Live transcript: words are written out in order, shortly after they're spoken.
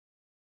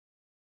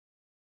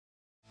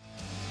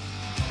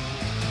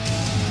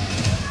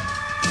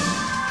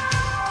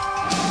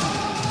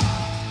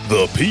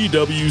The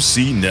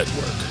PWC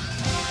Network.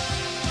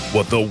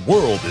 What the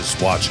world is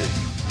watching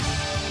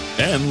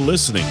and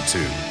listening to.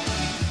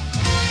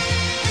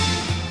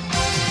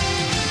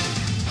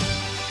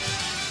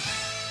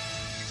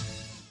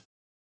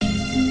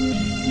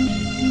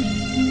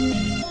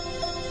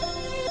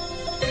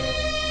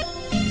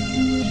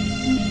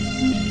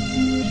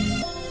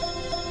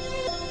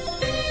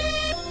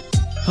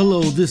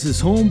 Hello, this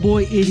is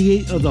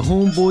Homeboy88 of the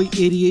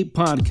Homeboy88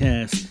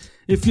 podcast.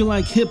 If you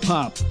like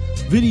hip-hop,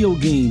 video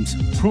games,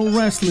 pro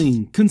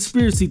wrestling,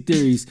 conspiracy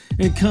theories,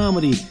 and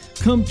comedy,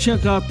 come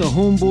check out the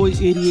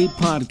Homeboy88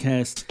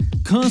 podcast,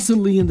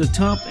 constantly in the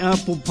top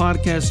Apple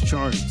podcast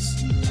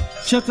charts.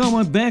 Check out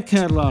my back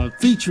catalog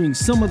featuring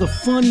some of the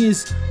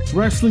funniest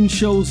wrestling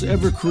shows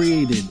ever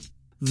created.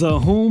 The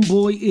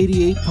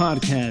Homeboy88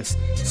 podcast.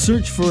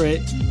 Search for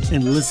it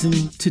and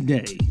listen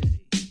today.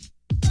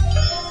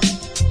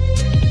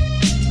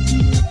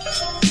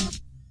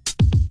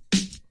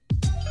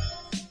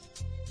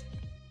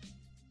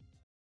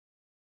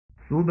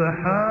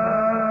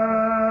 سبحان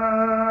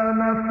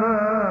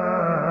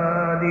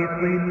فالق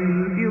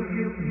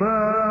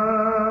الإصباح.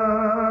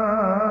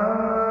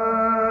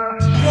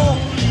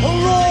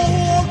 Allahu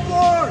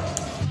Akbar!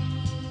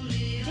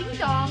 Ding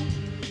dong.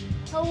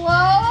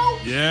 Hello?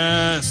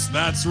 Yes,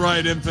 that's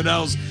right,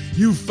 infidels.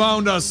 You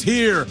found us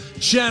here,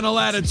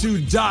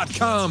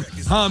 channelattitude.com,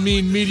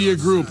 Hameen Media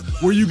Group,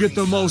 where you get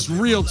the most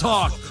real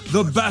talk,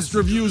 the best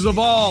reviews of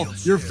all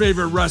your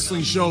favorite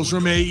wrestling shows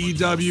from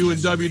AEW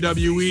and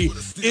WWE,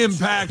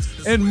 Impact,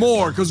 and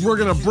more, because we're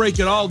going to break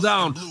it all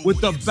down with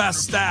the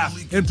best staff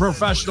in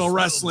professional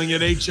wrestling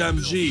at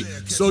HMG.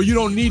 So you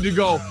don't need to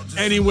go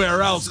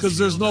anywhere else, because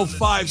there's no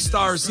 5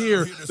 stars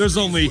here. There's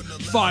only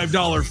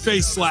 $5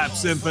 face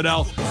slaps,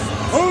 infidel.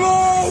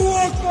 Allahu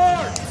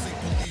Akbar!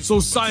 So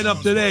sign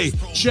up today,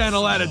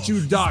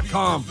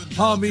 channelattitude.com,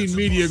 Hameen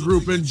Media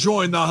Group, and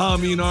join the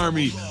Hameen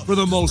Army for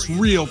the most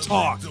real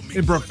talk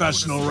in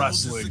professional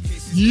wrestling.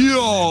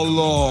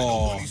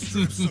 YOLO!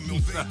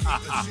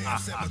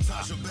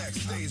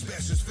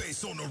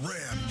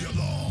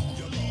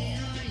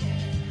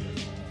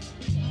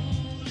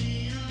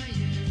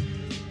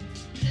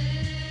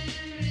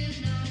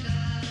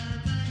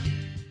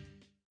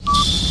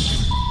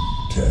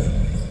 Ten,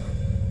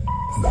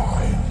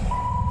 9,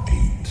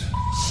 8,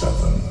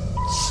 7,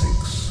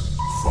 6,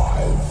 5,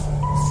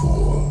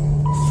 4,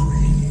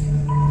 3,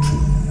 2,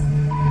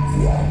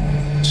 1.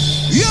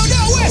 You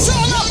know it's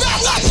all about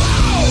the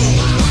power!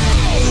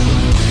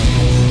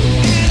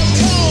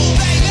 Cold,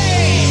 baby!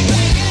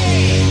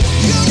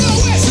 You know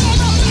it's all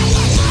about the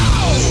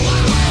power!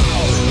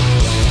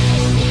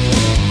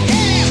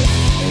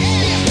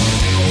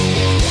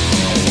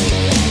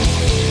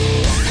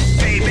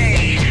 Baby,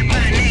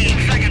 my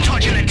name's like a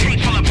torch in a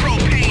tank full of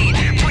propane.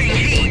 Bring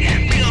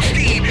heat, build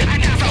steam. I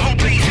douse the whole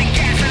place in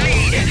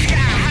gasoline. Sky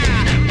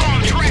high,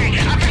 bomb track.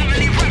 I feel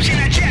an eruption,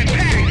 a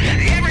jetpack.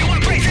 Everyone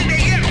bracing the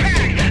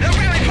impact. The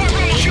rally part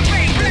rolls you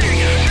bang black.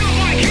 No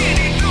one can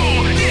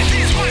ignore. This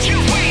is what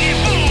you're waiting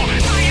for.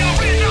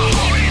 Fire in the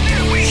hole and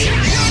then we shine.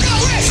 You know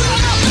it's all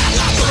about the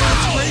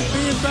power. It's great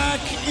being back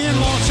in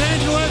Los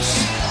Angeles.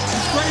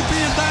 It's great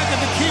being back at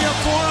the Kia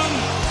Forum.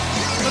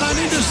 But I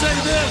need to say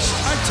this,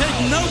 I take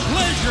no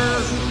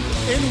pleasure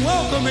in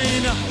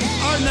welcoming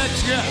our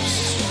next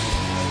guest.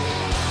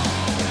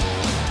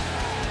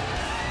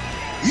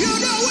 You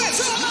know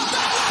it's all about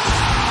the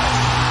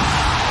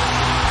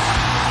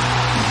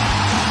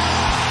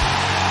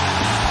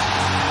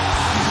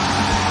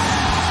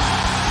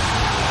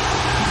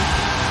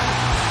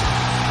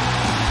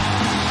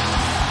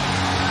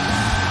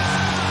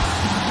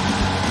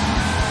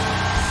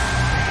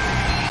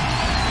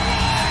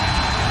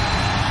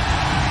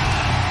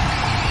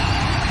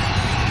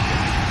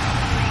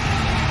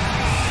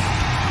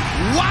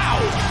Wow!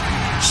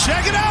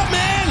 Check it out,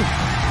 man!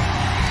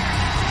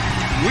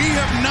 We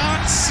have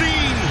not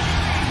seen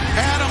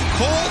Adam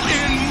Cole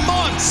in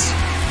months,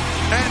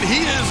 and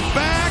he is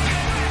back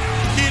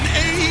in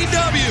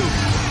AEW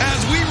as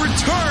we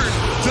return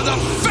to the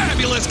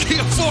fabulous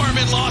Kia Forum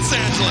in Los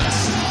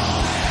Angeles.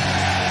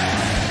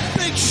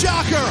 big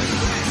shocker.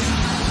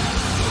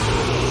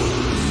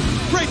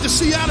 Great to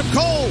see Adam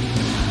Cole.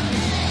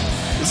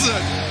 This is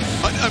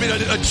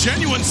a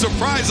genuine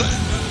surprise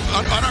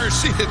on our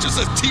sheet. It just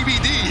says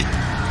TBD.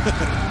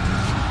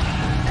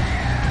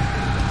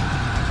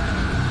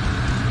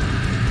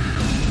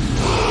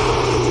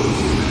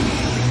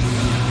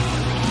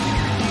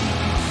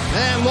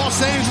 And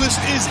Los Angeles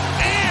is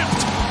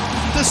amped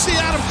to see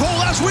Adam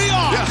Cole as we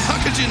are. Yeah, how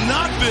could you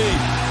not be?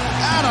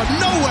 Out of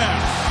nowhere.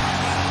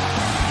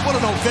 What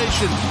an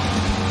ovation.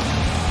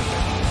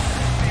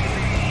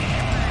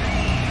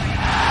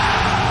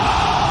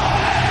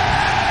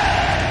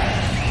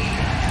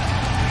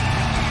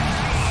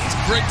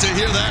 Great to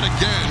hear that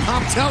again.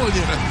 I'm telling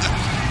you.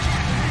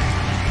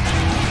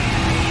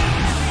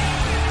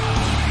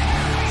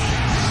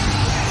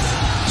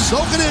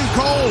 Soak it in,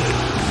 Cole.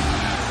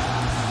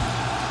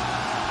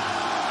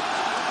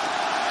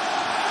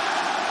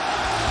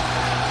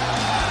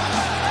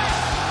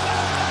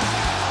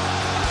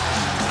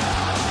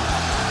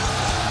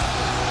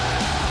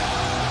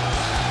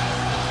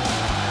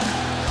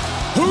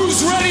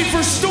 Who's ready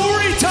for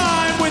story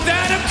time with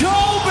Adam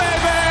Cole,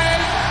 baby?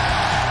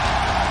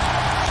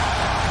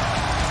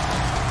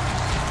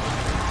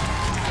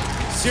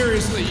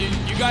 Seriously,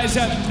 you guys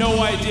have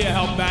no idea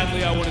how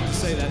badly I wanted to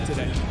say that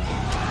today.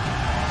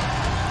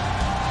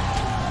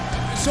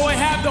 So I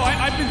have, though.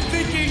 I've been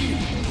thinking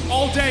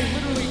all day,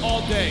 literally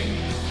all day,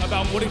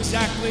 about what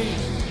exactly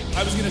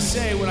I was going to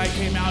say when I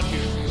came out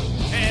here.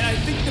 And I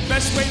think the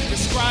best way to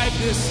describe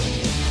this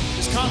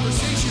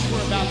conversation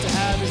we're about to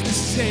have is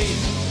this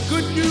is a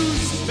good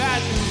news,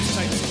 bad news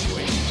type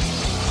situation.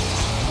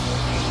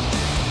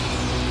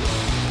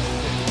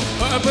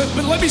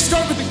 But let me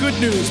start with the good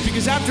news,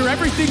 because after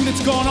everything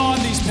that's gone on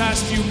these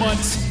past few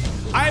months,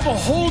 I have a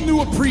whole new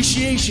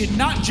appreciation,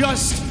 not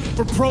just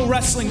for pro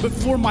wrestling, but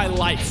for my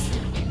life.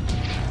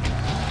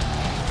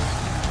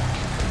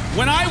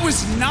 When I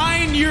was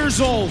 9 years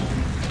old,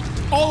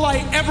 all I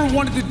ever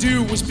wanted to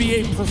do was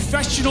be a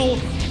professional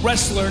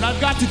wrestler, and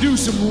I've got to do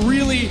some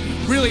really,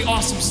 really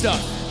awesome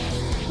stuff.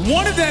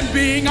 One of them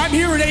being, I'm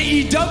here at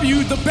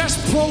AEW, the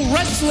best pro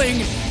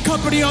wrestling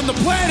company on the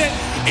planet,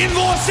 in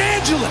Los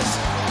Angeles.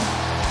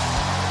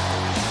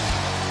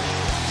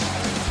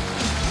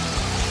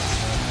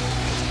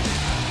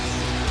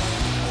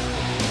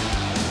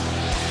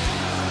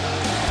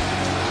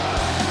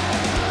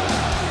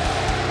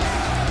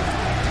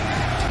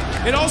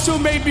 It also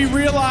made me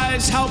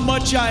realize how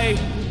much I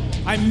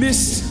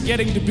miss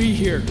getting to be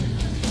here.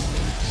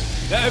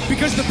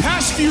 Because the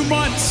past few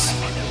months,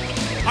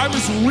 I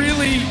was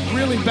really,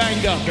 really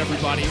banged up,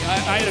 everybody.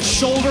 I had a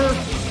shoulder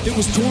that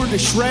was torn to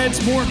shreds.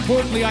 More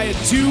importantly, I had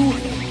 2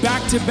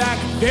 back-to-back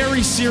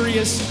very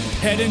serious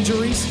head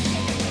injuries.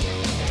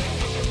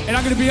 And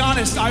I'm gonna be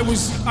honest, I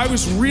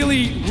was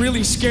really,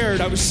 really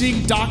scared. I was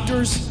seeing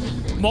doctors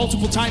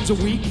multiple times a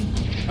week.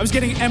 I was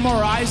getting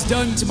MRIs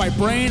done to my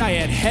brain. I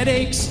had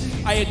headaches.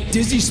 I had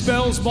dizzy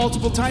spells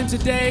multiple times a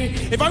day.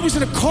 If I was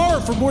in a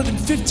car for more than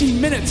 15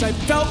 minutes, I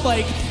felt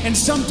like, and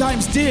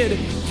sometimes did,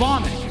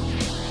 vomit.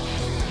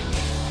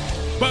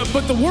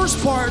 But the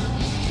worst part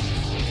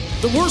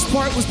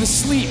was the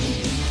sleep.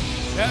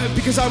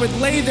 Because I would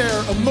lay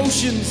there,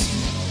 emotions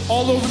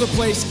all over the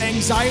place,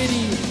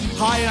 anxiety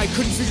high, and I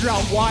couldn't figure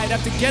out why. I'd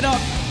have to get up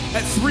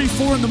at 3,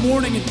 4 in the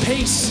morning and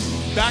pace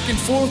back and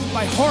forth with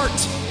my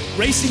heart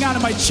racing out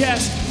of my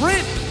chest.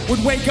 Britt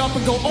would wake up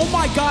and go, "Oh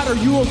my God, are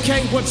you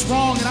okay? What's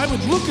wrong?" And I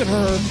would look at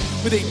her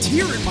with a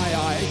tear in my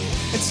eye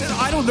and said,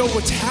 "I don't know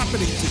what's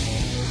happening to me."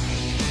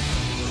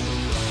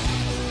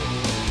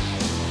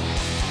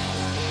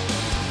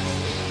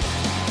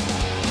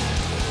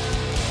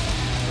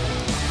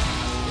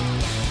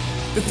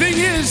 The thing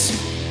is,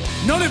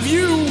 none of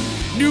you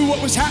knew what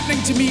was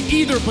happening to me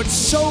either, but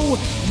so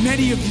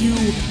many of you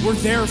were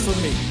there for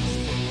me.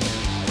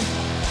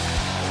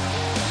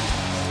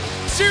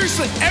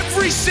 Seriously,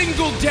 every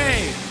single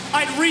day,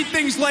 I'd read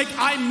things like,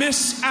 "I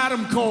miss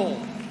Adam Cole.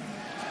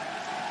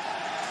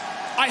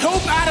 I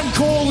hope Adam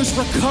Cole is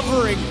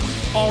recovering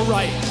all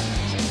right."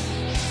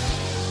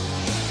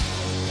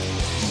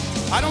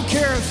 I don't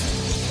care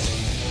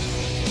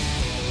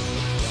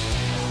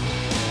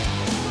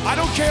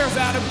if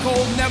Adam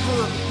Cole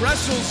never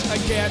wrestles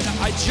again.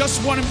 I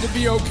just want him to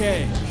be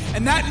okay.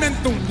 And that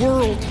meant the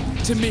world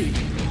to me.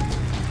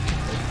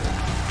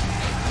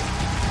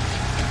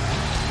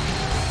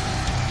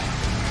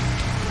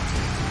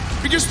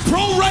 Because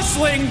pro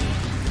wrestling,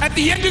 at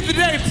the end of the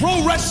day,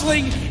 pro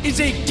wrestling is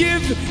a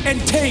give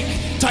and take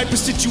type of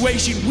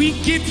situation. We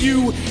give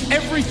you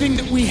everything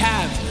that we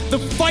have, the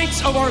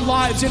fights of our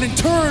lives, and in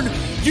turn,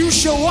 you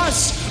show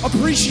us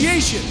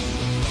appreciation.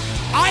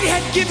 I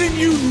had given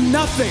you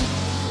nothing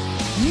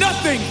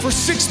for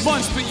 6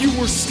 months, but you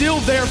were still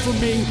there for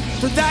me.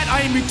 For that,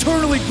 I am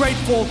eternally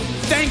grateful.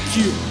 Thank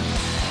you.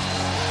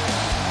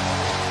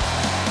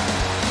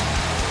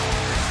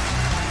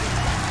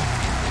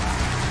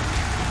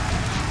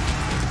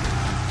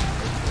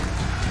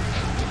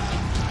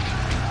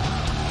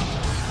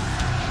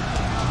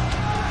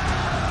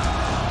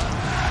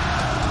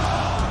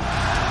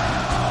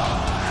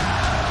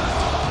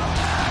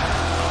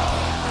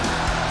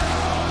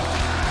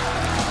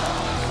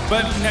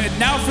 But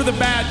now for the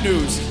bad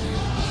news.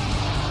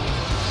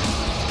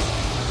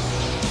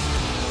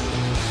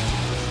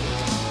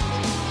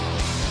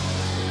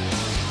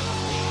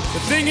 The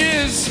thing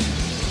is,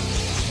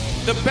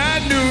 the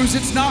bad news,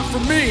 it's not for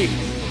me.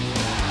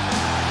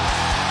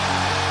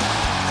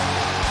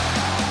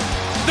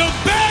 The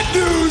bad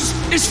news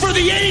is for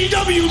the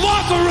AEW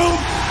locker room,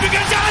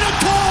 because Adam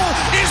Cole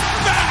is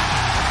back.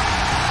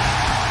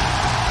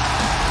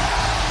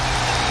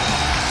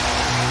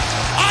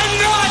 I'm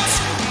not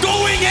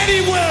going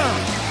anywhere.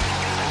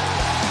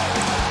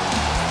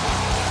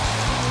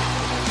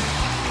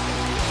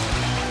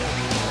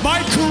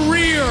 My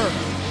career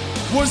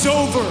was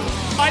over.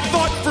 I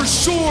thought for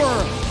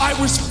sure I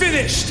was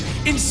finished.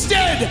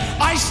 Instead,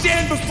 I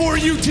stand before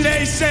you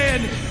today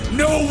saying,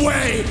 no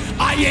way,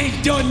 I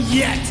ain't done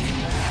yet.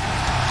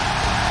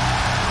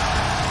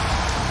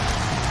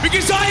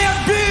 Because I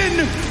have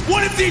been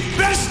one of the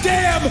best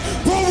damn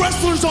pro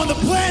wrestlers on the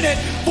planet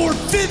for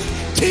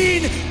 15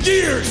 15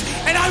 years,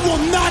 and I will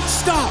not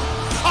stop.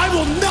 I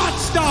will not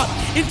stop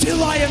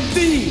until I am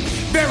the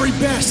very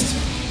best.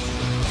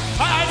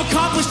 I've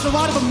accomplished a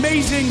lot of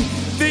amazing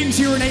things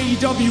here in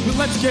AEW, but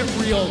let's get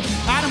real.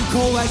 Adam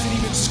Cole hasn't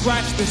even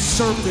scratched the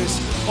surface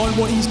on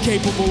what he's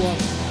capable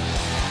of.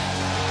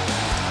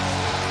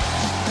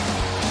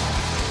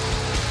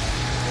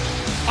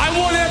 I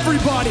want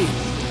everybody,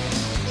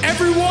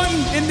 everyone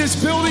in this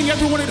building,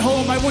 everyone at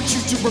home, I want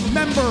you to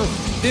remember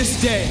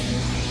this day.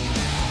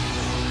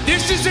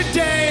 This is a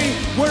day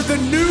where the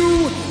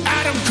new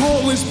Adam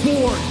Cole is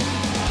born.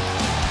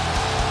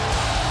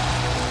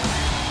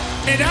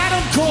 An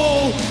Adam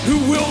Cole who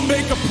will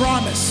make a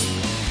promise.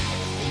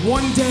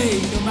 One day,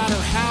 no matter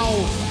how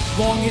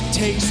long it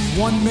takes,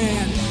 one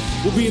man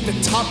will be at the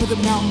top of the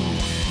mountain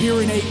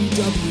here in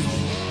AEW.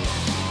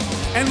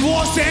 And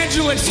Los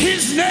Angeles,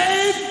 his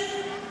name?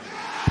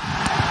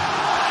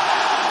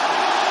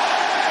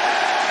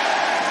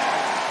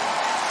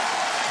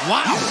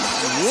 Wow,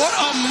 what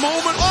a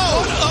moment.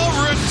 What a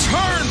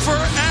return for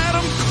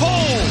Adam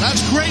Cole.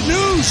 That's great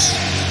news.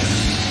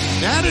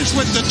 That is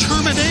with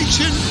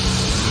determination.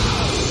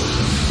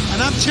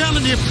 And I'm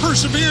telling you,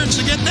 perseverance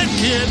to get that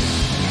kid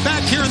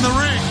back here in the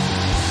ring.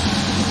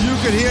 You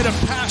could hear the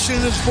passion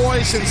in his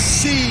voice and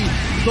see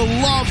the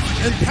love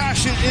and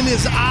passion in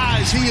his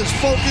eyes. He is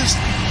focused,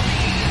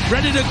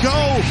 ready to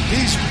go.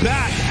 He's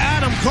back.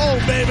 Adam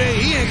Cole, baby.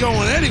 He ain't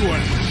going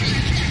anywhere.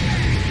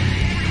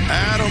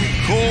 Adam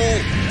Cole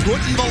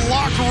putting the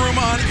locker room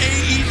on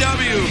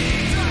AEW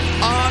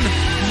on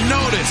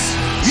notice.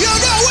 You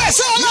know it's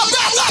all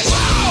about the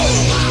power.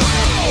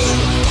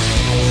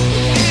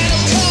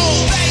 Adam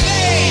Cole,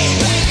 baby.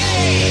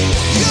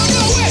 You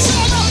know it's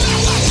all about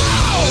the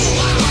power.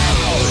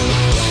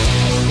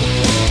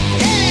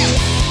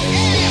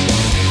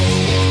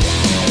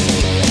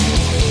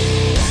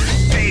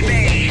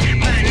 Baby,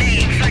 my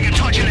name's like a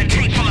torch in a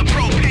tank full of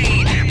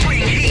propane.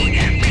 Bring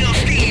heat, Bill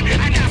Steve.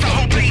 I got the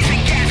whole place in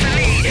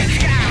gasoline.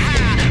 Sky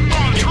high,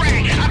 bomb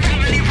track. I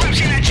found an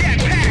eruption, a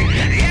jetpack.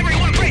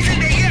 Everyone bracing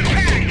the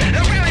impact.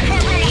 The rally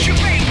point rolls you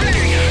fade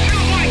black. No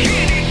one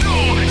can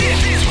ignore. This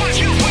is what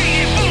you're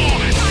waiting for.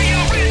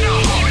 Fire in the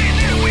hole and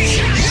then we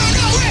shine. You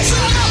know it's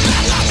all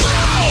about the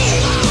power.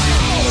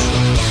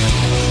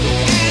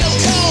 Adam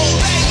Cole,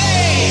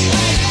 baby.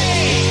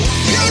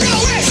 You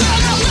know it's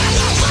all about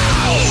the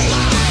power.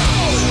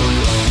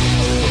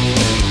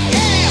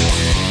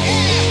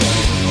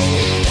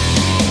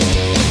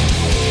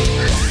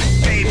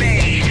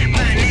 Baby,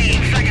 my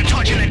name's like a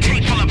torch in a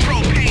tank full of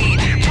propane.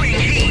 Bring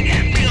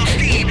heat, Bill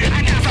Steve.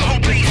 I got the whole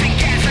place in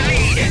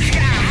gasoline. Sky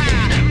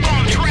high,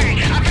 bomb track.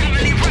 I found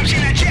an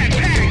eruption, a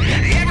jetpack.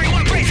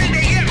 Everyone bracing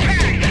the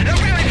impact. The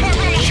rally point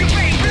rolls you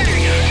fade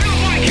black. No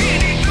one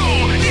can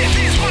ignore. This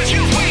is what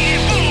you're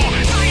waiting for.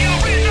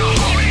 Fire in the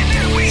hole and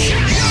then we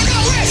shine. You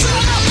know it's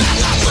all about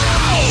the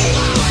power.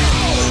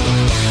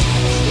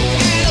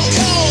 Adam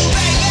Cole,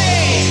 baby.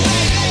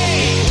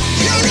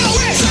 You know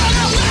it's all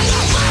about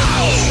the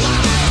power.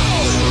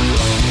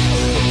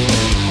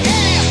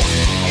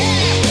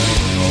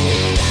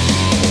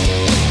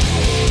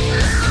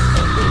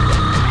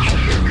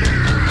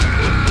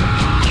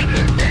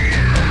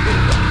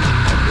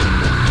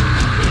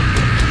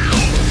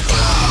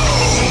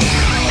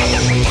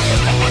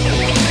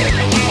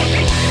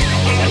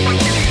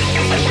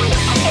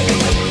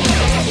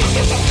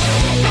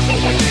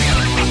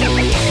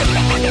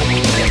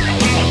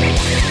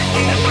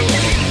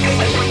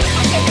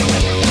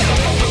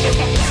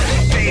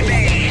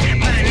 Baby,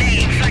 my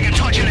name's like a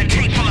torch in a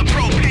tank full of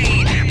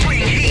propane.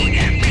 Bring heat,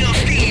 Bill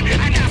Steve.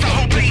 I got the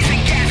whole place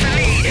in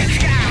gasoline.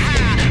 Sky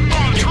high,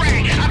 bomb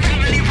track. I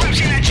found an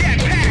eruption, a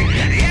jetpack.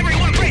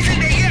 Everyone bracing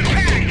the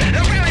impact.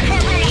 The rally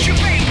point rolls you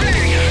fade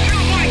black. No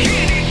one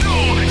can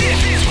ignore. This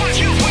is what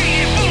you're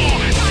waiting for.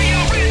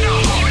 Fire in the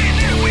hole and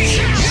then we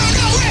shine. You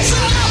know it's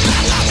all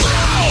about the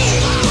power.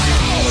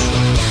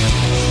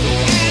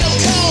 Adam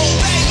Cole,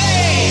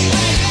 baby.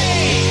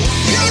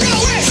 You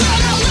know it's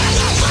all about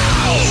the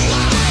power.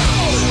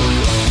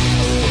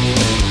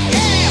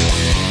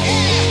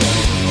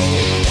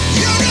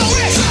 You know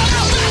it's all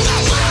about the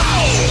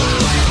power.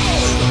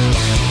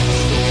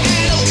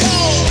 Adam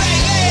Cole,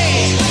 baby.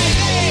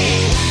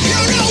 You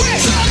know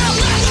it's all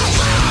about the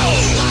power.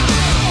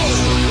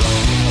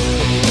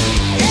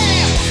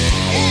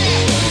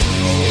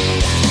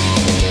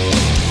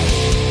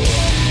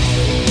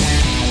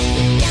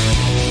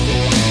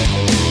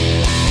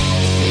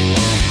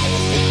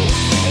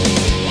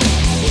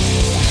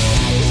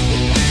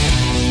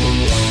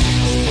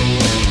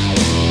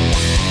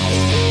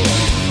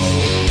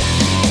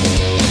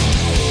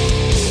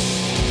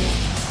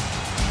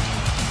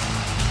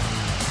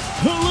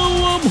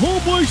 Hello, I'm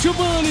Homeboy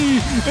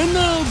Shivani, and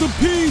now the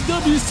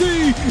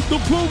PWC, the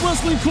Pro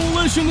Wrestling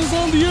Coalition, is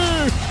on the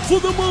air for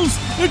the most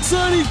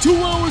exciting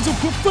 2 hours of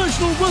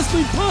professional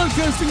wrestling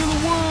podcasting in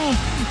the world.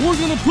 We're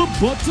gonna put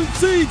butts in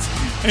seats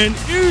and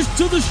ears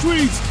to the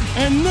streets.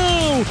 And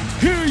now,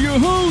 here are your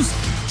hosts,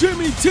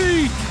 Jimmy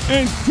T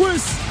and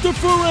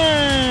Christopher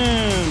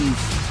Ambs.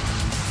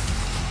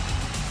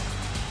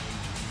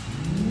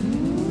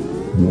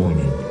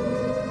 Warning.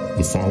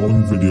 The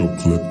following video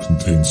clip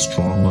contains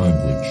strong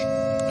language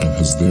and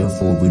has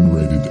therefore been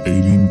rated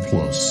 18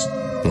 plus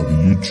by the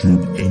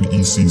YouTube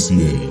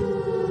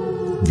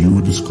NECCA.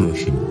 Viewer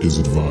discretion is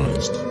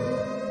advised.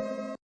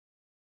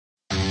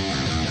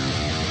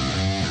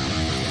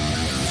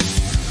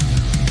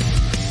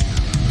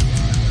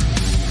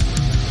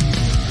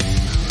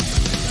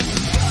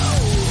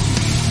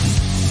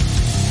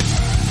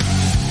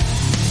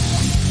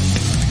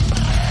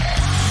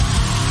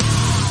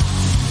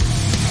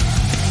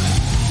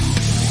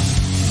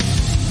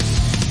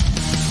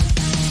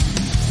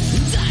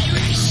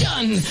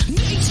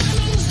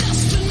 Determines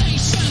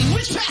destination.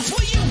 Which path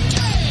will you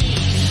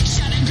take?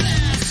 Shattered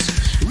glass,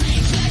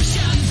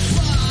 reflection.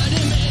 What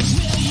image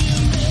will you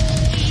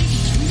make?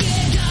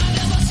 Get out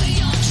of us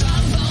your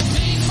trouble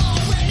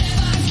before it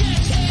ever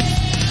gets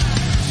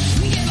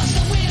here. Give us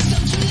the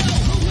wisdom to know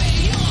who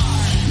we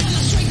are, and the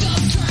strength of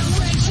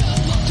courage to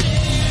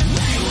appear.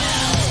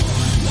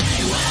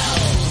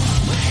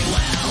 We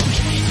will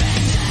keep it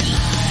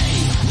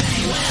deadly.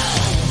 We will.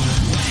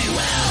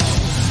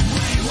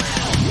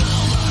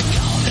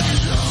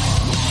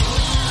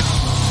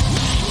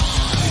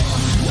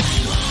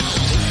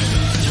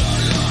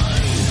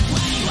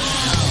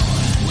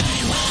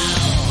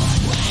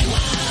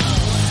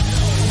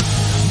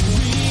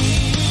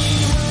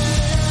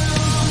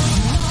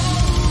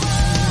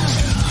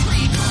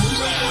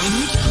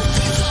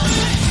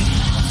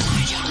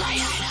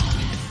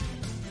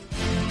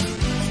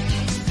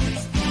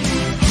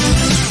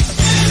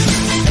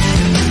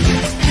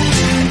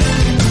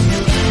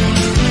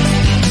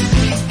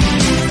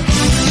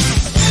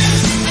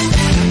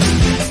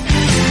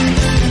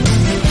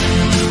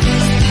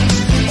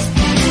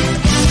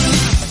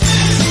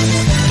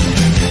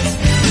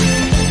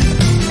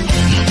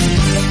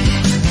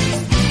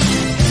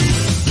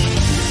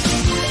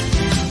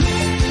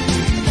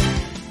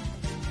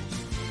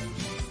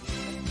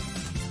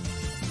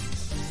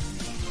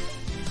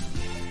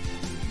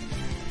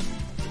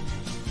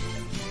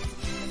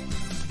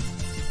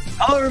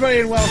 Hello, everybody,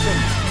 and welcome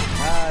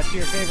to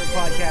your favorite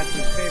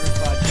podcaster's favorite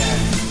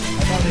podcast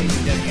about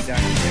AEW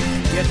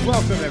Dynamite. Yes,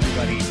 welcome,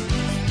 everybody,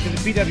 to the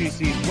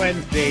PWC's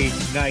Wednesday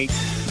night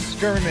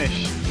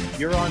skirmish.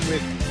 You're on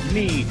with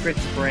me,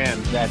 Christopher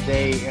Ambs, that's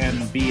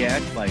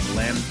AMBS, like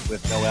lambs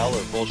with no L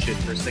or bullshit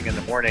first thing in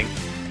the morning.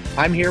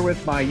 I'm here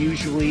with my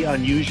usually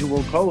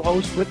unusual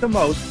co-host with the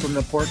most from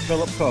the Port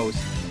Phillip Coast,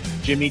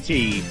 Jimmy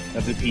T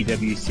of the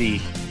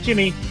PWC.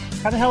 Jimmy,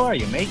 how the hell are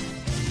you, mate?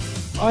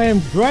 I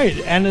am great,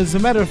 and as a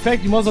matter of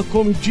fact, you might as well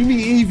call me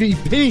Jimmy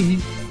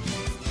EVP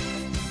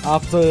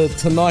after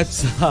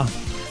tonight's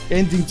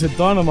ending to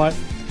Dynamite.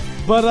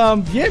 But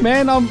yeah,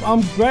 man,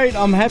 I'm great.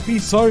 I'm happy.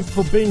 Sorry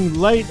for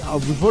being late.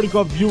 We've already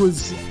got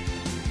viewers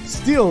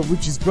still,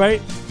 which is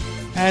great.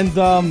 And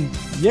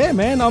yeah,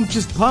 man, I'm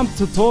just pumped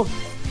to talk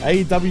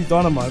AEW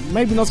Dynamite.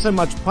 Maybe not so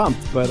much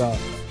pumped, but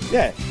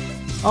yeah,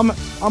 I'm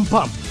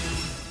pumped.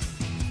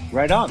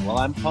 Right on. Well,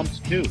 I'm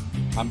pumped too.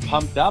 I'm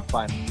pumped up.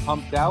 I'm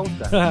pumped out.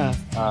 I'm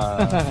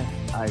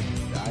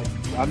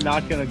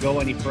not going to go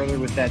any further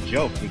with that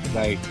joke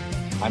because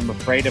I'm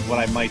afraid of what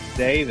I might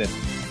say that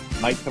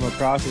might come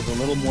across as a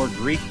little more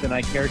Greek than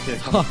I care to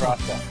come across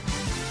as.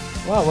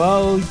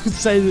 Well, you could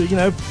say that, you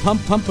know,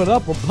 pump it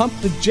up or pump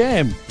the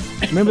jam.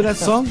 Remember that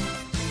song?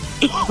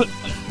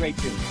 Great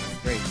tune.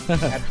 Great.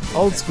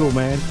 Old school,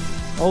 man.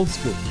 Old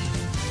school.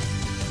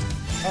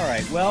 All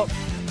right. Well,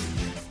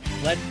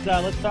 let's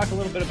talk a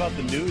little bit about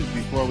the news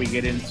before we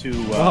get into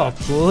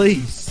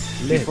please.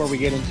 Before we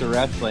get into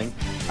wrestling.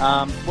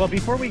 Well,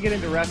 before we get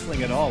into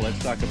wrestling at all, let's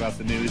talk about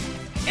the news.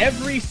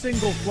 Every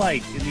single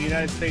flight in the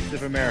United States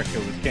of America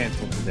was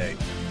canceled today.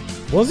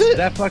 Was it? Is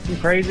that fucking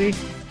crazy?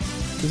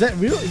 Is that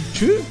really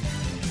true?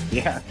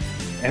 Yeah.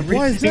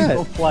 Every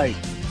single flight.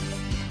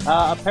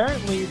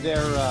 Apparently,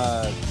 their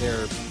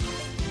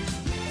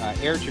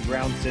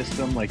air-to-ground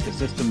system, like the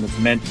system that's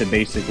meant to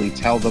basically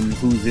tell them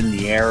who's in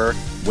the air,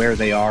 where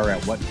they are,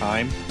 at what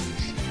time,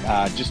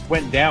 just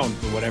went down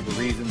for whatever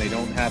reason. They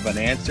don't have an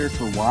answer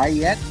for why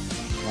yet.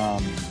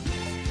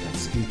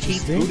 That's Pete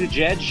interesting.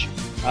 Buttigieg,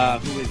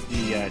 who is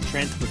the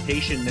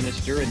transportation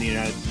minister in the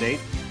United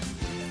States,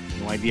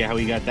 no idea how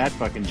he got that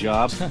fucking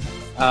job,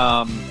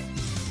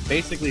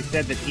 basically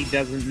said that he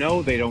doesn't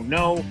know, they don't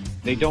know,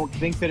 they don't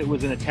think that it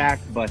was an attack,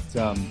 but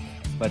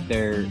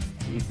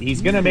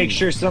he's going to make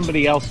sure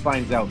somebody else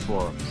finds out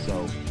for him.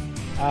 So,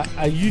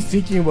 are you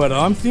thinking what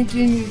I'm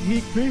thinking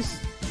here, Chris?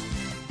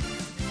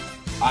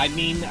 I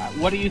mean,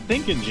 what are you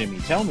thinking, Jimmy?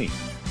 Tell me.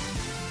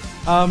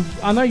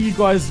 I know you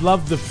guys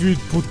love the food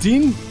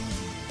poutine.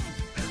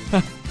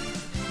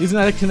 Isn't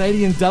that a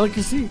Canadian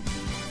delicacy?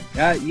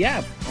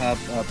 Yeah,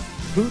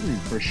 Putin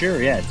for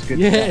sure. Yeah, it's good.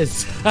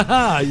 Yes,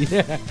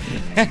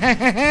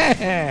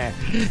 yeah,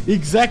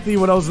 exactly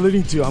what I was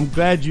alluding to. I'm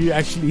glad you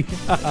actually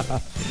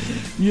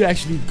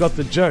got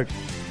the joke.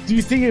 Do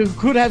you think it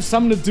could have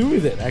something to do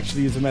with it?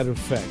 Actually, as a matter of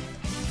fact.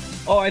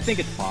 Oh, I think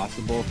it's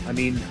possible. I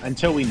mean,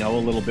 until we know a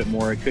little bit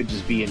more, it could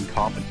just be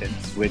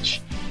incompetence, which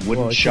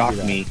wouldn't shock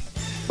me.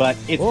 But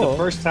it's the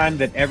first time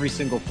that every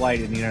single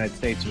flight in the United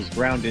States was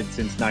grounded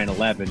since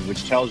 9/11,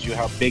 which tells you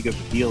how big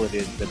of a deal it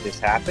is that this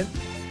happened.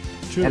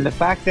 True. And the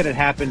fact that it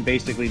happened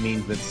basically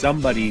means that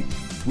somebody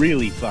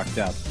really fucked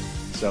up.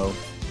 So,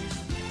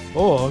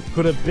 Or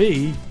could it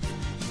be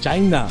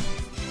China?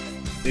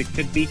 it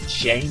could be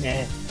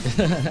China.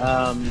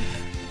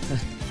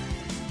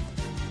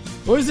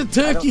 Or is it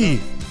Turkey?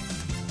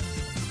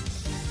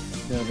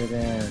 It's over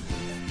there.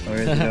 Or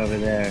is it over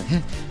there?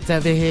 It's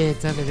over here,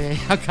 it's over there.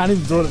 I can't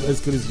even do it as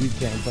good as you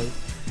can, but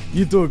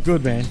you do it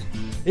good, man.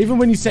 Even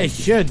when you say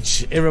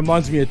huge, it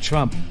reminds me of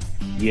Trump.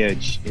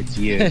 Huge. It's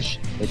huge.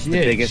 It's the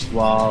Huge. biggest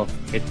wall.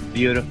 It's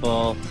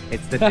beautiful.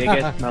 It's the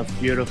biggest, most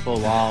beautiful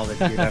wall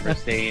that you've ever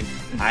seen.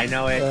 I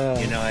know it.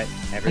 You know it.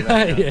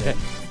 Everybody knows it.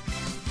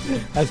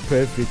 That's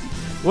perfect.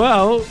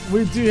 Well,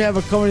 we do have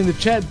a comment in the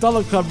chat.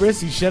 Dollar Club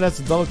Wrestling, shout out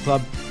to Dollar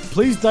Club.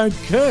 Please don't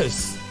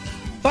curse.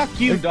 Fuck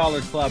you,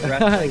 Dollar Club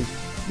Wrestling.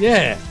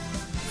 Yeah.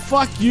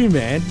 Fuck you,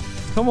 man.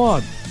 Come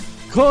on.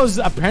 Because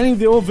apparently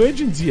they're all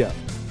virgins here.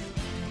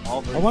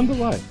 All I wonder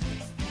why.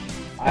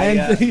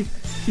 And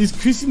he's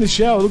Chris in the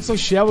shower. It looks like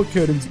shower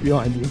curtains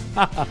behind him.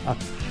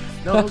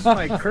 No, those are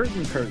my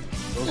curtains.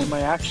 Those are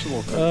my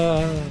actual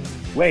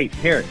curtains. Wait,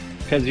 here.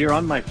 Because you're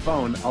on my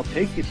phone, I'll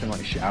take you to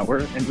my shower,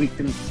 and we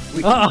can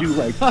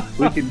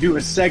do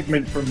a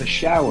segment from the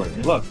shower.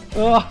 Look,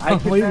 I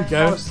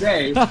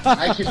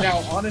can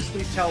now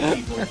honestly tell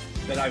people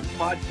that I've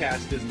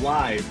podcasted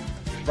live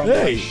from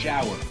my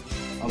shower.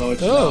 Although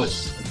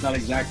it's not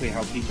exactly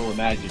how people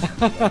imagine.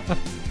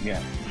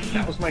 Yeah,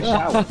 that was my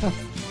shower.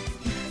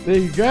 There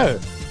you go.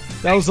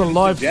 That was a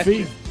live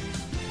feed.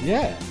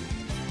 Yeah.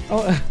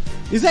 Oh,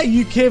 is that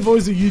you, Kev, or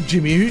is it you,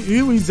 Jimmy?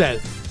 Who is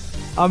that?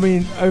 I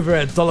mean, over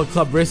at Dollar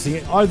Club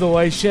Wrestling. Either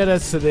way, shout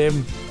outs to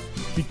them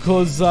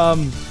because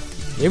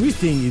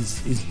everything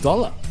is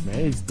dollar,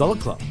 man. It's Dollar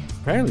Club,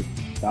 apparently.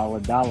 Dollar.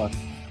 Dollar,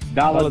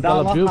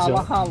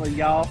 Holla, holla,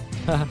 y'all.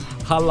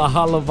 Holla,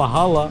 holla,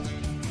 Valhalla.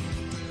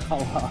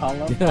 Holla,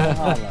 holla,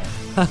 Valhalla.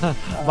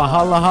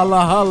 Valhalla,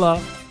 holla,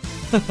 holla.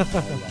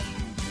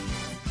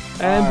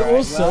 And right,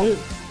 also,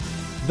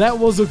 that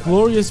was a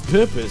glorious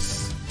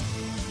purpose.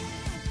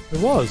 It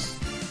was.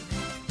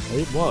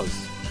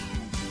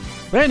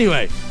 But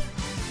anyway,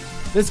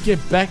 let's get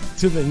back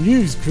to the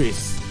news,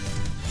 Chris.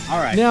 All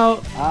right. Now,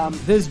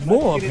 there's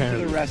more let's get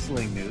apparently. into the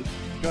wrestling news.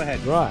 Go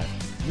ahead. Right.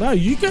 No,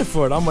 you go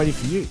for it. I'm waiting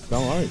for you.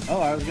 Don't worry. Oh,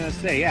 I was going to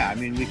say, yeah. I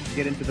mean, we can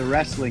get into the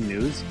wrestling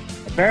news.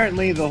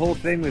 Apparently, the whole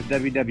thing with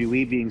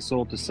WWE being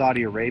sold to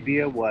Saudi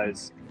Arabia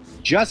was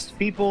just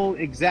people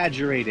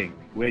exaggerating,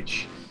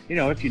 which, you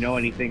know, if you know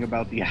anything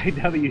about the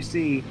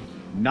IWC,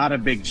 not a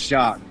big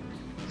shock.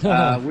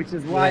 Which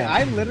is why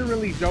I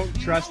literally don't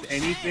trust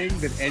anything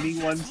that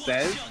anyone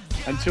says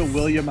until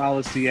William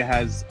Alessia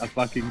has a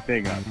fucking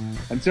thing up.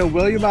 Until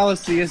William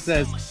Alessia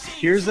says,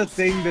 here's a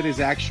thing that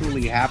is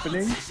actually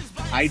happening,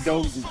 I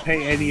don't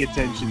pay any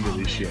attention to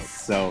this shit.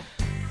 So,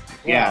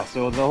 yeah,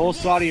 so the whole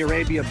Saudi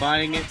Arabia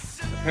buying it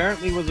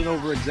apparently was an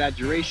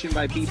over-exaggeration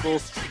by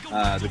people.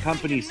 The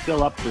company's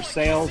still up for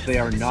sale. They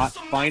are not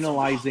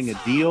finalizing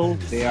a deal.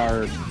 They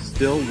are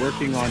still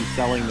working on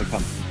selling the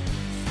company.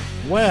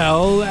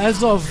 Well,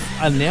 as of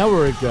an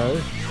hour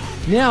ago,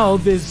 now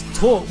there's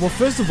talk. Well,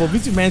 first of all,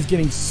 Vince McMahon's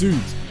getting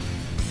sued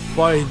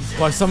by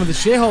some of the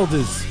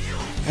shareholders,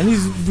 and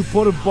he's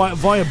reported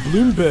via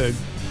Bloomberg,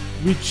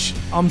 which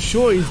I'm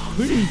sure is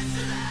pretty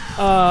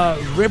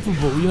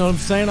reputable. You know what I'm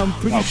saying? I'm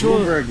pretty sure.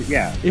 Bloomberg,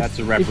 yeah, that's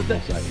a reputable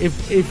site.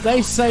 If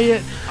they say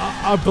it,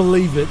 I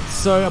believe it.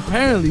 So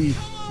apparently,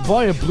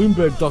 via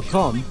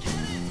Bloomberg.com,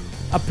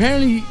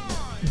 apparently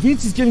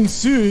Vince is getting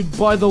sued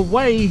by the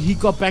way he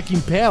got back in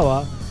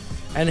power.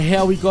 And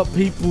how we got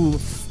people,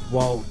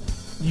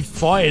 you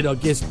fired, I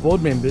guess,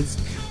 board members,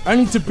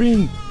 only to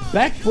bring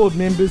back board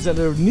members that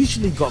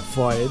initially got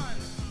fired.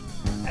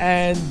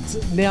 And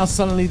now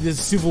suddenly there's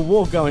civil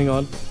war going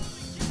on.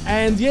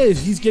 And yeah,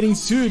 he's getting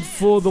sued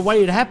for the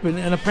way it happened,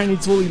 and apparently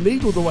it's all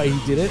illegal the way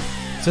he did it.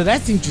 So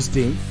that's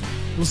interesting.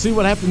 We'll see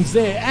what happens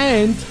there.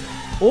 And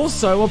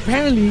also,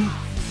 apparently,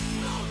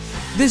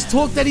 there's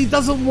talk that he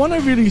doesn't want to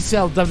really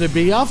sell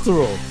WWE after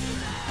all.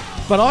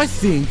 But I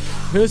think,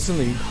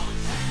 personally,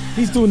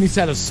 he's doing this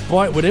out of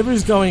spite. Whatever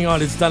is going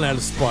on, it's done out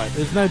of spite.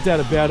 There's no doubt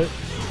about it.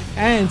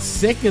 And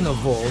second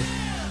of all,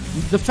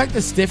 the fact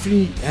that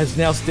Stephanie has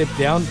now stepped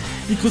down,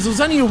 because it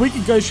was only a week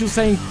ago she was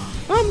saying,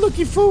 I'm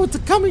looking forward to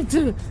coming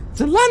to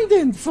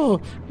London for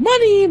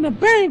Money in the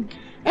Bank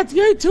at the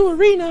O2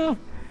 Arena.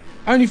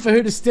 Only for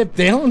her to step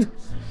down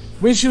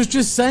when she was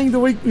just saying the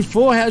week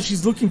before how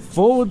she's looking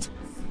forward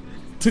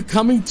to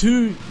coming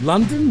to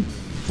London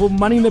for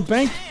Money in the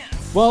Bank.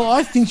 Well,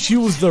 I think she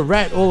was the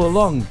rat all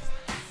along.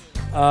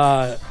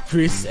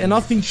 Chris, and I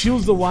think she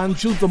was the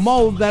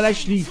mole that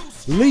actually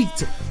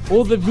leaked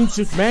all the Vince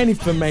McMahon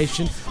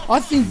information. I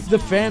think the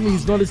family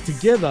is not as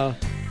together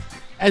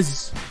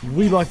as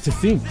we like to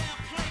think.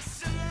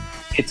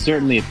 It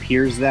certainly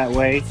appears that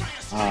way.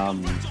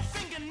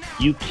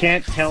 You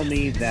can't tell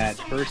me that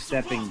her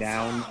stepping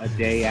down a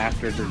day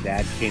after her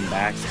dad came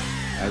back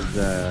as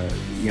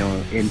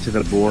into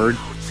the board,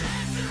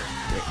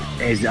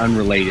 is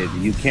unrelated.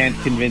 You can't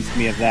convince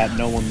me of that.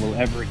 No one will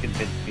ever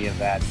convince me of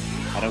that.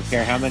 I don't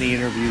care how many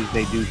interviews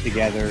they do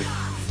together.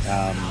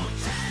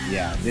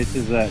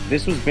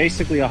 This was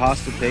basically a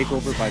hostile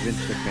takeover by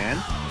Vince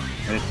McMahon,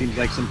 and it seems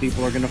like some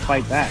people are going to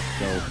fight back.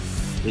 So,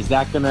 is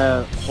that going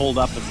to hold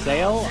up a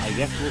sale? I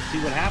guess we'll see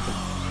what happens.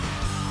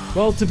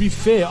 Well, to be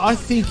fair, I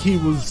think he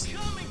was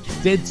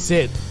dead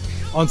set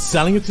on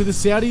selling it to the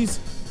Saudis,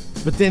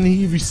 but then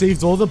he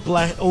received all the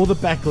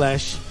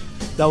backlash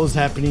that was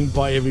happening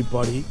by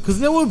everybody, because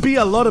there will be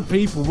a lot of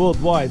people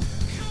worldwide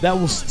that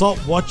will stop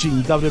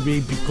watching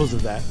WWE because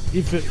of that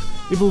if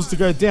it was to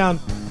go down.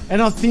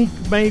 And I think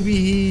maybe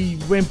he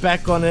went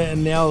back on it,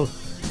 and now,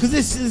 because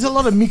there's a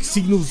lot of mixed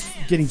signals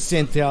getting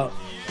sent out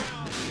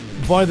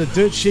via the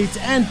dirt sheets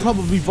and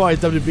probably via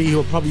WWE, who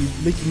are probably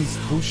leaking this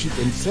bullshit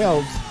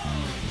themselves.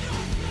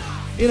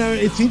 You know,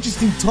 it's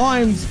interesting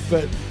times,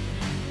 but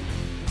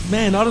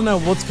man, I don't know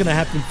what's going to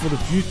happen for the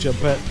future,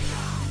 but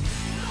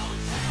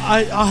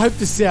I hope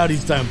the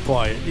Saudis don't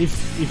buy it.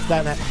 If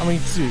that, I mean,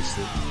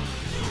 seriously.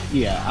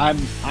 Yeah,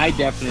 I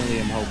definitely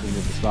am hoping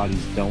that the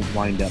Saudis don't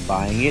wind up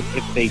buying it.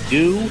 If they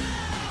do,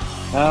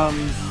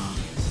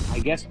 I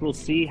guess we'll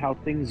see how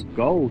things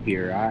go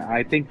here.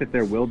 I think that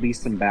there will be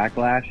some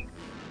backlash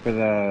for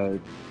the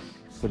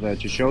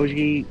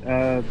Khashoggi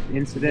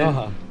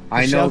incident.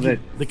 I know that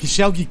the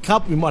Khashoggi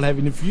Cup we might have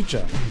in the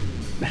future.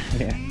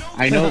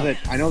 I know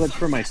that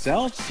for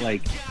myself,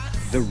 like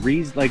the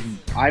reason, like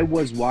I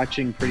was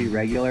watching pretty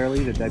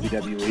regularly the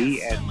WWE,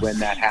 and when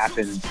that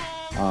happened,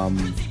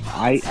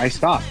 I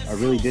stopped. I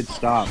really did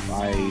stop.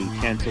 I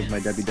canceled my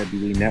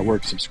WWE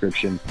Network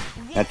subscription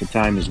at the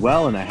time as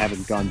well, and I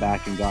haven't gone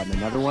back and gotten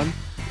another one.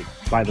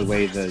 By the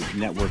way, the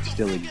network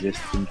still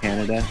exists in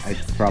Canada. It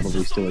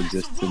probably still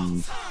exists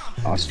in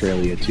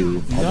Australia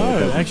too.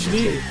 No,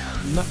 actually,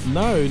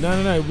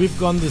 no. We've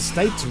gone the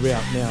States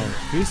route now,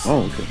 Chris.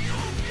 Oh, okay.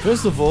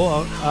 First of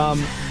all,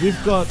 we've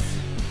got,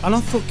 and I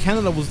thought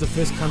Canada was the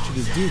first country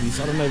to do this.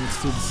 I don't know if it's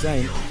still the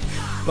same,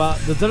 but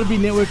the WWE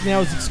Network now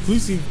is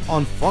exclusive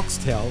on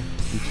Foxtel,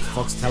 which is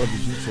Fox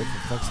Television, short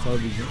for Fox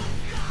Television,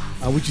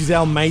 which is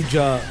our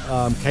major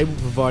cable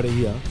provider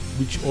here,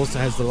 which also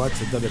has the rights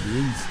to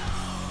WWE's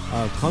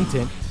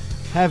content.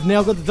 Have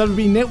now got the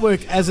WWE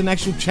Network as an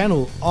actual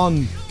channel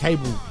on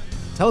cable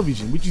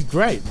television, which is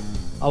great.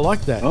 I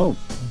like that. Oh,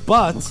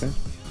 but okay.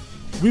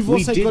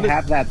 we did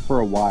have that for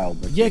a while.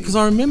 But yeah, because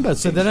I remember.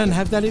 So they don't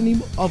have that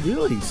anymore. Oh,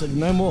 really? So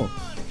no more.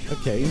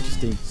 Okay,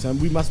 interesting. So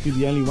we must be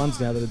the only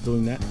ones now that are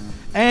doing that.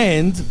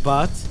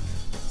 But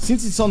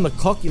since it's on the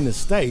cock in the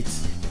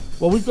States,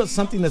 well, we've got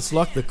something that's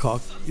like the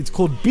cock. It's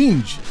called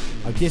binge.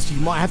 I guess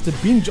you might have to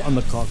binge on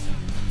the cock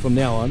from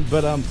now on.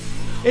 But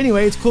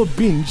anyway, it's called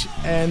binge,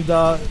 and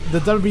the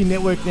WWE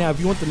Network now, if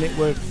you want the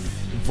network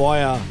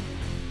via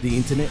the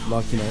internet,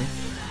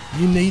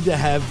 you need to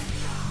have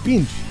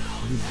binge,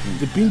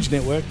 the binge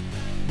network,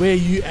 where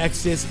you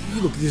access,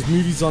 there's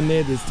movies on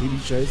there, there's TV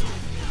shows.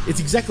 It's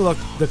exactly like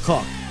the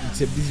cock,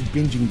 except this is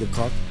binging the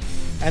cock.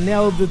 And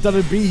now the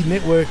WWE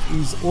Network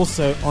is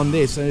also on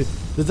there. So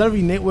the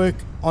WWE Network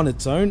on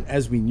its own,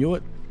 as we knew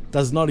it,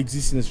 does not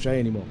exist in Australia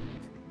anymore.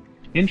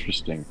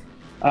 Interesting.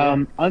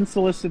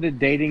 Unsolicited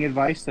dating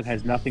advice that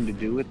has nothing to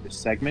do with this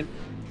segment.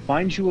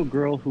 Find you a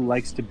girl who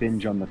likes to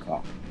binge on the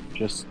cock.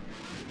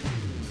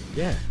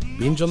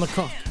 Binge on the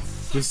cock.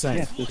 Just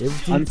saying. Yeah,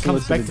 everything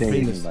comes back to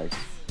penis. Advice.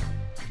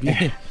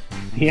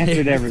 He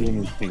answered everything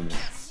with penis.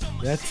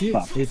 That's it.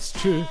 Fuck. It's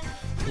true.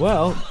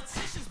 Well,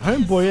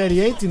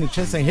 Homeboy88 in the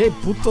chat saying, hey,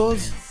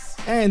 putos.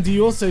 And he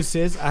also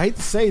says, I hate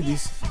to say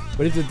this,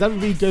 but if the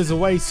WWE goes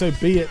away, so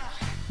be it.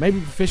 Maybe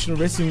professional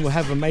wrestling will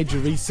have a major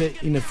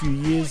reset in a few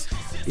years.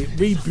 It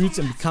reboots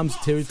and becomes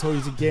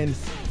territories again.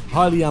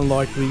 Highly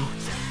unlikely,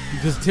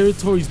 because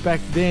territories back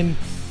then,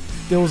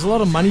 there was a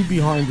lot of money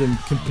behind them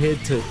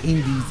compared to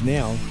indies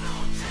now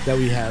that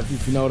we have,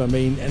 if you know what I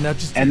mean. And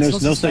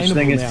there's no such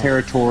thing as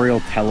territorial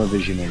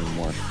television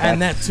anymore.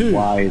 And that too.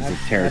 Why the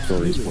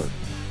territories work.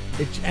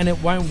 And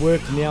it won't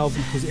work now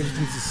because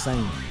everything's the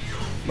same.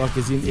 Like,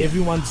 as in,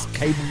 everyone's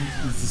cable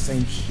is the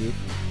same shit.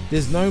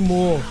 There's no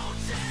more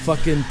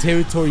fucking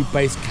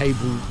territory-based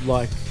cable,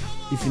 like,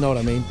 if you know what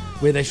I mean,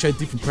 where they show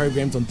different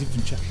programs on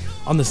different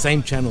on the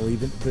same channel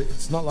even, but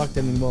it's not like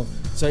that anymore.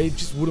 So it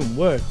just wouldn't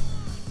work.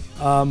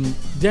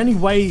 The only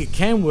way it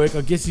can work,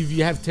 I guess, if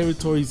you have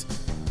territories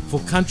for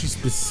country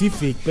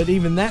specific, but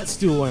even that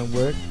still won't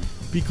work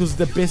because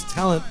the best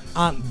talent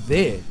aren't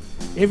there.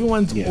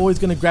 Everyone's always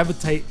going to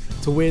gravitate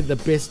to where the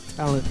best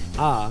talent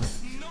are,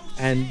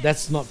 and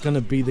that's not going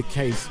to be the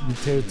case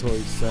with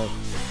territories. So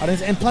I don't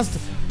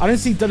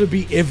see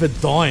WWE ever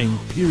dying,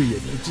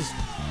 period.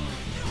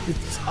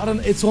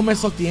 It's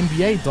almost like the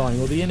NBA dying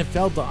or the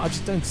NFL dying. I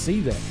just don't see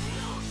that.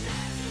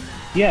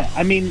 Yeah,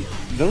 I mean,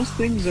 those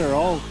things are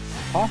all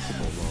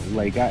possible,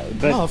 though.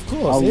 But no, of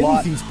course,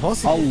 anything's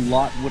possible. A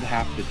lot would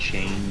have to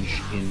change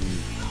in,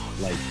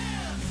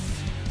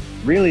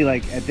 really,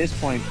 at this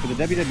point, for the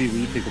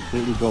WWE to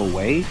completely go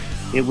away,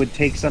 it would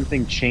take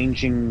something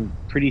changing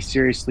pretty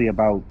seriously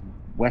about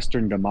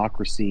Western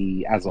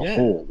democracy as a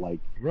whole. Like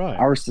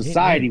our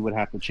society would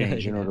have to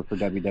change in order for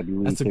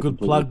WWE to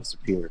completely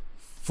disappear.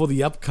 For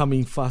the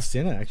upcoming Far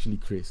Center, actually,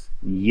 Chris.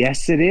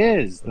 Yes, it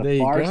is. The There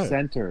you Far go.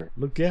 Center.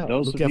 Look out.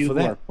 Those Look of out you for who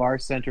that. are Far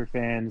Center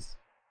fans,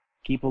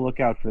 keep a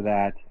lookout for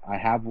that. I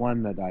have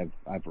one that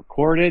I've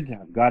recorded.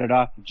 I've got it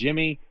off of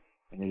Jimmy,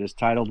 and it is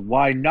titled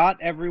 "Why Not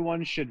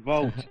Everyone Should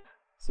Vote."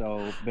 So,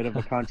 a bit of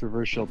a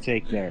controversial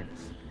take there.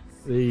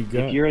 There you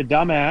go. If you're a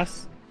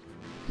dumbass,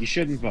 you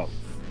shouldn't vote.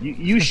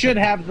 You should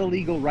have the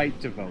legal right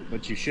to vote,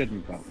 but you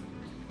shouldn't vote.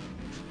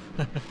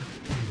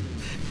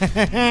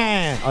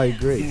 I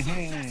agree.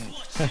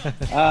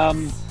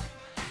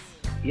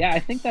 Yeah, I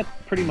think that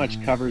pretty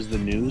much covers the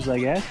news, I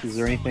guess. Is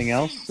there anything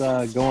else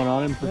going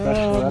on in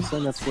professional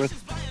wrestling that's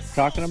worth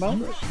talking about?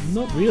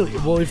 Not really.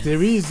 Well, if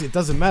there is, it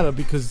doesn't matter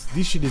because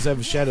this shit is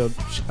overshadowed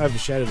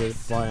it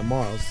by a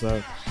mile.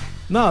 So,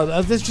 no,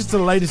 that's just the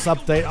latest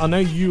update. I know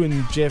you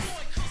and Jeff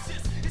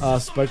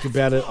spoke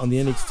about it on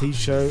the NXT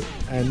show,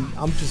 and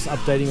I'm just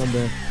updating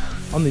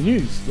on the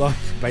news. Like,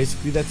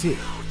 basically, that's it.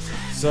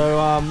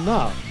 So,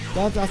 no,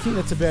 I think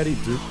that's about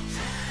it, dude.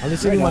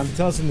 Unless anyone can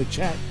tell us in the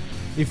chat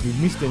if we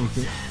missed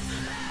anything.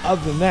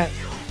 Other than that,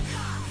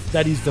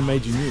 that is the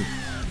major news.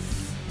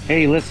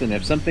 Hey, listen,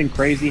 if something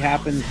crazy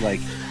happens, like,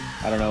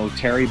 I don't know,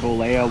 Terry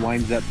Bollea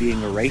winds up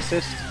being a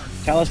racist,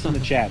 tell us in the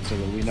chat so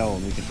that we know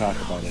and we can talk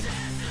about it.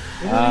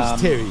 Where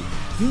is Terry?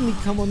 Didn't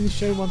he come on this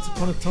show once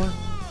upon a time?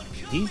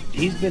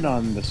 He's been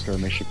on the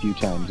Skirmish a few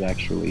times,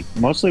 actually.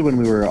 Mostly when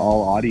we were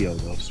all audio,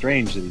 though.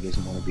 Strange that he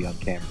doesn't want to be on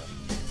camera.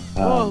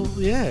 Oh,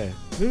 yeah.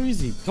 Where is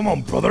he? Come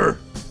on, brother.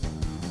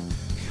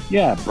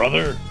 Yeah,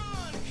 brother.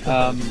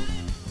 All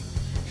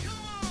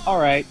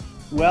right.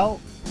 Well,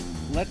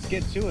 let's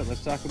get to it.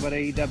 Let's talk about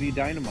AEW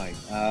Dynamite.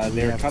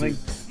 They're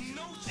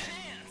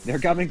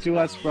coming to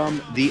us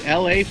from the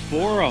LA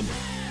Forum.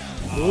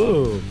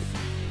 Ooh,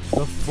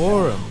 the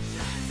Forum.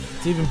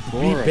 It's even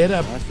be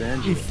better.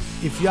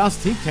 If you ask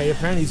TK,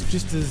 apparently it's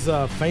just as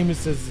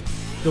famous as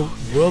the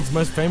world's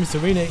most famous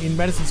arena in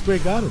Madison Square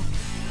Garden.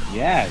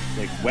 Yeah, it's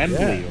like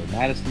Wembley or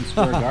Madison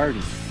Square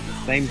Garden.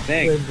 Same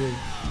thing. Wembley,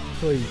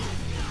 please.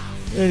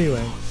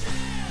 Anyway,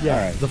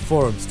 yeah, the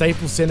Forum.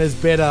 Staples Center's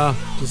better.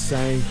 Just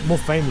saying, more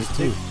famous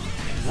too.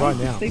 Right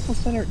now, Staples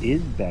Center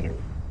is better.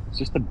 It's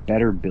just a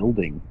better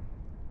building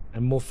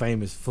and more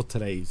famous for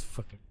today's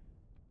fucking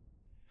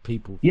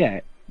people.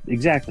 Yeah,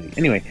 exactly.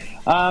 Anyway,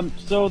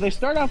 so they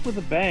start off with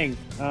a bang.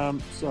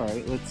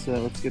 Sorry, let's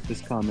get this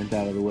comment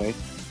out of the way.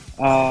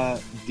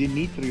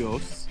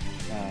 Dimitrios.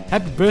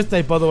 Happy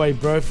birthday, by the way,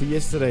 bro, for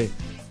yesterday.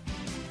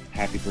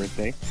 Happy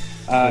birthday.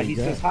 He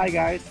says, "Hi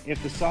guys.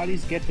 If the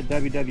Saudis get the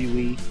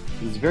WWE, it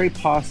is very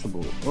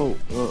possible.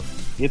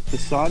 If the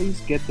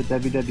Saudis get the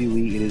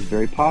WWE, it is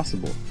very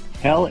possible.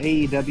 Hell,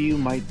 AEW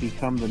might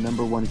become the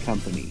 #1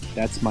 company.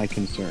 That's my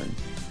concern."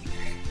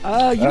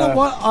 You know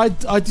what?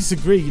 I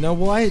disagree. You know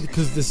why?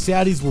 Because the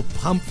Saudis will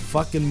pump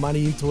fucking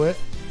money into it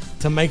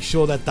to make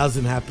sure that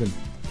doesn't happen.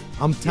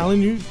 I'm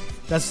telling you,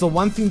 that's the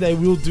one thing they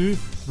will do.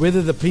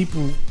 Whether the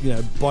people,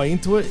 buy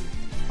into it,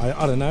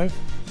 I don't know.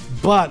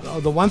 But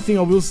the one thing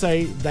I will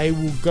say, they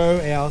will go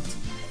out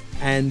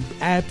and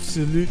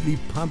absolutely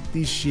pump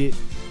this shit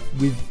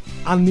with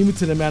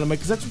unlimited amount of money.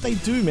 Because that's what they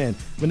do, man.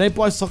 When they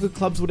buy soccer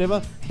clubs,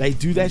 whatever, they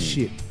do that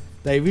shit.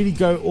 They really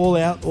go all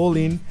out, all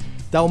in.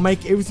 They'll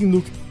make everything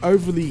look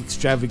overly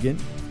extravagant.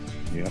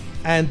 Yeah.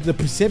 And the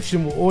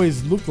perception will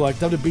always look like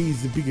WWE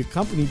is the bigger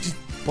company just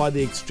by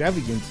the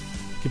extravagance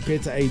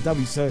compared to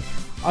AEW. So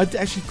I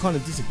actually kind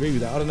of disagree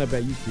with that. I don't know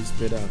about you, Chris,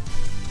 but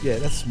yeah,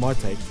 that's my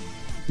take.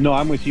 No,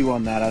 I'm with you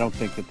on that. I don't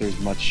think that there's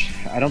much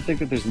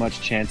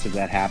chance of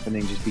that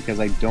happening, just because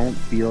I don't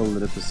feel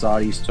that if the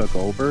Saudis took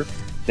over,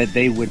 that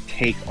they would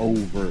take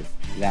over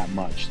that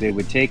much. They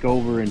would take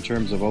over in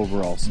terms of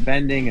overall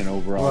spending and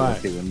overall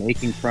what they were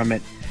making from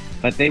it.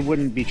 But they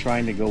wouldn't be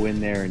trying to go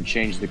in there and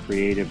change the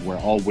creative where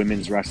all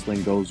women's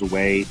wrestling goes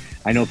away.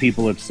 I know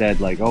people have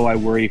said, like, oh, I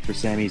worry for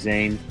Sami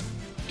Zayn.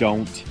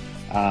 Don't.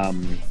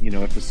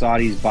 If the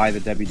Saudis buy the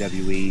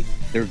WWE,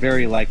 they're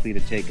very likely to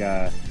take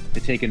an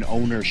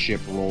ownership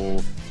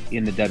role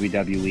in the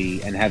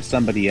WWE and have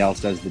somebody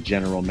else as the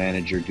general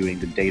manager doing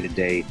the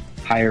day-to-day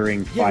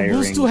hiring, firing.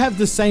 We'll still have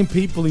the same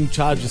people in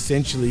charge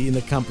essentially in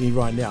the company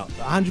right now,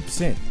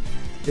 100%.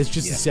 It's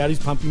just the Saudis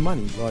pumping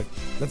money. Like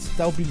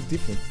that'll be the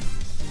difference.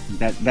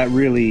 That's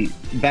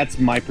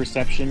my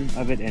perception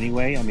of it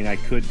anyway. I mean, I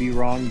could be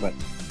wrong, but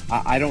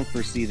I don't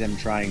foresee them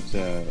trying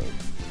to.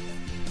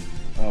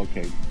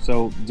 Okay,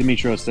 so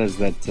Dimitrios says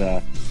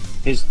that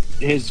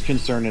his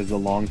concern is the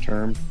long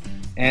term,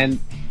 and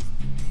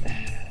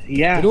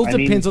it all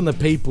depends on the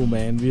people,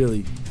 man.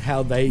 Really,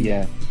 how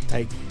they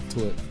take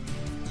to it.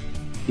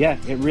 Yeah,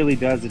 it really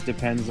does. It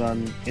depends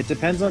on if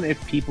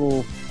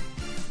people.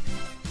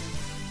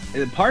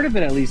 Part of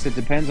it, at least, it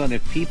depends on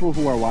if people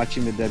who are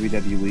watching the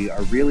WWE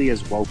are really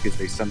as woke as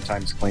they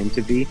sometimes claim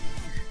to be.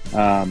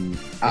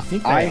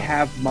 I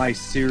have my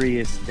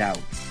serious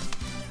doubts.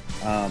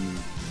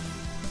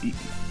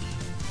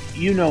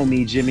 You know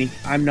me, Jimmy.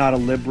 I'm not a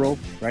liberal,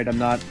 right? I'm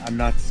not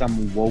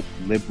some woke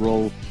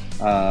liberal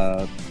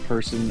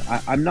person.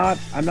 I'm not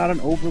an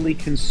overly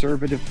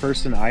conservative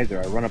person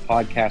either. I run a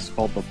podcast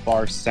called The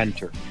Far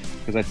Center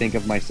because I think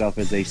of myself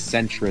as a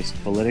centrist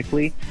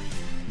politically.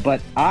 But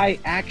I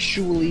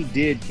actually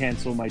did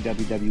cancel my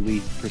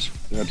WWE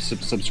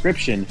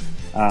subscription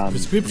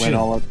when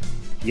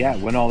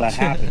all that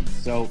happened.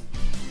 So,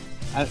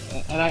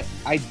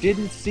 I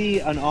didn't see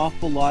an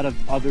awful lot of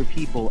other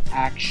people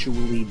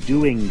actually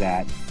doing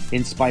that,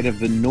 in spite of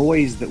the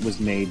noise that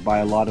was made by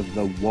a lot of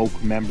the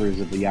woke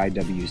members of the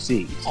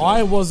IWC. So.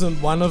 I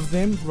wasn't one of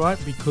them, right?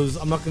 Because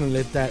I'm not going to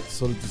let that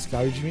sort of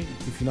discourage me,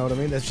 if you know what I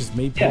mean. That's just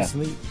me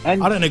personally.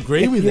 And I don't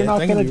agree with it.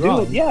 Don't get me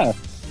wrong.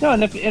 No,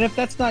 and if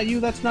that's not you,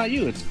 that's not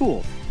you. It's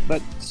cool.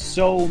 But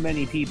so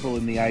many people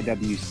in the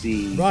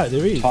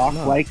IWC talk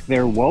like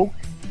they're woke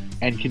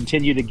and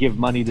continue to give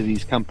money to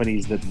these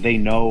companies that they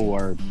know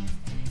are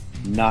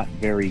not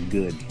very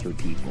good for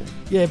people.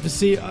 Yeah, but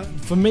see,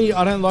 for me,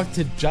 I don't like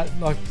to judge.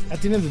 Like,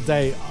 at the end of the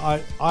day,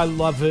 I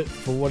love it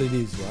for what it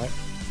is, right?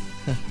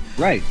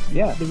 Right,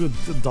 yeah. Look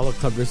at the Dollar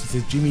Club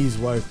Wrestling says Jimmy is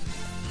woke.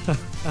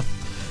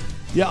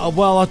 Yeah,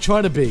 well, I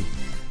try to be.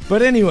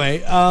 But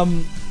anyway,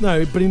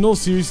 no, but in all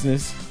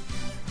seriousness,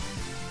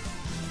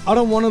 I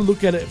don't want to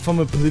look at it from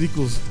a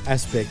political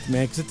aspect,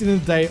 man, because at the end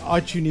of the day, I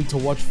tune in to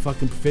watch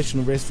fucking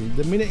professional wrestling.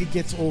 The minute it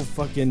gets all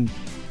fucking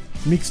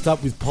mixed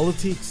up with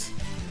politics,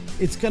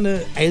 it's going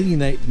to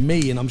alienate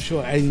me, and I'm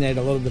sure alienate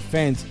a lot of the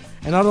fans.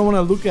 And I don't want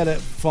to look at it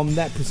from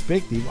that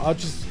perspective. I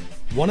just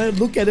want to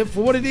look at it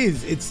for what it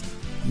is. It's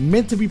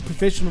meant to be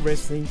professional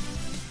wrestling.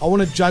 I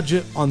want to judge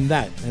it on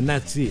that, and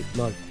that's it.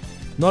 Like,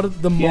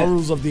 not the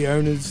morals of the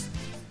owners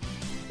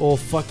or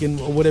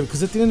fucking or whatever.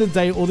 Because at the end of the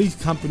day, all these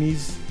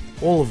companies,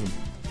 all of them,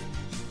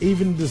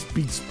 even this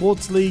big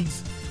sports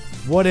leagues,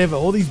 whatever,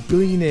 all these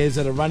billionaires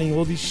that are running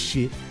all this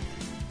shit.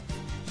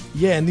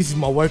 Yeah, and this is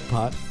my woke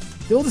part.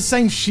 They're all the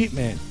same shit,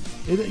 man.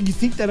 You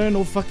think they don't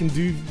all fucking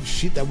do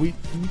shit that we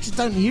just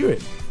don't hear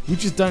it. We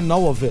just don't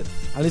know of it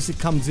unless it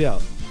comes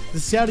out. The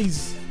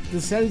Saudis are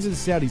the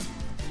Saudis.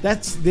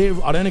 That's their,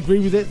 I don't agree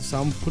with it, so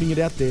I'm putting it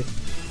out there.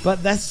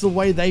 But that's the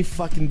way they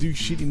fucking do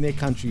shit in their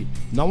country.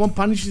 No one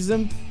punishes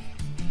them.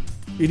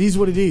 It is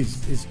what it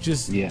is. It's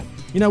just, you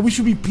know, we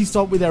should be pissed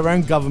off with our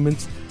own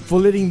governments for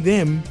letting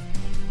them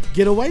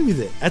get away with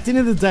it. At the end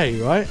of the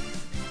day, right?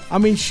 I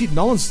mean, shit,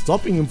 no one's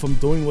stopping them from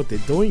doing what they're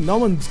doing. No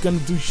one's going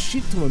to do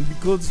shit to them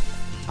because,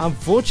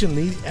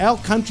 unfortunately, our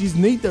countries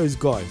need those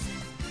guys.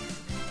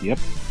 Yep.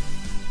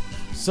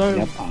 So,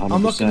 yep,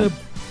 I'm not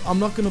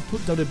gonna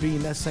put WWE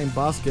in that same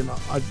basket.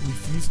 I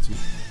refuse to.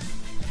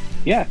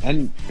 Yeah,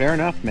 and fair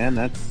enough, man.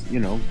 That's, you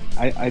know,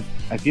 I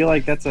feel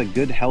like that's a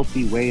good,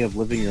 healthy way of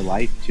living your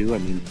life, too. I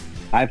mean,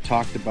 I've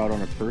talked about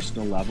on a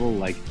personal level,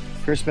 like,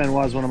 Chris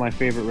Benoit is one of my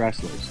favorite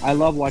wrestlers. I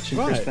love watching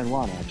Chris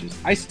Benoit matches.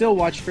 I still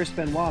watch Chris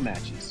Benoit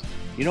matches.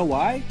 You know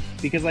why?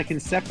 Because I can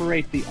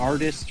separate the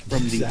artist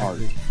from the art.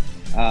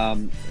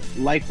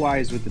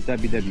 Likewise with the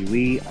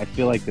WWE, I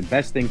feel like the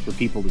best thing for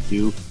people to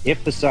do,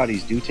 if the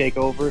Saudis do take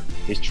over,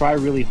 is try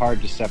really hard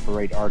to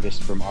separate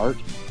artist from art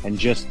and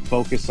just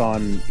focus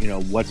on, you know,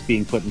 what's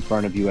being put in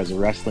front of you as a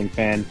wrestling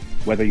fan,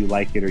 whether you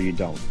like it or you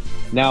don't.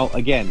 Now,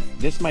 again,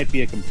 this might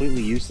be a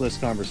completely useless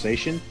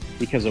conversation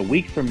because a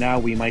week from now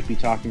we might be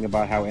talking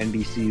about how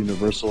NBC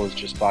Universal has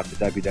just bought the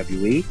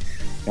WWE.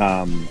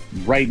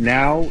 Right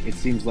now, it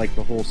seems like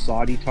the whole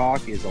Saudi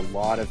talk is a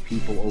lot of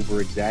people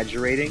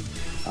over-exaggerating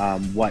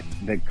what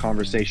the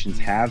conversations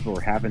have or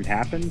haven't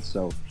happened.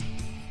 So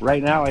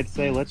right now, I'd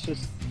say let's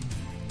just...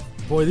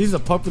 Boy, this is a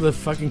popular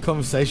fucking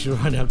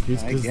conversation right now,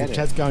 Chris, because the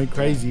chat's going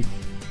crazy. Yeah.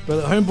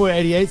 But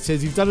Homeboy88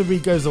 says, if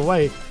WWE goes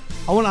away,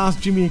 I want to ask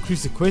Jimmy and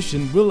Chris a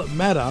question. Will it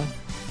matter?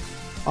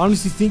 I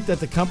honestly think that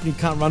the company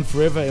can't run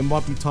forever. It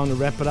might be time to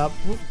wrap it up.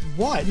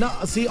 Why? No,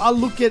 see, I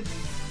look at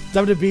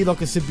WWE,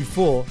 like I said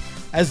before,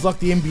 as like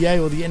the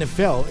NBA or the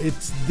NFL.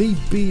 It's the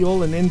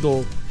be-all and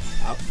end-all,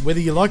 whether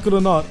you like it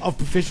or not, of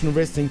professional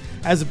wrestling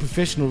as a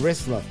professional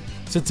wrestler.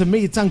 So to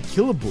me, it's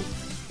unkillable.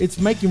 It's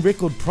making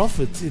record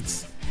profits.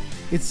 It's.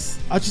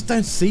 I just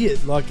don't see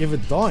it like ever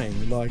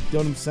dying. Like, you know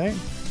what I'm saying?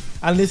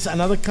 Unless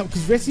another company,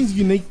 because wrestling's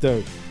unique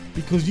though,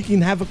 because you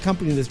can have a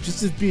company that's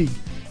just as big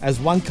as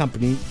one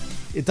company.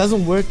 It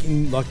doesn't work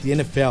in like the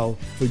NFL,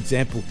 for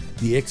example,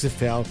 the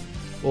XFL,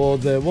 or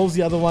what was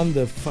the other one?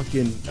 The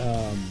fucking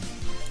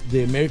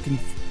the American.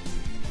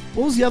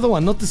 What was the other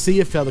one? Not the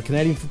CFL, the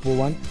Canadian football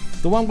one.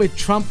 The one where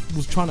Trump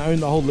was trying to own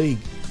the whole league.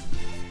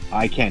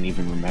 I can't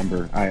even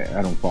remember. I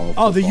don't follow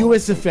football. Oh, the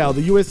USFL.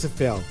 The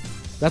USFL.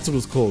 That's what it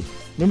was called.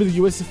 Remember the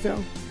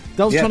USFL?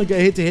 That was trying to go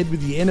head-to-head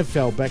with the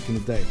NFL back in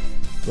the day.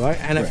 Right?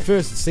 And at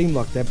first it seemed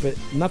like that, but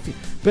nothing.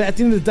 But at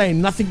the end of the day,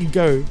 nothing could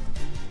go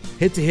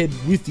head-to-head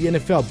with the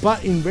NFL.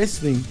 But in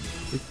wrestling,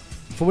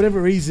 for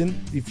whatever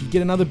reason, if you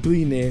get another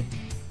billionaire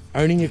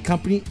owning a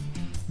company,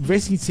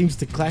 wrestling seems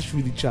to clash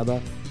with each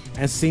other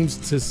and seems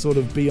to sort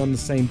of be on the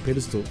same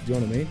pedestal. Do you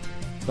know what I mean?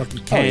 Like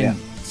it can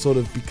sort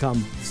of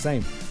become the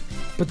same.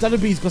 But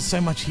WWE's got so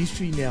much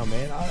history now,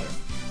 man.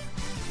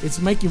 It's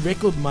making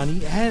record money.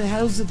 How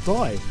does it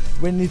die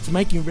when it's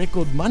making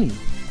record money?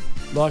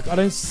 Like, I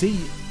don't see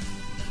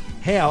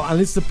how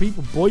unless the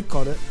people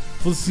boycott it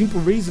for the simple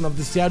reason of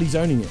the Saudis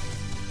owning it.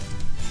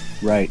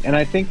 Right, and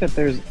I think that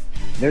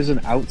there's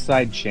an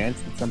outside chance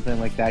that something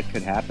like that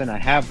could happen. I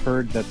have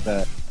heard that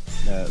the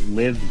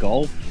Live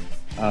Golf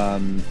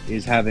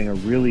is having a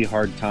really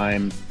hard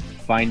time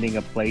finding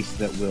a place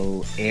that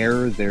will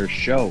air their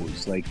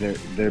shows. Like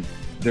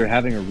they're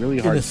having a really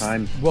hard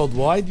time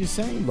worldwide. You're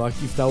saying, like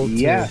if they'll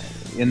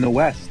in the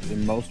West,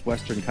 in most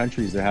Western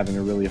countries, they're having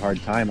a really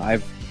hard time.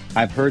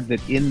 I've heard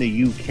that in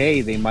the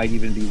UK they might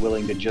even be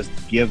willing to just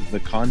give the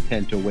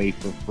content away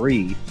for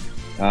free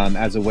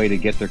as a way to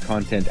get their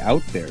content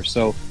out there.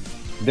 So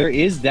there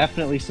is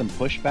definitely some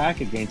pushback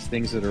against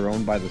things that are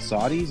owned by the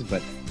Saudis,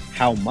 but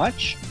how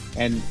much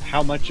and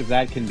how much of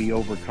that can be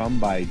overcome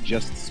by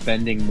just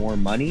spending more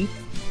money?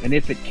 And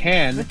if it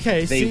can,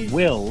 they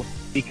will,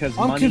 because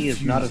money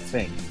is not a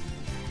thing.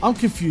 I'm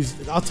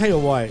confused. I'll tell you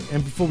why.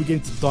 And before we get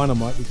into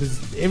Dynamite,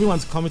 because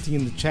everyone's commenting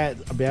in the chat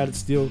about it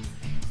still.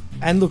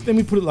 And look, let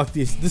me put it like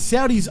this. The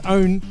Saudis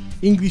own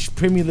English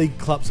Premier League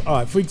clubs. All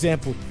right, for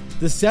example,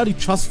 the Saudi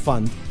Trust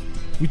Fund,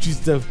 which is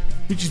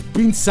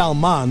Bin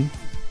Salman,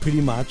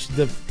 pretty much,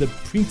 the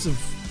Prince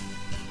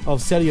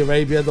of Saudi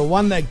Arabia, the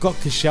one that got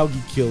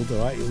Khashoggi killed,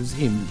 all right? It was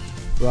him,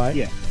 right?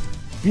 Yeah.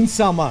 Bin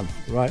Salman,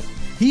 right?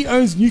 He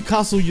owns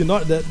Newcastle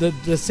United.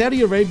 The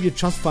Saudi Arabia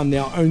Trust Fund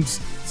now owns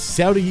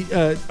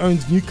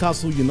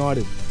Newcastle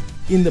United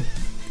in the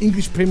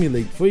English Premier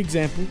League. For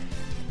example,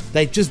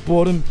 they just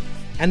bought him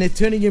and they're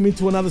turning him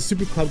into another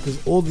super club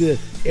because all the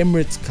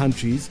Emirates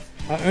countries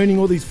are owning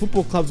all these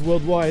football clubs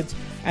worldwide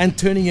and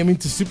turning them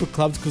into super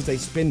clubs because they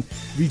spend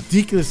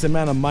ridiculous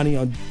amount of money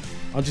on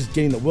just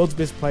getting the world's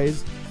best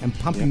players and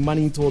pumping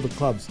money into all the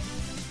clubs.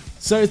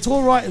 So it's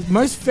all right.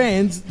 Most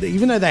fans,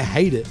 even though they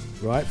hate it,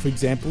 right? For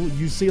example,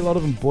 you see a lot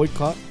of them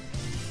boycott,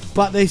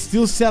 but they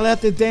still sell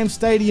out their damn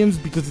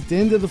stadiums because at the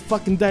end of the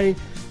fucking day,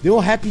 they're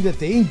all happy that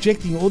they're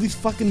injecting all this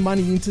fucking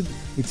money into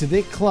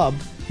their club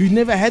who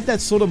never had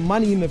that sort of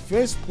money in the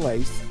first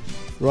place,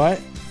 right?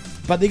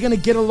 But they're going to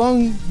get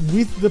along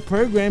with the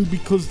program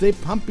because they're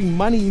pumping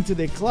money into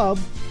their club.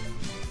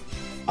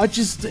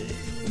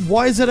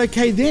 Why is it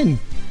okay then?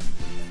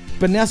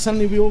 But now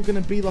suddenly we're all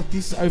going to be like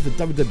this over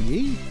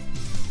WWE?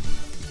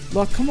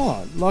 Like, come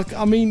on. Like,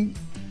 I mean,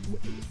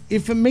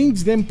 if it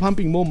means them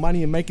pumping more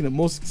money and making it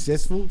more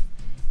successful,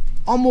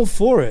 I'm all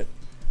for it.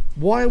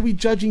 Why are we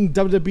judging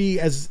WWE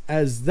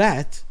as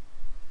that?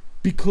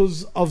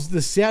 Because of the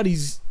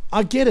Saudis.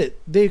 I get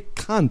it. They're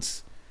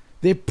cunts.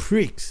 They're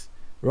pricks.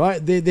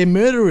 Right? They're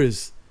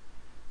murderers.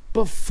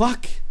 But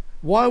fuck.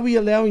 Why are we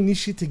allowing this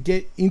shit to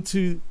get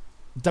into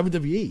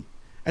WWE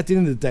at the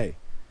end of the day?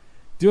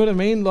 Do you know what I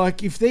mean?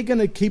 Like, if they're going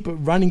to keep it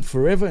running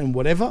forever and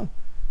whatever,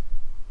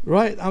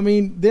 right? I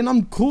mean, then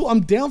I'm cool.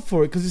 I'm down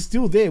for it because it's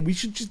still there. We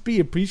should just be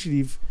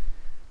appreciative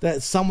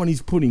that someone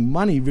is putting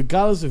money,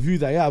 regardless of who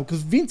they are.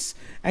 Because Vince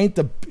ain't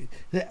the...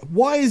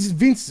 Why is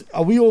Vince...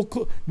 we all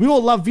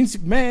love Vince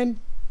McMahon.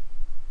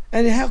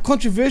 And how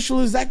controversial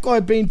has that guy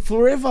been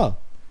forever?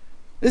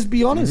 Let's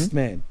be honest,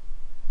 man.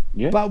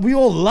 Yeah. But we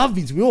all love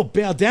Vince. We all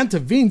bow down to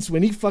Vince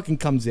when he fucking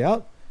comes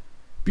out.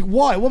 But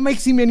why? What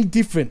makes him any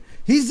different?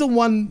 He's the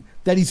one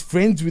that is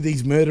friends with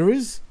these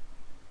murderers.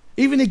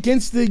 Even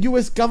against the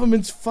US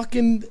government's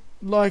fucking,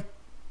 like,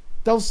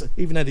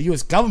 even though the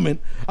US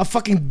government are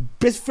fucking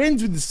best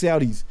friends with the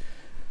Saudis.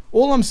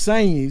 All I'm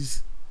saying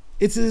is,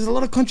 there's a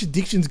lot of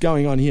contradictions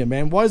going on here,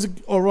 man. Why is it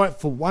alright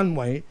for one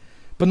way,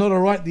 but not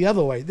alright the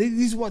other way? This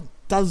is what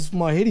does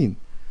my head in.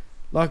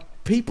 Like,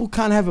 people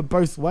can't have it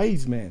both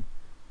ways, man.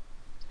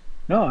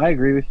 No, I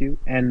agree with you.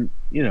 And,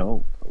 you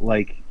know,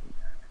 like,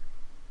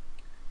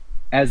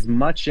 as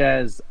much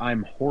as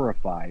I'm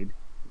horrified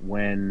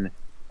when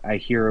I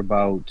hear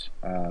about,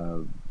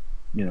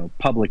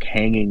 public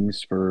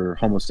hangings for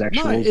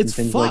homosexuals and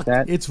things like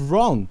that. It's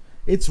wrong.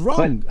 It's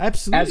wrong. But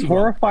absolutely. As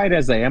horrified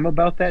as I am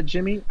about that,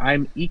 Jimmy,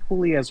 I'm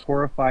equally as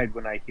horrified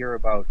when I hear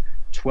about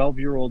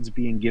 12-year-olds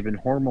being given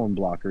hormone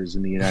blockers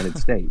in the United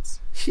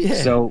States. Yeah.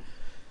 So,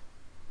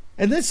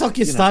 and let's not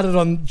get started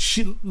on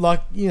shit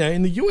like,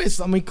 in the US.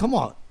 I mean, come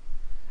on.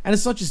 And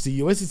it's not just the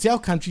US, it's our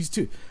countries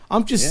too.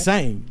 I'm just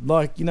saying,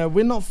 like,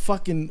 we're not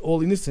fucking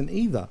all innocent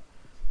either.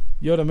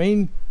 You know what I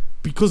mean?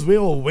 Because we're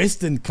all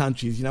Western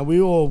countries,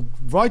 we're all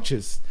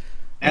righteous.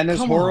 And there's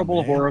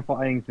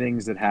horrifying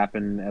things that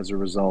happen as a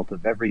result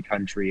of every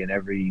country and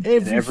every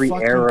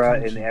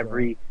era and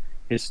every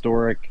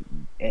historic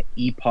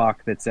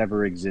epoch that's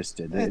ever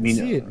existed. That's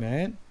it,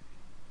 man.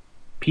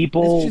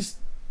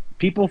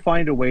 People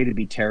find a way to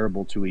be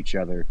terrible to each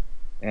other.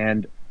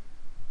 And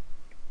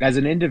as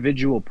an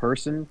individual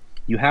person,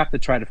 you have to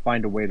try to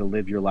find a way to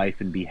live your life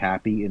and be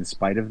happy in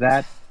spite of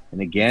that. And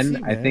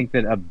again, I think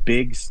that a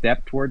big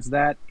step towards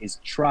that is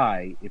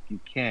try, if you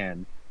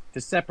can,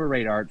 to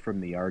separate art from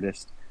the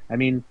artist. I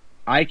mean,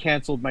 I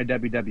canceled my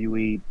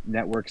WWE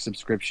Network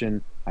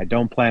subscription. I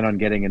don't plan on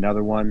getting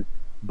another one.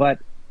 But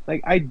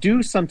like, I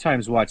do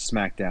sometimes watch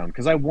SmackDown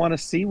because I want to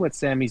see what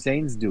Sami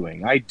Zayn's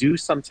doing. I do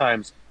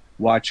sometimes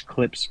watch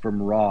clips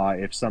from Raw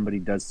if somebody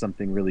does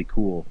something really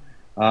cool.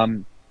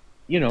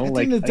 you know, at like,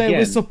 the end of the day, again,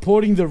 we're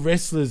supporting the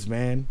wrestlers,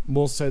 man,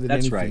 more so than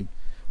That's anything. right.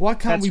 Why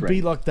can't That's we be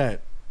right. like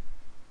that?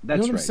 That's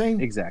you know what right. I'm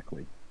saying?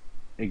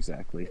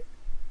 Exactly.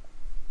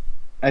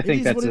 I It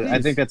think is what it I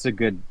is. think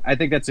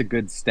that's a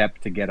good step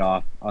to get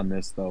off on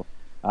this, though.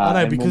 I know,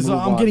 and because we'll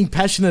move I'm on. getting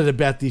passionate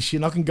about this shit,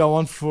 and I can go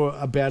on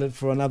about it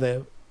for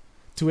another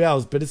 2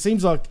 hours. But it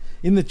seems like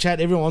in the chat,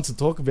 everyone wants to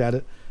talk about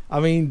it. I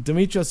mean,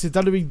 Demetrius says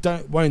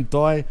WWE won't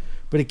die,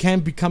 but it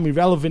can become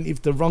irrelevant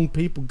if the wrong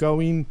people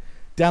go in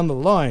down the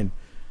line.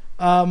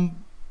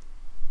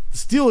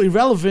 Still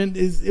irrelevant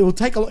is it will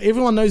take a lot.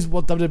 Everyone knows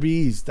what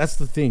WWE is. That's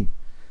the thing.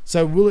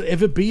 So will it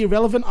ever be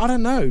irrelevant? I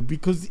don't know,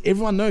 because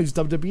everyone knows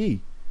WWE,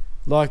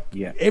 like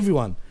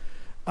everyone.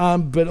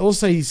 But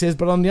also he says,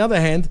 but on the other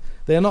hand,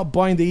 they're not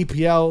buying the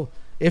EPL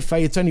FA.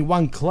 It's only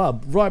one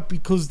club, right?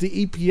 Because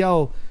the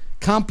EPL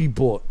can't be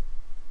bought.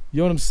 You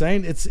know what I'm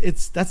saying?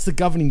 That's the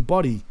governing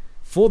body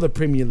for the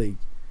Premier League.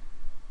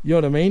 You know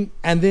what I mean?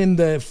 And then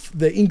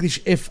the English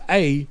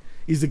FA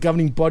is the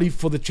governing body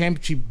for the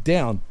Championship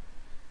down.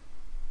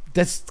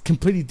 That's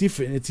completely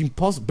different. It's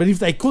impossible. But if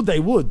they could, they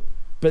would.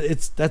 But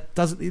it's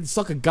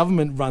like a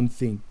government-run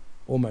thing,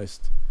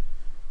 almost.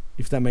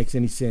 If that makes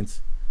any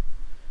sense.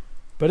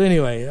 But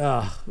anyway,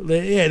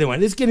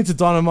 let's get into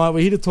Dynamite. We're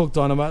here to talk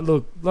Dynamite.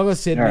 Look, like I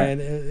said, All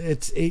man,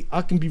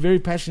 I can be very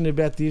passionate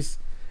about this,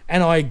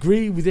 and I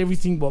agree with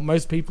everything what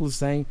most people are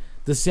saying.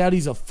 The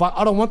Saudis are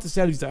I don't want the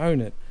Saudis to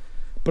own it,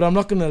 but I'm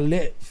not gonna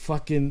let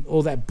fucking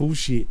all that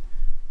bullshit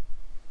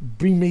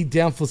bring me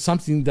down for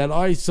something that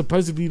I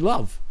supposedly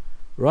love,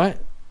 right?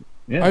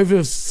 Yeah.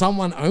 Over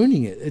someone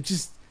owning it. It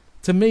just,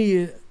 to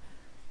me,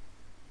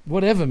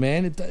 whatever,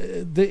 man.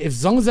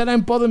 As long as they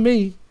don't bother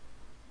me,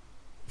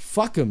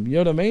 fuck them. You know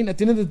what I mean? At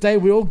the end of the day,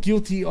 we're all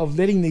guilty of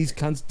letting these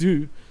cunts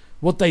do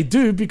what they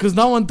do because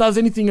no one does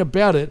anything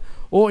about it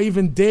or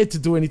even dare to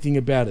do anything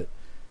about it.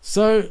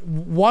 So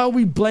why are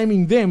we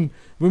blaming them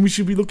when we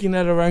should be looking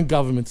at our own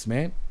governments,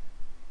 man?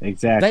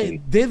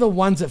 Exactly. They're the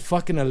ones that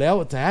fucking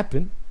allow it to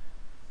happen.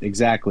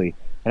 Exactly.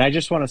 And I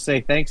just want to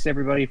say thanks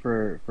everybody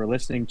for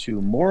listening to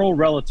Moral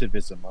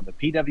Relativism on the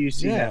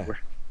PWC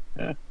network.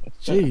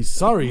 Jeez,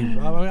 sorry.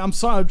 I'm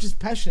sorry. I'm just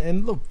passionate.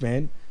 And look,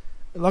 man,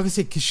 like I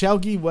said,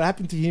 Khashoggi, what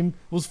happened to him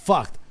was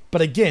fucked.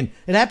 But again,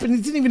 it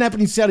didn't even happen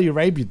in Saudi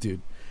Arabia,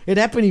 dude. It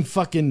happened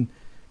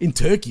in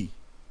Turkey.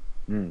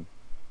 Mm.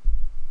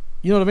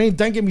 You know what I mean?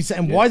 Don't get me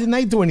saying, why didn't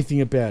they do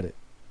anything about it?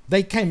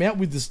 They came out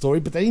with the story,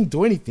 but they didn't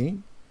do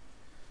anything.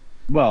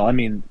 Well, I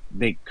mean,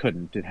 they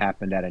couldn't. It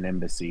happened at an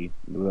embassy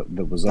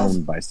that was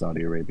owned by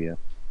Saudi Arabia.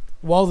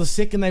 While the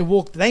second they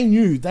walked, they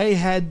knew they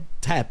had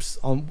taps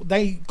on.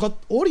 They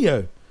got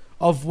audio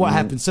of what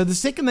happened. So the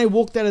second they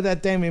walked out of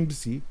that damn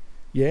embassy,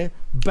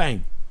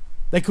 bang,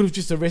 they could have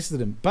just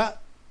arrested him.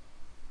 But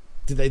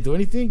did they do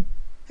anything?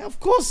 Of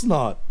course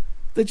not.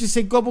 They just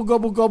said gobble,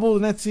 gobble, gobble,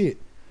 and that's it.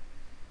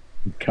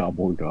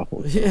 Gobble,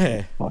 gobble.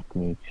 Yeah. Fuck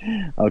me.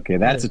 Okay,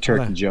 that's a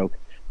turkey joke.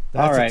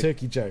 That's All right. a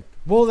turkey joke.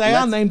 Well, they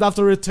are named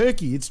after a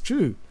turkey. It's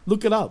true.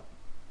 Look it up.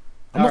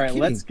 I'm All not right,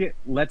 kidding.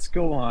 let's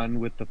go on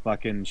with the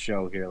fucking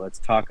show here. Let's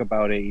talk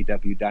about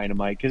AEW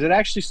Dynamite because it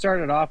actually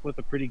started off with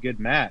a pretty good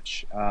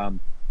match.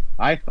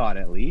 I thought,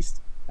 at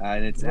least,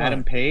 and it's Right.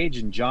 Adam Page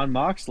and Jon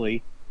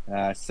Moxley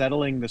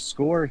settling the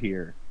score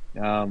here.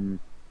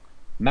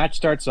 Match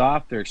starts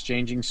off. They're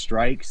exchanging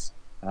strikes.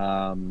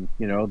 Adam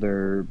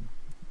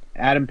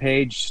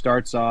Page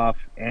starts off,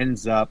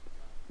 ends up.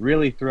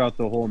 Really, throughout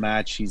the whole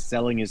match, he's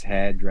selling his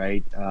head,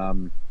 right?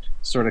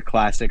 Sort of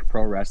classic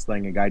pro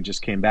wrestling. A guy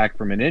just came back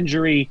from an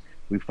injury.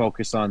 We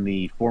focus on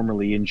the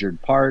formerly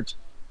injured part.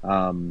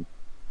 Good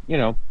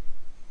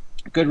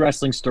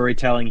wrestling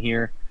storytelling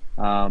here.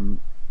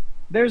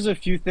 There's a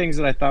few things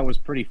that I thought was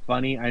pretty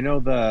funny. I know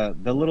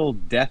the little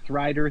Death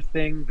Rider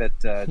thing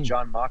that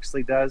Jon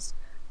Moxley does.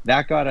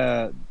 That got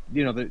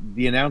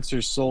the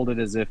announcers sold it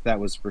as if that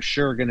was for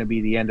sure going to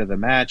be the end of the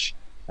match.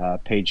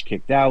 Page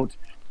kicked out.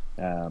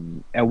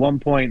 At one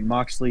point,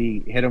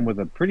 Moxley hit him with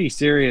a pretty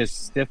serious,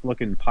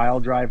 stiff-looking pile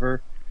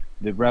driver.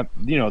 The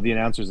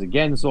announcers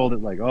again sold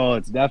it like, oh,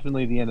 it's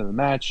definitely the end of the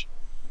match.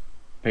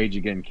 Page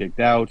again kicked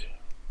out.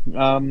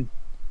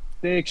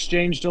 They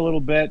exchanged a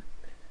little bit.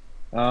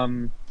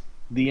 The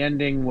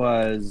ending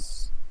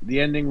was,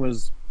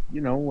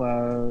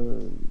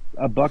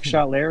 a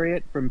buckshot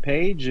lariat from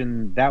Page,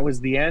 and that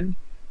was the end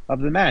of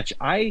the match.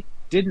 I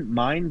didn't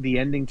mind the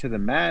ending to the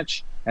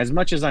match. As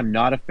much as I'm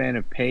not a fan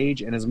of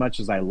Page and as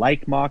much as I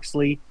like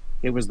Moxley,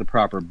 it was the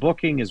proper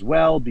booking as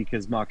well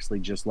because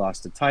Moxley just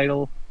lost a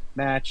title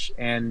match.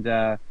 And,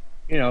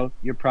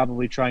 you're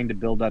probably trying to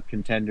build up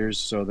contenders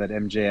so that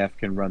MJF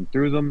can run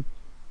through them.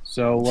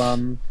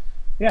 So,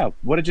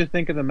 what did you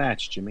think of the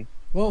match, Jimmy?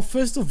 Well,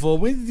 first of all,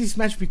 when did this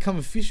match become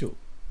official?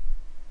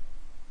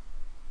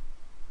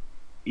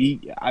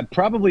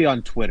 Probably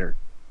on Twitter.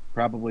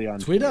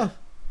 Twitter?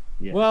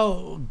 Yeah.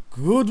 Well,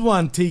 good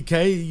one,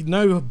 TK.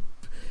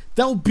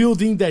 They were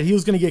building that he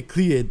was going to get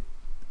cleared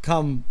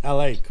come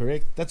LA,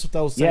 correct? That's what they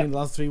were saying the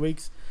last 3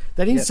 weeks.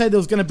 They didn't say there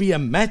was going to be a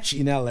match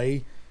in LA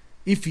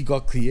if he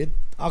got cleared.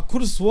 I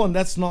could have sworn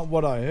that's not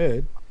what I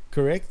heard,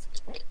 correct?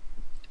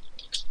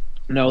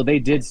 No, they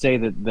did say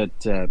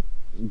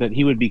that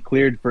he would be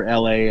cleared for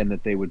LA and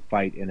that they would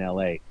fight in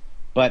LA.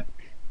 But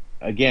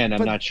again,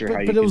 I'm not sure how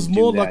you. But it was can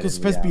more do like that it's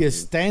in supposed to be a reality.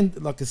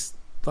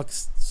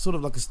 sort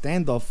of like a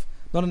standoff,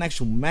 not an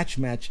actual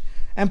match.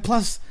 And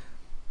plus,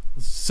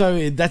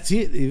 so that's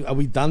it. Are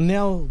we done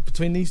now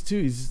between these two?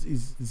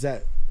 Is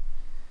that?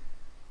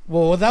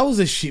 Well, that was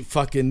a shit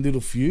fucking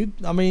little feud.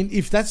 I mean,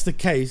 if that's the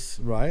case,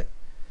 right?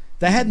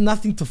 They had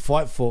nothing to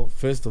fight for.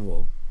 First of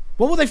all,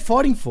 what were they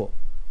fighting for?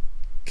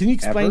 Can you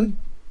explain?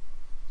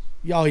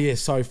 Oh yeah,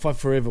 sorry, fight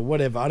forever,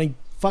 whatever. I mean,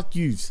 fuck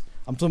yous.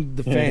 I'm talking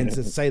to the fans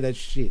that say that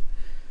shit.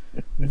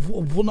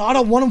 Well, I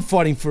don't want them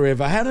fighting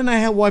forever. I don't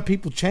know why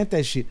people chant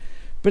that shit.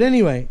 But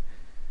anyway,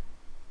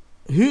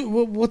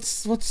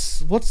 what's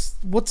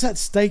at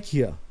stake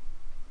here?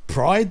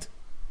 Pride?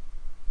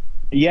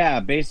 Yeah,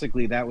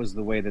 basically that was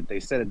the way that they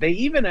said it. They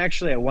even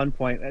actually at one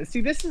point,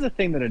 see, this is the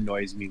thing that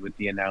annoys me with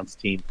the announce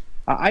team.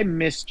 I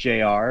miss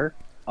JR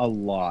a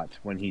lot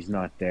when he's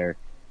not there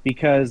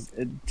because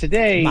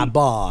today, my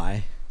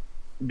boy.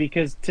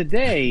 Because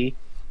today,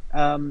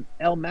 El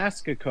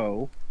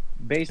Mascaco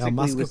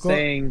basically was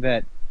saying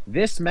that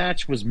this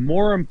match was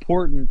more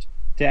important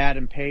to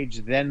Adam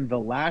Page than the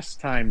last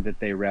time that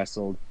they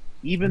wrestled,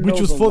 even which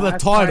though was the for the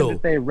last title time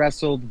that they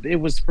wrestled, it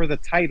was for the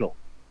title.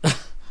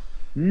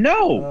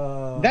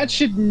 No, that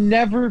should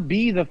never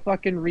be the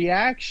fucking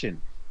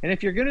reaction. And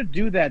if you're gonna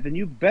do that, then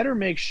you better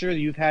make sure that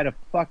you've had a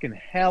fucking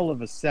hell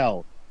of a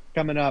sell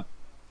coming up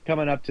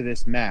to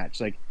this match.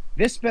 Like,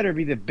 this better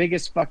be the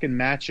biggest fucking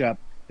matchup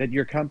that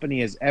your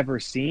company has ever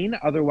seen.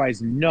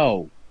 Otherwise,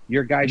 no,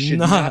 your guy should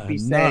not be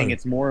saying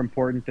it's more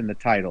important than the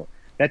title.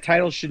 That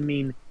title should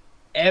mean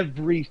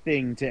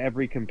everything to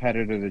every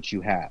competitor that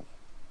you have.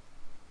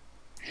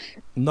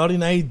 Not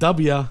in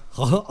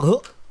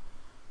AEW.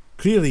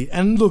 Clearly.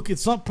 And look,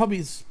 it's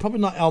probably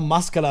not El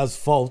Mascara's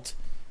fault,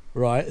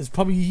 right?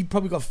 He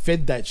probably got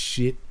fed that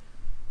shit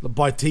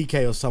by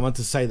TK or someone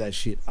to say that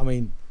shit. I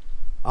mean,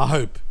 I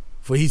hope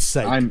for his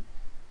sake.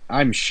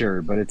 I'm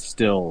sure, but it's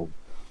still,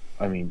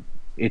 I mean,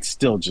 it's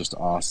still just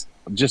awesome,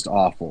 just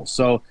awful.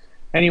 So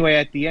anyway,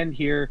 at the end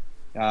here,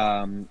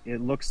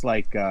 it looks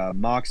like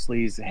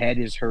Moxley's head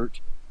is hurt.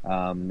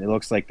 It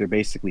looks like they're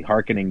basically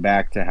hearkening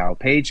back to how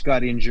Page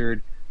got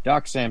injured.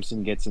 Doc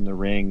Samson gets in the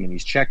ring and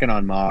he's checking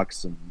on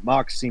Mox, and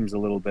Mox seems a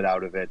little bit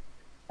out of it.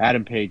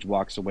 Adam Page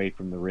walks away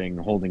from the ring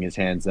holding his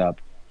hands up.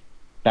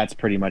 That's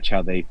pretty much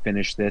how they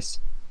finish this.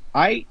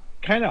 I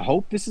kind of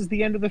hope this is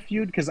the end of the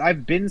feud because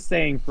I've been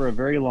saying for a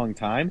very long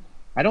time,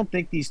 I don't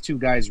think these two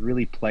guys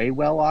really play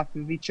well off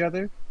of each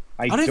other.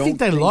 I don't think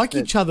they like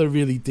each other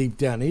really deep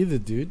down either,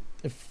 dude.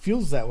 It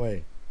feels that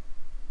way.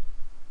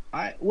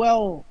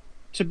 Well,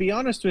 to be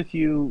honest with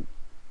you,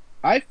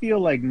 I feel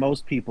like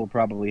most people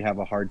probably have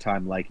a hard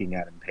time liking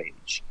Adam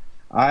Page.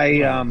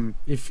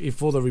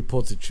 If all the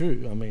reports are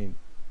true, I mean.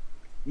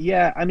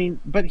 Yeah, I mean,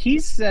 but he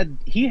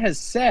has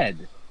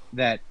said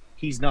that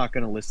he's not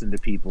going to listen to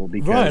people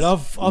because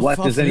what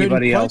does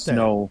anybody else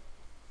know?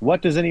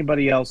 What does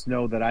anybody else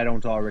know that I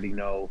don't already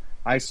know?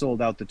 I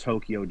sold out the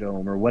Tokyo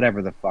Dome or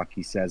whatever the fuck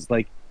he says.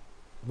 Like,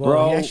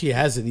 bro, he actually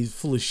hasn't. He's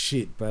full of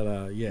shit.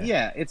 But yeah.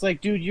 Yeah, it's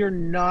like, dude, you're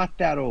not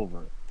that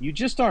over. You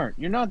just aren't.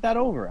 You're not that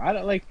over. I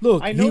don't like.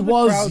 Look, I know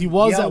he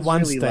was at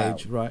one really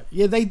stage, loud. right?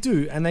 Yeah, they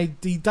do, and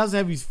he does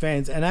have his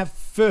fans. And at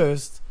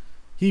first,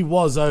 he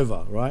was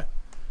over, right?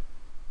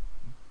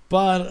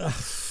 But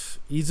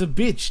he's a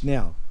bitch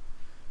now.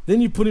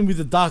 Then you put him with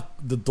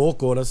the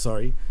Dark Order.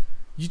 Sorry,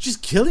 you're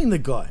just killing the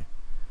guy.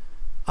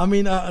 I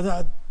mean,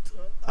 I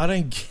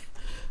don't get.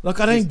 Look,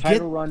 I don't His get.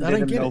 title run I did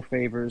don't him get no it.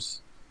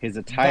 favors. His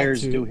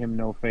attires do him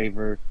no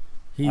favor.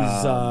 He's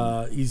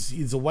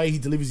the way he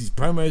delivers his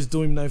promos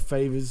do him no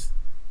favors.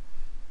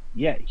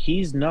 Yeah,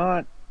 he's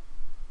not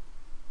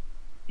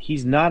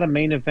a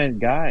main event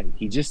guy.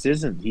 He just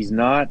isn't. He's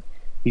not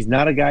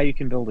a guy you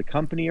can build a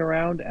company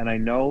around. And I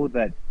know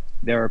that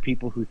there are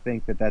people who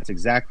think that that's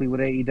exactly what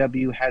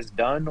AEW has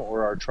done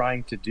or are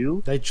trying to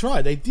do. They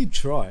did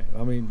try.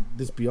 I mean,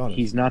 let's be honest.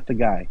 He's not the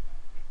guy.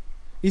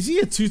 Is he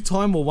a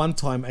 2-time or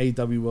 1-time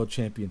AEW World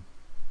Champion?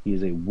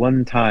 He's a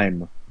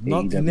 1-time. He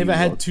never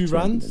had 2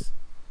 runs?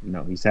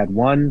 No, he's had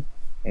 1,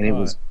 and it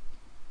was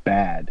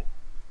bad.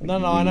 No,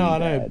 I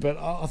know. But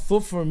I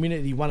thought for a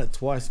minute he won it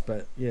twice,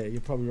 but yeah,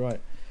 you're probably right.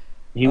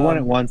 He won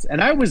it once,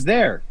 and I was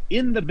there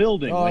in the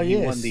building when he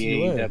won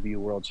the AEW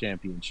World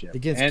Championship.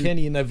 Against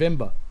Kenny in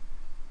November.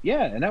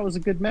 Yeah, and that was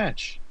a good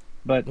match.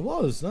 But it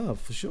was, no,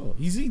 for sure.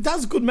 He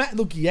does good match.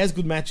 Look, he has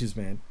good matches,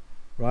 man.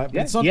 Right? But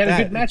yeah, it's not he had that.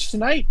 a good match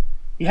tonight.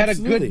 He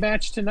Absolutely. had a good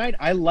match tonight.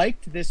 I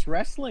liked this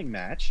wrestling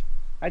match.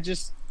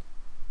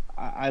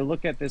 I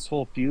look at this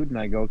whole feud and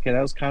I go, okay,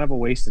 that was kind of a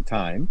waste of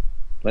time.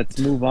 Let's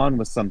move on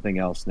with something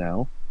else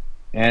now.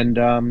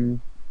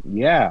 And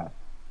yeah,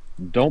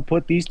 don't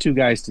put these two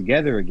guys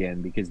together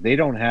again because they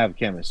don't have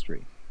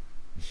chemistry.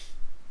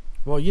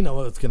 Well, you know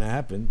what's going to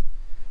happen.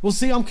 Well,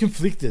 see, I'm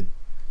conflicted.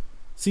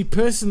 See,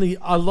 personally,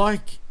 I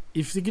like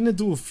if they're going to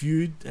do a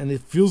feud and it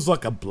feels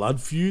like a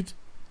blood feud,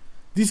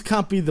 this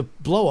can't be the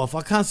blow off.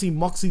 I can't see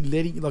Moxley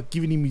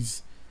giving him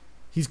his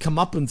his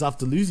comeuppance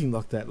after losing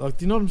like that. Like,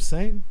 do you know what I'm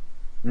saying?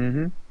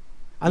 Mm-hmm.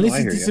 Unless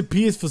he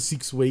disappears for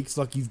 6 weeks,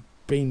 like he's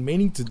been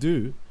meaning to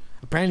do.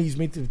 Apparently, he's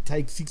meant to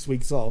take 6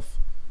 weeks off,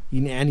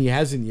 and he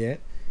hasn't yet.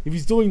 If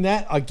he's doing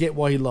that, I get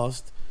why he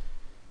lost.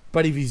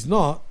 But if he's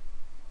not,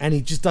 and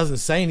he just doesn't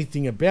say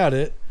anything about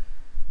it,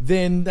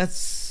 then that's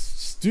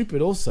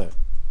stupid also.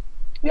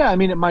 Yeah, I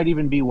mean, it might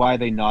even be why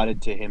they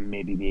nodded to him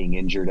maybe being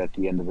injured at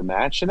the end of the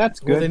match, and that's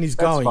good. Well, then he's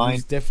that's going. Fine.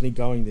 He's definitely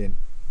going then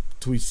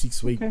to his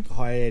 6-week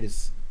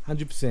hiatus.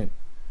 100%.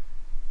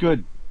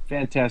 Good.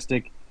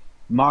 Fantastic.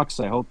 Mox,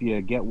 I hope you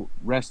get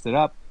rested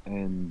up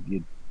and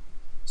you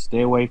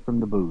stay away from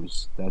the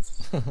booze.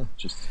 That's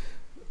just...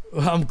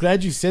 Well, I'm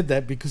glad you said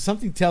that because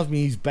something tells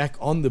me he's back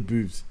on the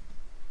booze.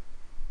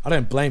 I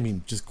don't blame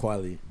him, just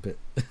quietly, but...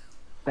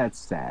 That's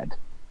sad.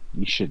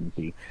 He shouldn't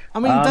be. I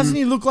mean, doesn't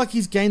he look like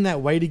he's gained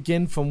that weight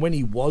again from when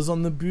he was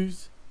on the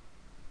booze?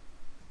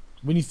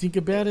 When you think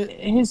about it,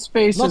 his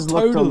face not has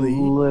totally. looked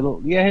a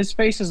little. Yeah, his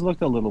face has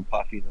looked a little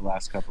puffy the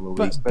last couple of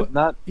weeks, but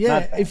not. Yeah,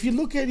 not bad. if you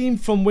look at him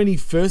from when he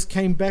first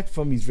came back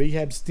from his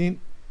rehab stint,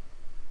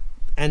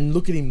 and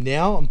look at him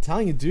now, I'm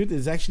telling you, dude,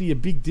 there's actually a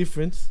big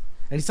difference.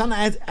 And he's starting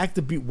to act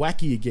a bit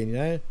wacky again. You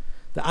know,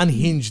 the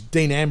unhinged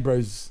Dean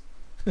Ambrose,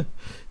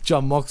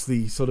 John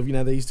Moxley, sort of. You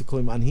know, they used to call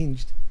him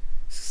unhinged.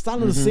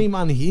 Starting to seem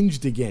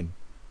unhinged again.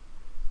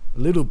 A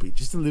little bit,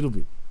 just a little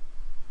bit.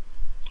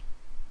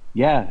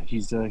 Yeah,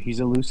 he's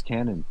a loose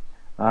cannon.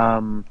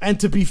 And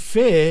to be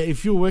fair,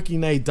 if you're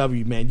working in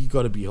AEW, man, you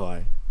got to be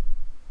high.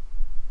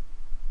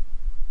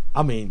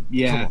 I mean,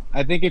 yeah,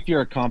 I think if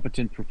you're a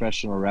competent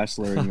professional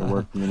wrestler and you're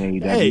working in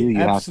AEW, Hey, you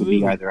have to absolutely.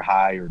 be either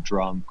high or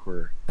drunk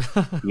or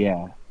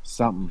yeah,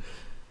 something.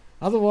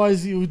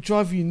 Otherwise, it would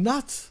drive you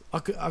nuts. I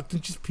can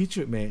just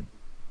picture it, man.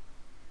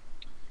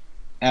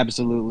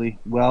 Absolutely.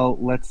 Well,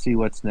 let's see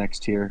what's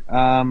next here.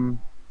 All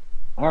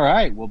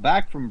right, well,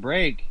 back from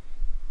break.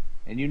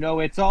 And you know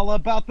it's all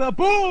about the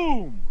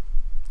boom!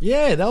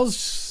 Yeah, that was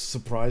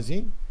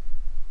surprising.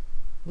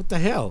 What the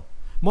hell?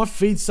 My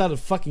feed started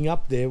fucking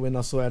up there when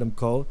I saw Adam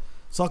Cole.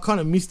 So I kind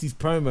of missed his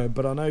promo,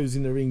 but I know he was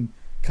in the ring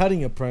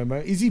cutting a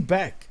promo. Is he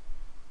back?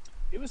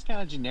 It was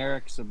kind of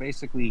generic. So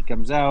basically he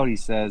comes out, he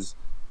says,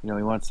 you know,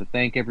 he wants to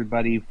thank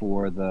everybody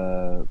for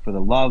the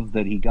love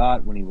that he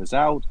got when he was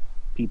out.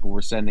 People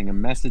were sending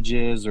him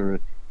messages or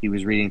he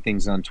was reading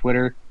things on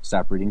Twitter.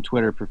 Stop reading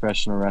Twitter,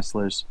 professional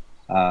wrestlers.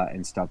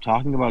 And stop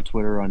talking about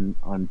Twitter on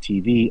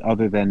TV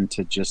other than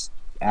to just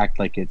act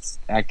like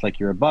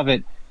you're above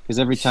it. Because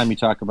every time you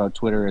talk about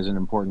Twitter as an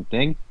important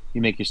thing,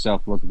 you make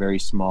yourself look very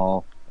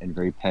small and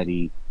very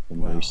petty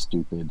and very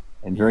stupid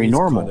and very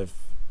normal.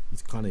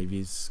 He's kind of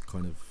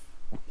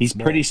He's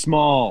small. pretty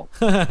small.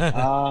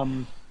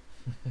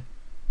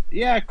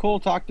 Yeah, Cole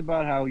talked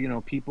about how, you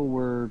know, people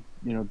were,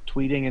 you know,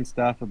 tweeting and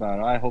stuff about,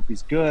 I hope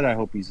he's good, I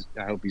hope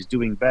he's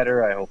doing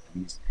better, I hope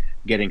he's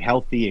getting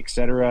healthy,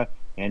 etc.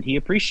 And he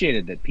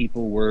appreciated that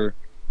people were,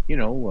 you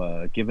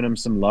know, giving him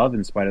some love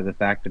in spite of the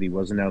fact that he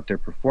wasn't out there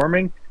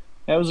performing.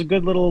 It was a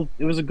good little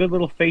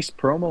face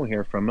promo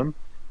here from him.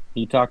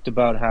 He talked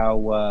about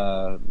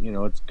how you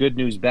know, it's good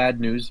news, bad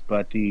news,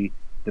 but the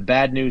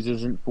bad news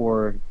isn't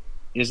for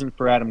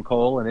Adam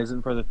Cole and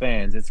isn't for the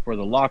fans. It's for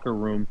the locker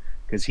room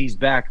because he's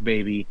back,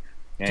 baby.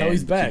 And so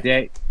he's back.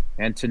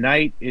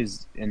 Tonight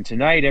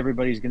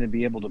everybody's going to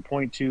be able to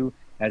point to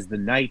as the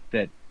night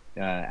that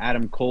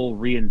Adam Cole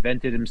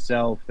reinvented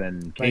himself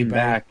and came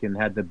back and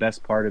had the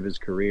best part of his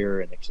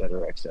career and et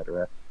cetera, et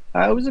cetera.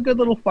 It was a good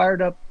little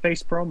fired up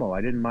face promo.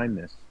 I didn't mind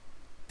this.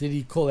 Did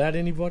he call out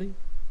anybody?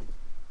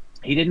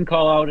 He didn't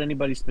call out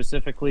anybody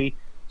specifically,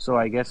 so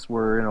I guess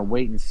we're in a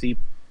wait and see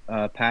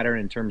pattern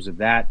in terms of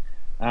that.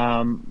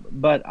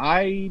 But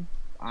I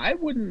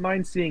wouldn't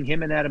mind seeing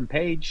him and Adam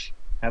Page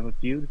have a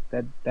feud.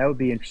 That would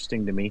be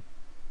interesting to me.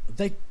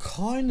 They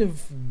kind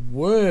of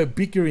were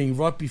bickering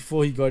right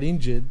before he got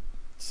injured.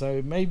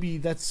 So maybe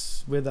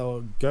that's where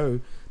they'll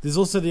go. There's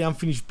also the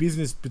unfinished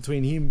business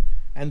between him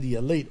and the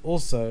Elite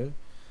also.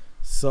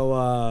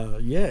 So,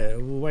 yeah,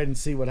 we'll wait and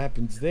see what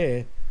happens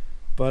there.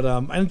 But,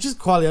 and just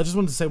quietly, I just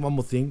wanted to say one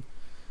more thing.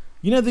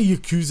 You know the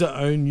Yakuza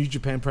own New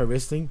Japan Pro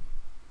Wrestling?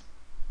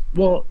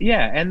 Well,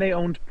 yeah, and they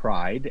owned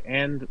Pride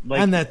and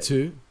and that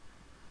too.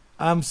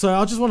 So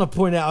I just want to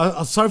point out,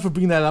 I'm sorry for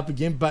bringing that up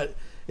again, but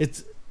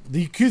it's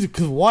the Yakuza,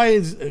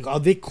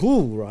 because they're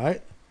cool,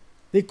 right?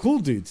 They're cool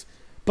dudes.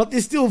 But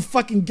they're still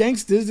fucking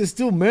gangsters. They're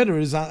still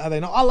murderers, are they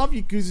not? I love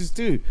Yakuzas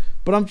too.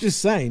 But I'm just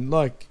saying,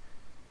 like,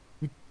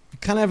 we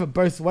can't have it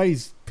both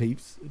ways,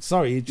 peeps.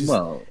 Sorry,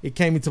 it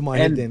came into my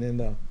head then.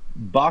 And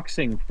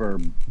boxing for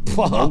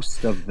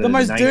most of the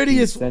most 19th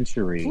dirtiest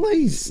century.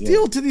 Please,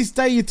 still to this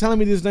day, you're telling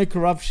me there's no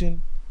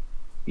corruption?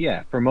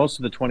 Yeah, for most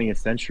of the 20th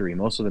century,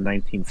 most of the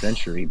 19th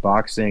century,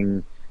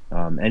 boxing,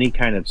 any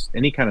kind of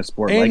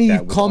sport like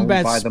that was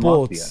combat owned by the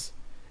sports. mafia.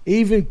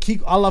 Even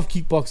I love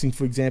kickboxing,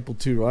 for example,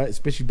 too, right?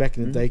 Especially back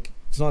in the day.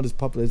 It's not as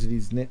popular as it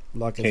is as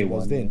it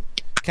was then.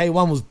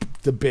 K1 was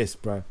the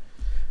best, bro.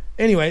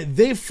 Anyway,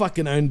 they're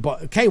fucking owned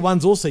by...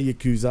 K1's also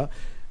Yakuza.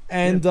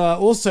 And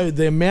also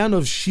the amount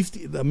of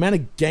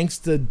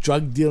gangster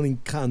drug dealing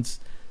cunts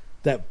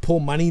that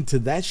pour money into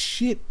that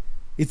shit,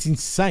 it's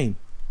insane.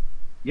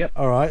 Yep.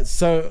 All right.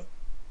 So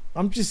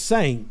I'm just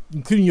saying,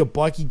 including your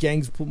bikie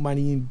gangs put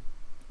money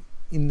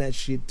in that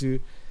shit too.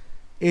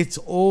 It's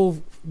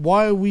all,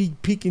 why are we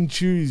pick and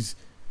choose?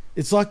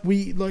 It's like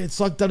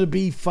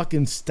WB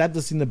fucking stabbed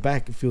us in the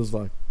back, it feels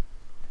like.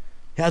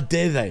 How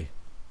dare they?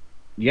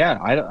 Yeah,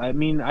 I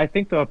mean, I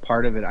think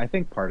part of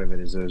it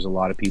is there's a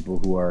lot of people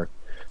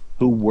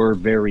who were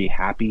very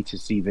happy to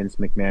see Vince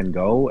McMahon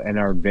go and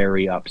are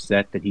very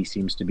upset that he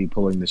seems to be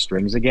pulling the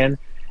strings again.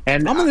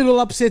 And I'm a little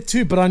upset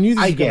too, but I knew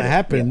this was going to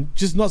happen,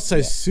 just not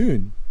so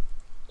soon.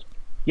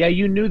 Yeah,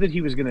 you knew that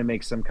he was going to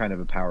make some kind of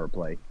a power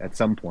play at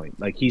some point.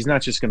 Like, he's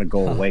not just going to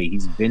go away.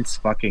 He's Vince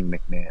fucking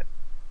McMahon.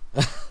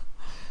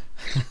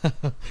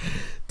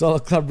 Dollar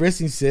Club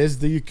Wrestling says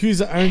the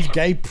Yakuza owns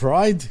gay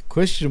pride? ?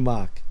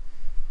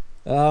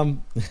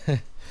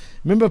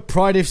 Remember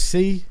Pride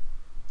FC?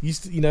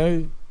 Used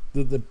to,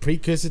 the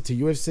precursor to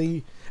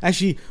UFC.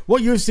 Actually,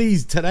 what UFC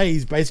is today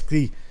is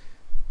basically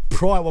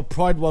Pride. What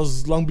Pride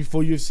was long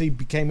before UFC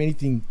became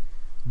anything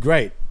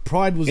great.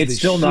 Pride was. It's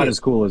still not as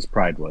cool as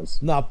Pride was.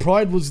 No,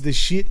 Pride was the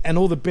shit, and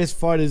all the best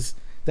fighters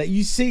that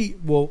you see.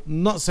 Well,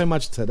 not so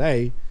much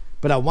today,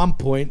 but at one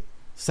point,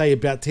 say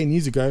about 10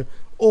 years ago,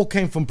 all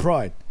came from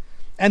Pride,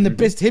 and the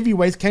best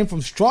heavyweights came from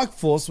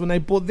Strikeforce when they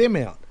brought them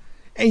out,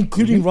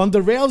 including Ronda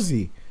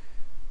Rousey.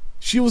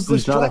 She was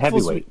Who's not a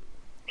heavyweight.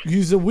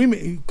 Who's a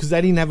women, because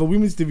they didn't have a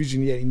women's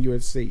division yet in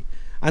UFC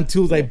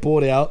until they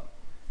bought out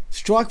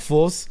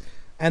Strikeforce,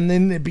 and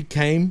then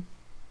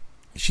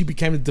she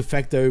became the de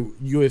facto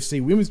UFC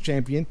women's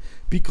champion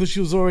because she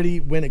was already,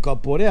 when it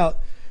got bought out,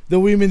 the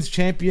women's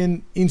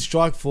champion in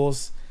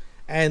Strikeforce,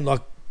 and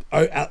like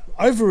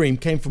Overeem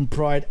came from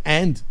Pride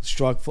and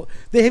Strikeforce.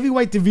 The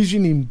heavyweight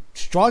division in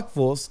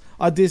Strikeforce,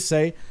 I dare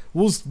say,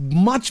 was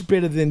much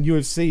better than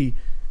UFC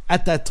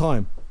at that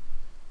time.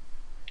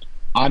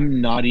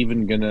 I'm not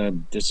even gonna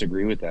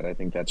disagree with that. I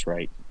think that's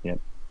right. Yep.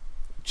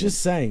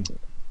 Just saying.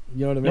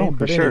 You know what I mean? No,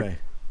 for sure. Anyway.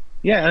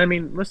 Yeah, I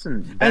mean,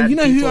 listen. And you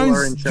know who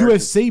owns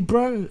UFC,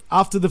 bro?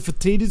 After the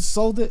Fertittas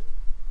sold it?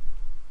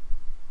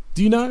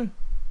 Do you know?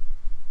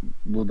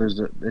 Well,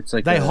 it's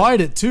like they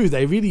hide it too.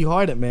 They really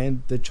hide it,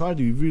 man. They try to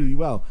do really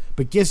well.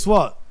 But guess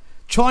what?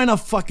 China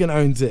fucking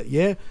owns it,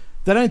 yeah?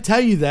 They don't tell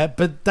you that,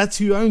 but that's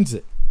who owns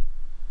it.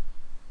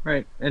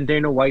 Right. And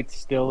Dana White's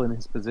still in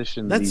his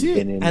position. That's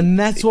it. And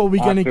that's what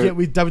we're going to get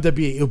with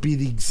WWE. It'll be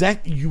the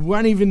exact... You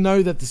won't even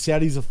know that the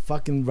Saudis are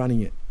fucking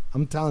running it.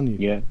 I'm telling you.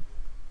 Yeah.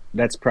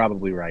 That's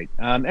probably right.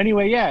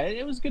 Anyway, yeah,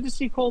 it was good to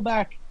see Cole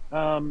back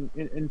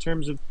in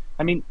terms of...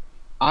 I mean,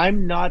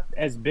 I'm not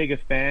as big a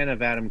fan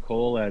of Adam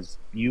Cole as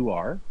you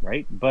are,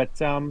 right? But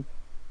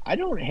I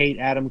don't hate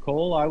Adam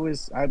Cole.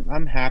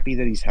 I'm happy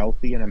that he's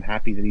healthy, and I'm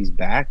happy that he's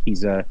back.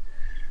 He's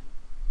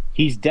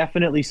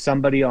definitely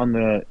somebody on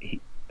the...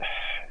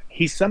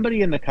 He's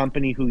somebody in the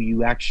company who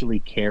you actually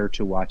care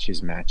to watch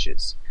his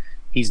matches.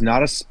 He's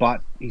not a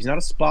spot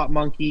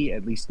monkey,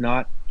 at least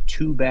not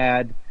too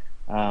bad.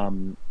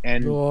 And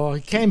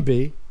he can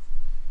be.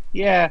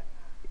 Yeah,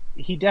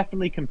 he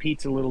definitely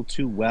competes a little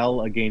too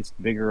well against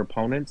bigger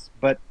opponents,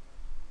 but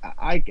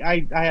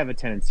I have a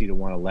tendency to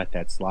want to let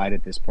that slide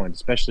at this point,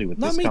 especially with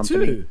this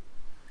company. Too.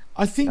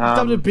 I think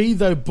WWE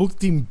though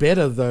booked him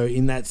better though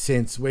in that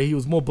sense, where he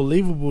was more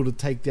believable to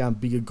take down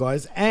bigger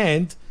guys,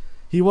 and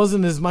he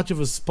wasn't as much of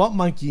a spot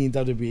monkey in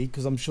WWE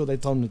because I'm sure they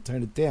told him to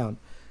tone it down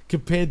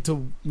compared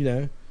to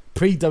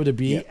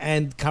pre-WWE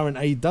and current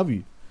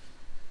AEW.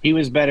 He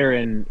was better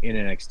in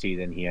NXT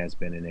than he has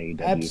been in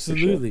AEW.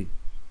 Absolutely,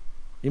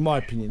 in my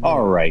opinion.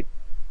 All right,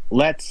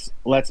 let's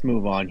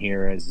move on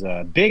here. As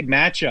a big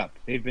matchup,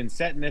 they've been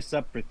setting this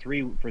up for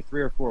 3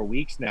 or 4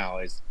 weeks now.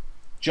 As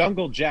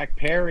Jungle Jack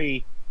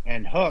Perry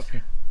and Hook,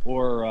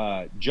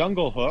 or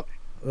Jungle Hook,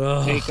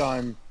 take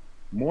on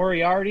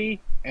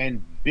Moriarty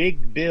and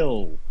Big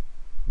Bill.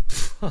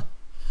 Can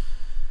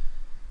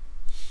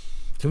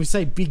we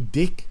say Big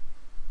Dick?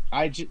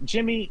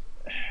 Jimmy.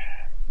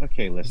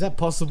 Okay, listen. Is that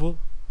possible?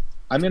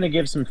 I'm going to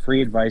give some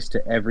free advice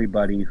to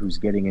everybody who's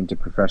getting into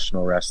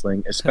professional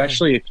wrestling,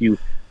 especially if you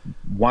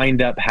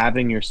wind up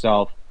having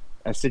yourself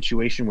a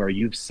situation where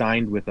you've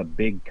signed with a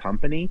big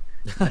company,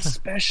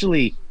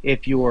 especially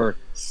if you're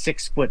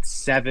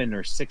 6'7"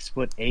 or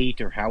 6'8"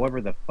 or however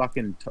the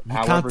fucking you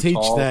can't teach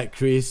tall that,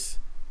 Chris.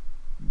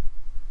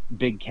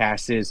 Big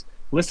Cass is.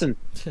 Listen,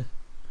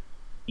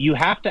 you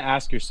have to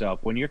ask yourself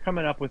when you're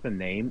coming up with a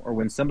name, or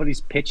when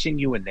somebody's pitching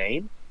you a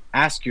name,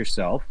 ask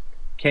yourself,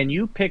 can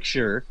you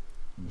picture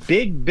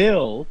Big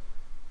Bill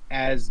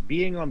as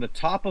being on the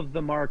top of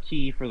the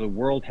marquee for the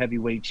World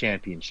Heavyweight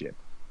Championship?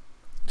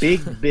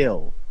 Big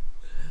Bill.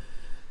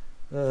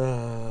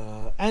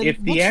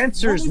 If the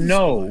answer is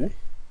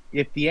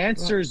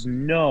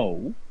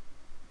no,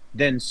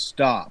 then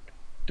stop.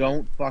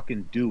 Don't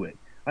fucking do it.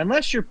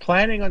 Unless you're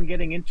planning on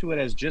getting into it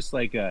as just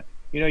like a,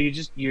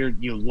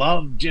 you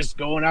love just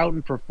going out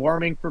and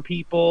performing for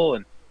people,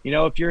 and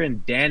if you're in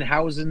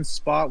Danhausen's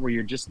spot where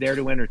you're just there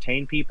to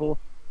entertain people,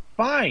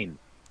 fine.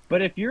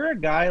 But if you're a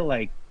guy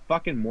like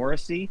fucking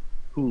Morrissey,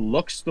 who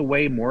looks the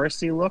way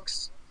Morrissey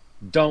looks,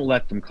 Don't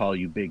let them call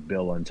you Big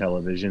Bill on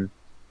television.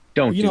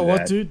 Don't You do know that.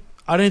 what, dude?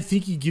 I don't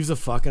think he gives a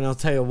fuck, and I'll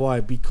tell you why.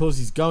 Because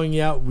he's going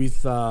out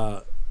with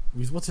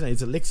what's her name?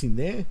 Is it Lex in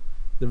there?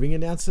 The ring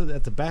announcer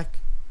at the back.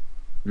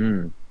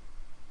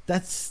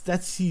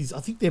 That's his. I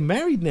think they're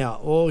married now,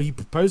 or he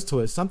proposed to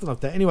her, something like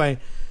that. Anyway,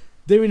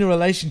 they're in a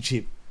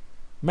relationship.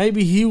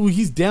 Maybe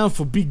he's down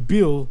for Big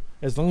Bill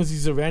as long as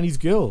he's around his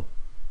girl.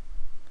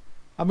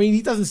 I mean,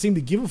 he doesn't seem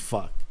to give a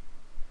fuck.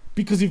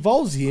 Because if I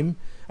was him,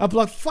 I'd be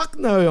like, fuck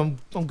no,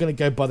 I'm gonna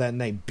go by that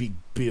name, Big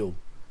Bill.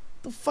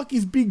 The fuck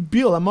is Big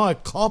Bill? Am I a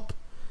cop?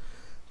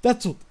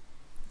 That's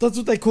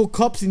what they call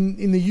cops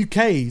in the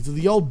UK.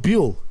 The old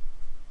Bill.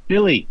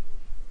 Billy.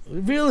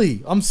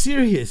 Really? I'm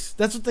serious.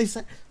 That's what they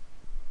say.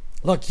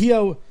 Like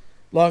here,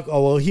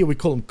 here we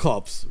call them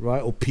cops,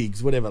 right? Or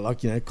pigs, whatever,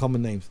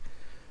 common names.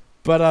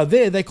 But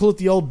there, they call it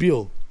the old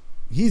Bill.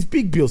 He's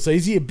Big Bill, so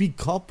is he a big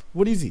cop?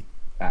 What is he?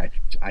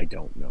 I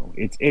don't know.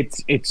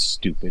 It's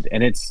stupid,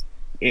 and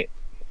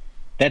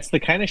that's the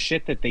kind of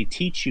shit that they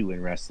teach you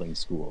in wrestling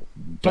school.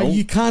 But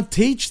you can't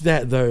teach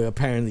that, though,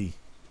 apparently.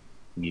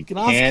 You can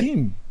ask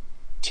him.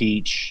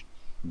 Teach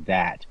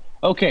that.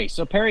 Okay,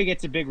 so Perry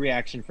gets a big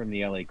reaction from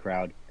the LA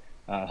crowd.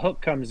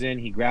 Hook comes in.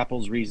 He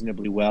grapples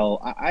reasonably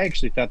well. I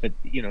actually thought that,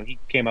 he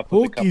came up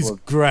with a couple of... Hook is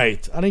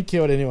great. I don't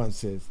care what anyone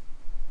says.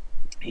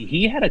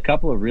 He had a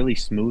couple of really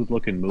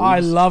smooth-looking moves. I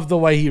love the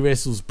way he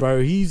wrestles,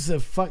 bro. He's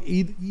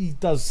he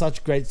does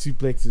such great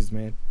suplexes,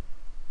 man.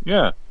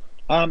 Yeah.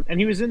 And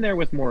he was in there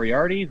with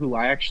Moriarty, who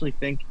I actually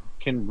think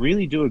can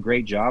really do a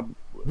great job.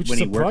 Which when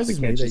surprises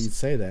he me that you'd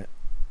say that.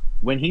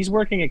 When he's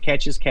working a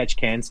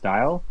catch-as-catch-can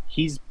style,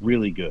 he's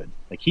really good.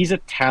 Like, he's a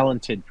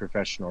talented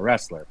professional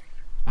wrestler.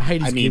 I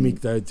hate his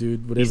gimmick, though,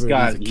 dude.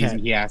 Whatever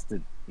he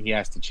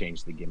has to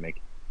change the gimmick.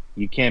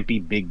 You can't be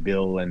Big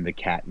Bill and the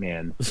Cat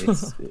Man.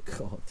 It's,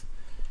 God.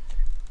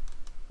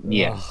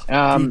 Yeah.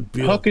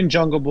 Hook and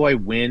Jungle Boy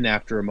win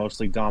after a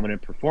mostly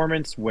dominant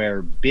performance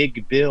where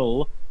Big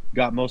Bill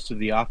got most of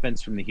the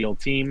offense from the heel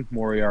team.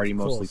 Moriarty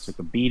mostly took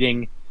a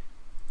beating.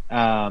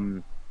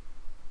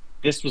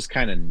 This was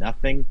kind of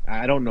nothing.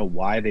 I don't know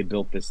why they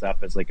built this up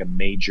as like a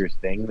major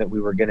thing that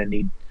we were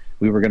going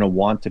to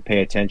want to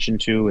pay attention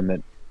to, and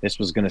that this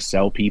was going to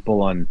sell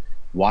people on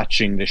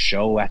watching the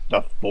show at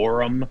the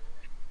Forum.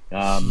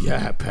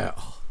 Yeah,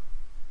 pal.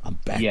 I'm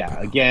back. Yeah,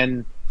 pal.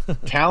 Again,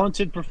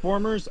 talented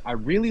performers. I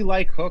really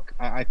like Hook.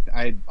 I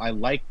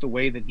like the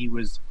way that he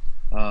was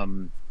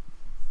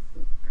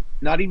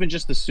not even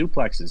just the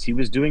suplexes. He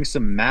was doing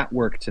some mat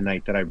work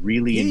tonight that I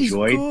really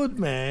enjoyed. He's good,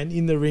 man,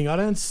 in the ring. I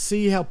don't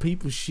see how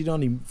people shit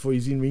on him for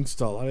his in-ring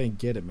style. I don't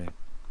get it, man.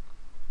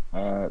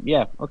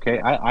 Yeah, okay.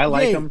 I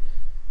like him.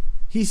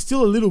 He's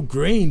still a little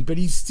green, but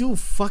he's still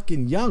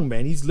fucking young,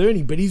 man. He's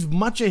learning, but he's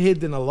much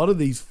ahead than a lot of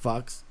these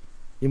fucks,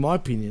 in my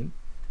opinion.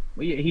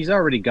 Well, yeah, he's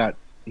already got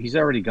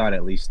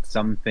at least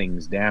some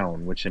things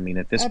down, which, I mean,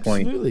 at this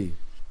point... Absolutely.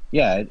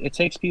 Yeah, it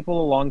takes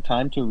people a long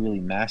time to really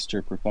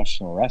master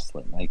professional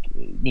wrestling. Like,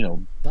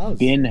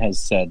 Ben has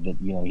said that,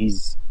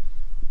 he's...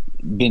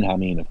 Ben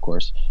Hameen, of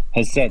course,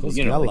 has said that,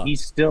 like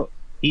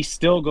he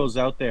still goes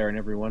out there, and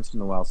every once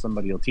in a while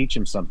somebody will teach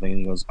him something, and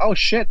he goes, oh,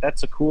 shit,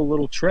 that's a cool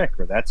little trick,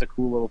 or that's a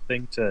cool little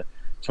thing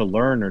to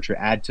learn or to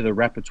add to the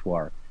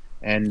repertoire.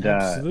 And,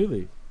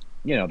 absolutely.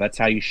 That's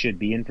how you should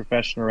be in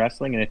professional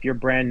wrestling. And if you're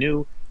brand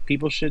new,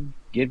 people should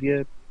give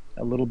you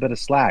a little bit of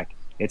slack.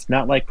 It's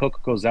not like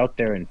Hook goes out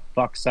there and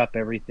fucks up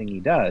everything he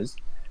does.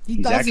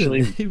 He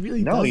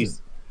really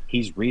doesn't.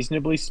 He's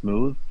reasonably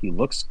smooth. He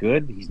looks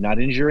good. He's not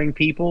injuring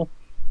people.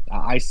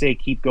 I say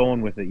keep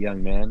going with it,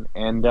 young man.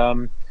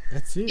 And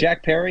that's it.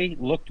 Jack Perry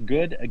looked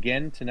good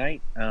again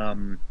tonight.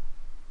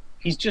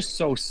 He's just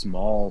so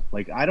small.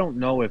 Like, I don't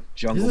know if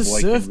Jungle He's a Boy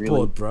surfboard, can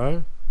really...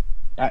 bro.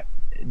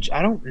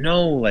 I don't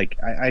know.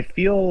 Like, I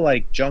feel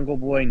like Jungle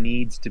Boy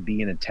needs to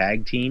be in a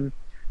tag team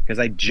because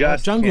I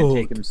just can't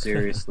take him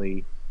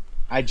seriously.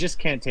 I just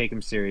can't take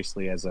him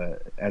seriously as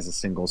a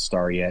single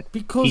star yet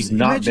because he's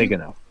not big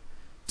enough.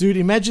 Dude,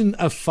 imagine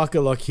a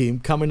fucker like him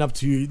coming up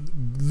to you,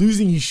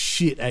 losing his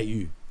shit at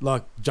you,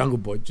 like Jungle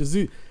Boy.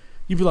 You'd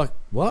be like,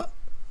 what?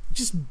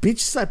 Just bitch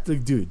slap the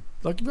dude.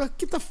 Like, you'd be like,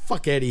 get the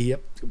fuck out of here.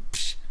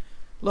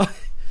 Like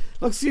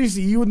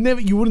seriously, you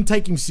wouldn't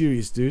take him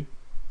serious, dude.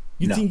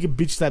 You think you can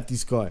bitch slap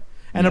this guy.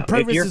 And a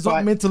pro wrestler's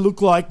not meant to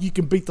look like you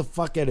can beat the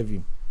fuck out of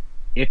him.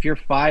 If you're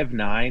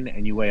 5'9"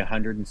 and you weigh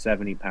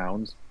 170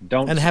 pounds,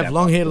 don't have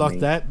long hair like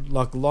that,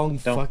 like long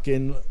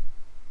fucking...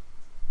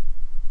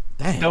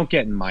 Damn. Don't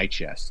get in my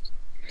chest.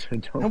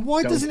 And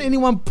why doesn't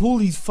anyone pull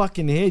his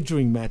fucking hair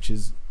during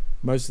matches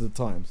most of the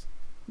times?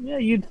 Yeah,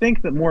 you'd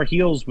think that more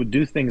heels would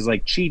do things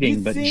like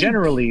cheating, but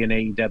generally in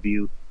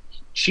AEW,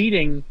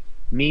 cheating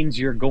means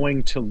you're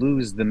going to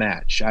lose the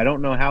match. I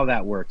don't know how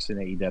that works in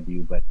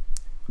AEW, but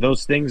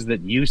those things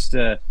that used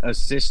to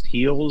assist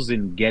heels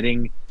in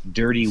getting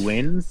dirty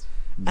wins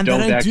and don't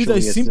they don't do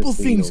those simple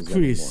things,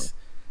 Chris. Anymore.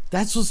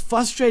 That's what's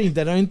frustrating.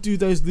 They don't do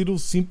those little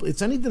simple...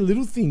 It's only the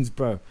little things,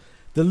 bro.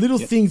 The little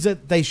things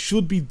that they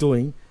should be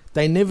doing,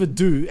 they never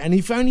do. And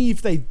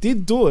if they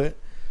did do it,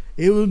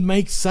 it would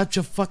make such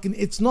a fucking...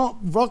 It's not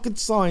rocket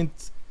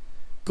science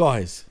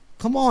guys.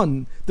 Come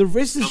on. The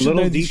wrestlers should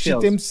know this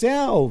shit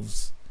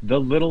themselves. The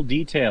little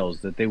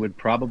details that they would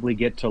probably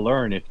get to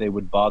learn if they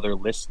would bother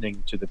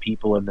listening to the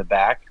people in the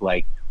back,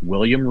 like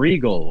William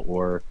Regal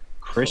or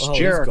Chris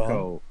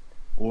Jericho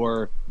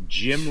or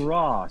Jim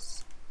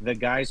Ross, the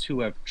guys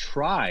who have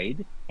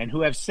tried and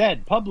who have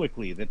said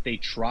publicly that they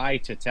try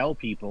to tell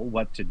people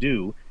what to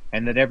do,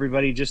 and that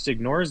everybody just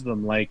ignores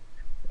them like,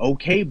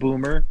 okay,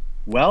 boomer.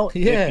 Well,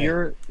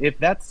 if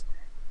that's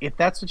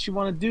what you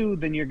want to do,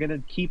 then you're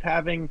gonna keep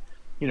having,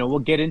 we'll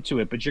get into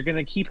it, but you're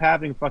gonna keep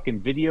having fucking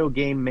video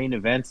game main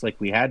events like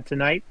we had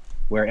tonight,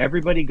 where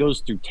everybody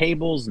goes through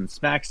tables and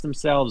smacks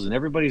themselves, and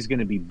everybody's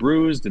gonna be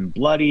bruised and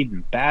bloodied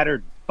and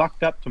battered, and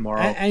fucked up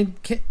tomorrow.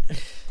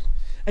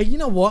 And you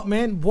know what,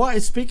 man? Why?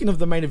 Speaking of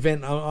the main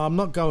event, I'm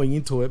not going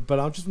into it, but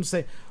I'm just gonna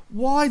say,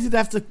 why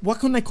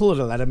couldn't they call it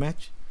a ladder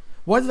match?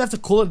 Why did they have to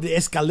call it the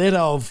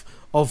escalera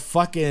of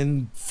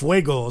fucking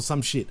fuego or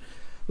some shit?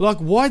 Like,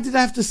 why did they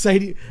have to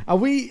say? Are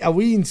we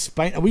in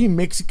Spain? Are we in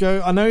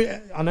Mexico? I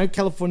know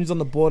California's on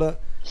the border,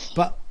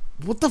 but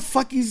what the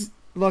fuck is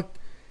like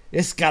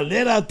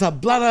escalera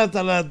tablada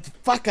la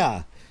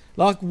fucker?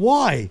 Like,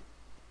 why?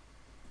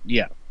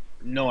 Yeah,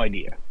 no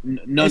idea.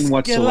 None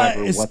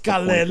whatsoever.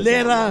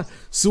 Escalera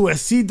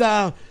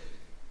suicida.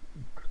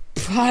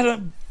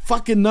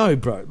 Fucking no,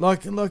 bro.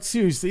 Like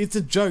seriously, it's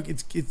a joke.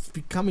 It's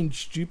becoming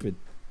stupid.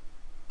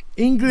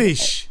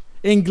 Inglés.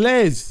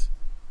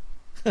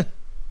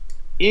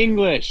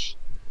 English.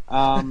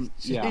 Yeah,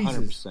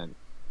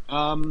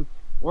 100%.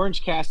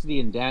 Orange Cassidy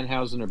and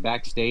Danhausen are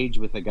backstage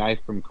with a guy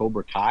from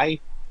Cobra Kai.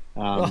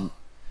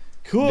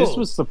 Cool. This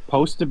was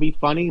supposed to be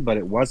funny, but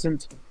it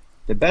wasn't.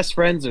 The best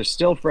friends are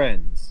still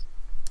friends.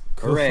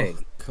 Hooray.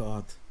 Oh,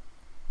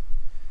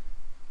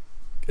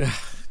 God.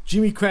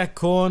 Jimmy Crack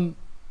Corn,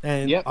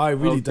 and I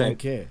really don't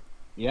care.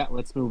 Yeah,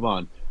 let's move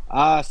on.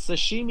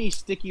 Sashimi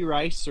Sticky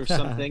Rice or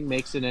something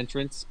makes an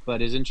entrance,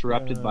 but is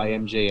interrupted by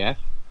MJF.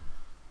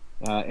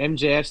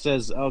 MJF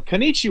says, "Oh,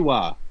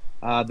 konnichiwa."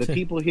 The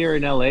people here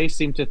in LA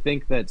seem to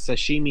think that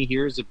sashimi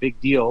here is a big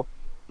deal,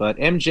 but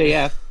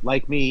MJF,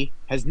 like me,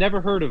 has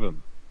never heard of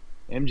him.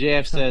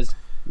 MJF says,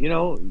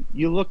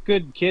 you look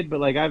good, kid, but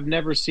like I've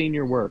never seen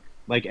your work,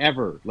 like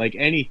ever, like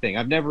anything.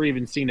 I've never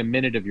even seen a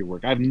minute of your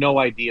work. I have no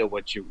idea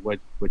what you're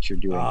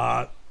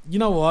doing. You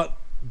know what?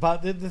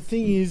 But the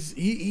thing is,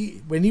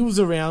 he when he was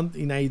around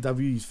in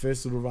AEW, his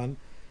first little run,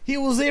 he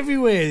was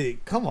everywhere.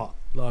 Come on,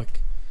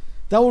 like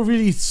they were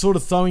really sort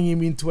of throwing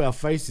him into our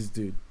faces,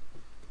 dude.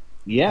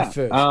 Yeah, at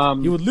first.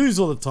 He would lose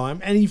all the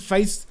time, and he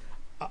faced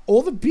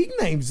all the big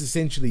names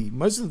essentially.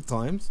 Most of the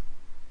times,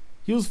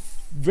 he was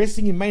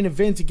wrestling in main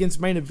events against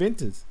main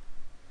eventers.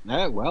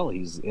 Well,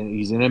 he's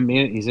in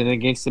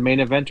against the main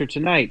eventer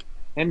tonight.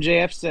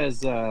 MJF says,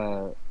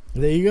 "There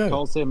you go."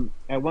 Calls him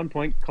at one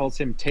point. Calls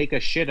him "take a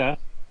shitta,"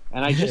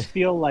 and I just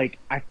feel like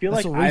I've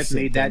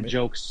made that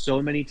joke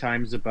so many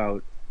times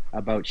about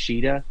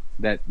Shida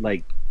that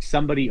like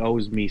somebody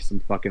owes me some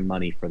fucking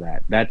money for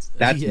that. That's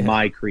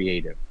my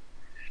creative.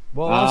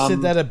 Well, I've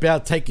said that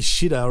about take a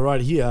shitter right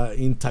here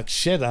in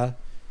Taksheta.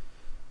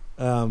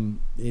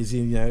 Is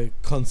in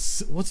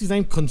what's his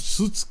name?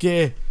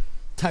 Konsutsuke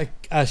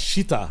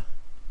Shita.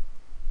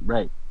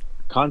 Right.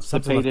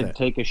 Constipated, like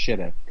take a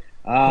shitter.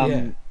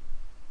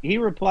 He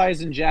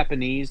replies in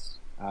Japanese.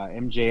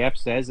 MJF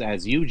says,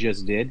 as you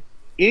just did,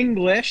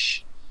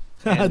 English.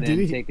 And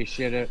then take a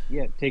shitter.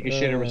 Yeah, take a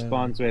shitter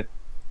responds with,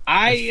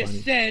 I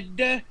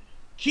said,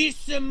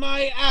 kiss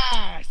my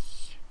ass.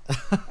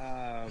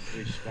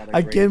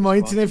 Again, my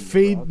internet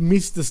feed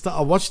missed the start.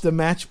 I watched the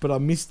match, but I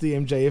missed the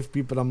MJF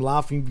bit. But I'm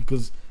laughing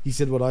because he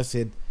said what I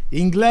said.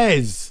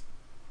 English.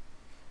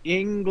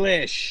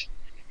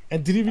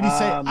 And did he really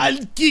say,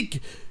 I'll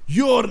kick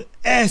your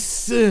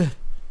ass?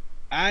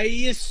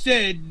 I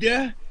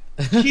said,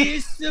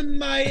 kiss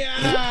my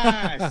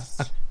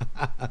ass.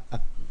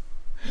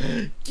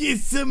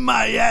 Kiss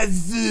my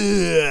ass.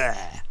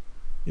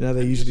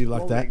 They usually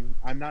like that.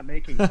 I'm not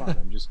making fun.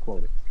 I'm just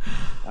quoting.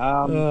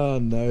 Oh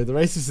no, the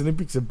Racist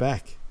Olympics are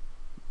back.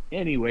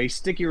 Anyway,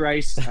 Sticky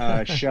Rice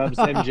shoves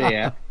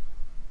MJF,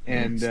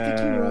 and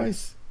Sticky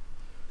Rice.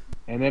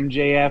 And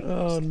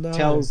MJF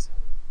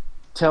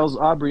tells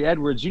Aubrey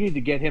Edwards, "You need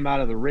to get him out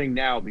of the ring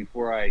now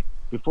before I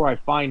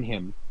find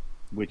him."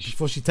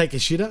 Before she take a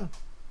shitter.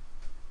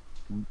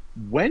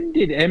 When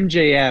did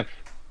MJF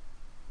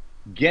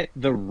get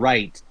the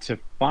right to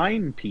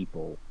fine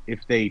people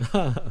if they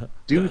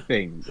do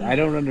things? I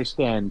don't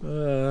understand.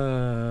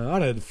 I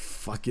don't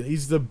fucking.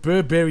 He's the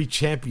Burberry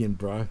champion,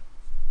 bro.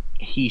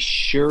 He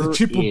sure the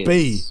Triple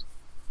is.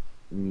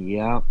 B.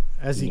 Yeah,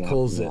 as he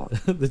calls it,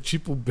 the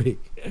Triple B.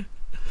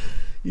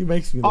 He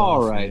makes me laugh.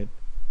 All right, man.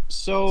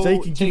 So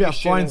you can give out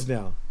fines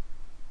now.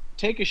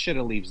 Take a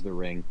shitter leaves the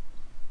ring.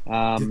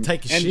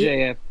 Take a MJF,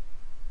 shit?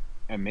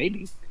 And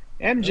maybe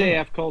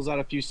MJF calls out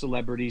a few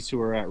celebrities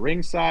who are at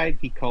ringside.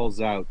 He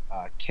calls out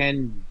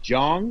Ken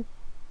Jeong.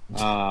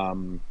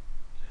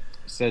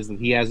 Says that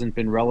he hasn't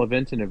been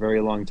relevant in a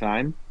very long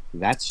time.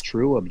 That's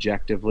true,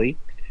 objectively.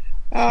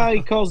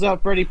 He calls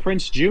out Freddie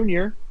Prinze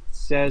Jr.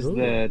 Says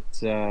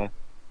that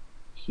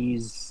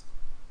he's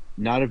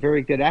not a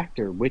very good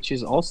actor, which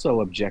is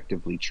also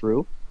objectively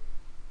true.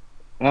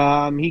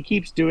 He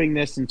keeps doing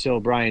this until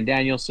Bryan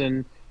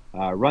Danielson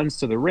runs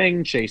to the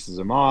ring, chases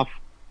him off.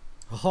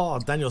 Oh,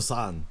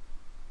 Danielson.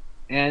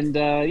 And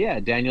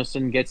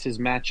Danielson gets his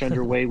match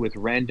underway with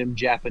random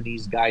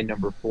Japanese guy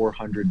number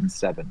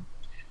 407.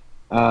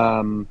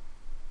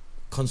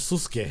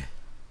 Konsuke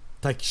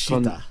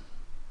Takeshita.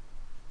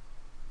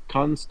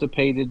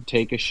 Constipated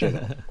take a shit.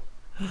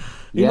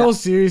 In all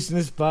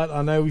seriousness, but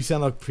I know we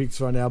sound like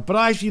pricks right now, but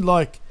I actually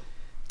like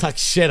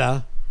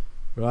Takeshita,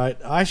 right?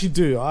 I actually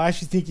do. I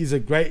actually think he's a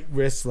great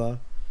wrestler.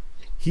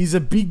 He's a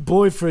big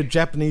boy for a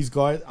Japanese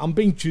guy. I'm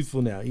being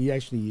truthful now. He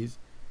actually is.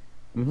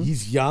 Mm-hmm.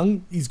 He's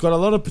young. He's got a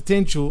lot of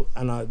potential,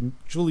 and I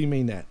truly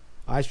mean that.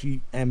 I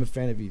actually am a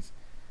fan of his.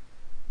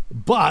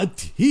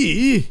 But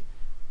he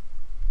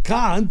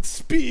can't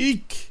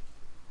speak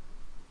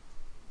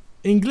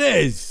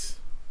English.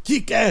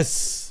 Kick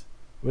ass.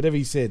 Whatever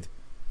he said.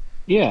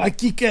 Yeah. I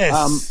kick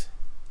ass.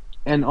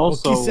 And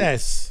also... kiss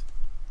ass.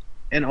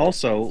 And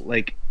also,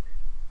 like...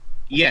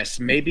 Yes,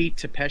 maybe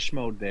Depeche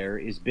Mode there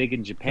is big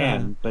in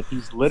Japan, but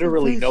he's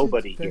literally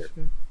nobody here.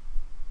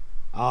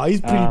 Oh,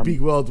 he's pretty big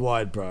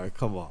worldwide, bro.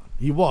 Come on.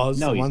 He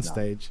was at one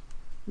stage.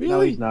 Really? No,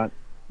 he's not.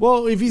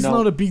 Well, if he's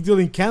not a big deal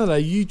in Canada,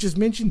 you just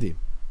mentioned him.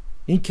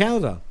 In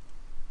Canada.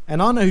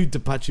 And I know who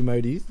Depeche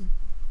Mode is.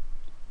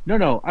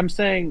 No, I'm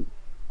saying...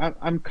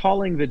 I'm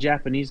calling the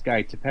Japanese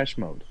guy Depeche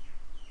Mode.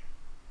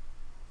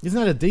 Isn't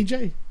that a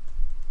DJ?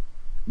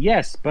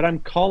 Yes, but I'm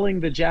calling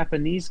the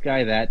Japanese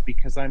guy that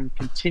because I'm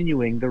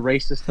continuing the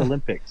racist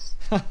Olympics.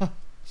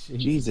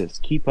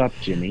 Jesus, keep up,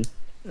 Jimmy.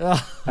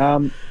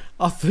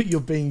 I thought you're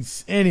being...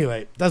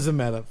 Anyway, doesn't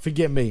matter.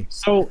 Forget me.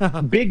 So,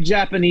 big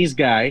Japanese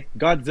guy,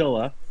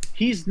 Godzilla,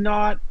 he's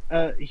not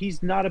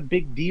a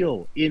big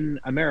deal in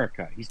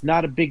America. He's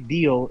not a big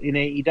deal in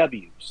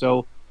AEW.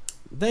 So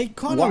they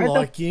kind of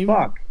like him.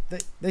 Fuck?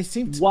 They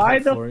seem to... Why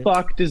the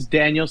fuck does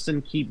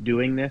Danielson keep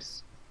doing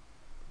this?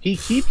 He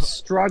keeps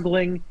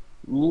struggling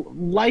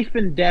life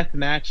and death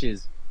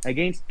matches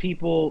against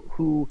people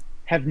who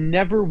have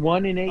never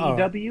won in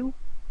AEW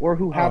or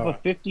who have a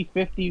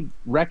 50-50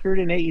 record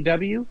in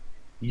AEW.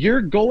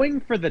 You're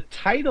going for the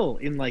title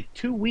in like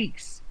 2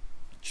 weeks.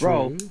 True.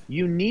 Bro,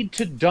 you need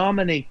to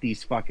dominate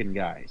these fucking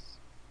guys.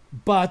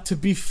 But to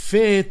be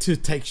fair to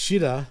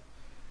Takeshita,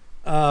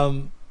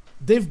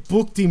 they've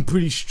booked him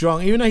pretty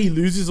strong. Even though he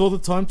loses all the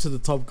time to the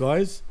top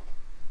guys,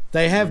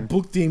 they have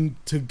booked him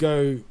to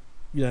go,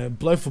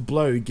 blow for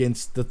blow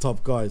against the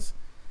top guys.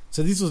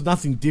 So this was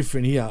nothing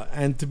different here.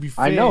 And to be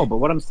fair... I know, but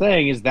what I'm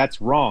saying is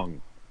that's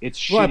wrong. It's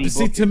shitty right, but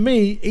see, booking. to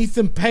me,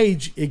 Ethan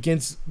Page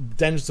against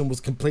Danielson was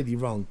completely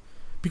wrong.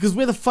 Because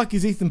where the fuck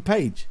is Ethan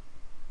Page?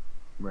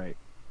 Right.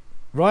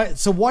 Right?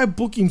 So why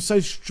book him so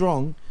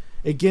strong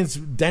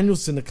against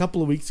Danielson a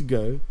couple of weeks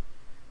ago?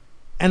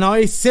 And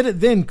I said it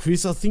then,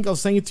 Chris. I think I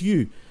was saying it to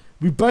you.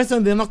 We both know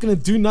they're not going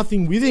to do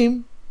nothing with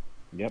him.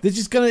 Yep. They're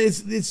just going to...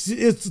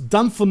 It's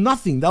done for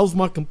nothing. That was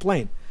my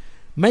complaint.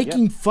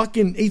 Making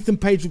fucking Ethan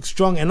Page look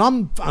strong. And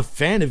I'm a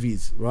fan of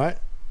his, right?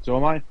 So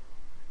am I.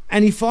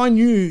 And if I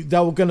knew they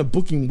were going to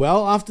book him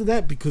well after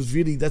that, because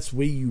really that's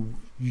where you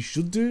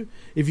should do.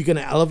 If you're going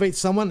to elevate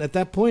someone at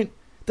that point,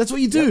 that's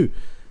what you do. Yep.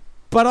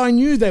 But I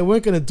knew they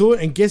weren't going to do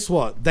it. And guess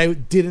what? They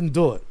didn't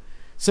do it.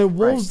 So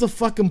what was the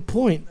fucking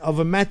point of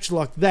a match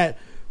like that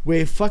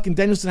where fucking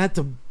Danielson had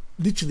to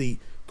literally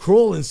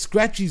crawl and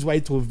scratch his way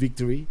to a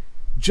victory,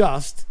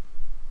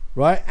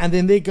 right? And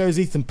then there goes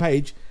Ethan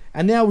Page,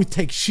 and now we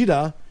take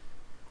Shida.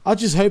 I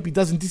just hope he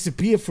doesn't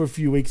disappear for a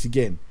few weeks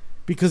again,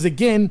 because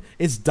again,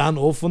 it's done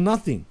all for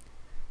nothing.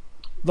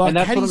 Like,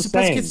 how are you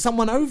supposed to get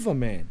someone over,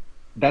 man?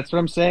 That's what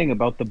I'm saying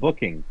about the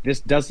booking. This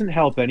doesn't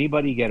help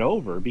anybody get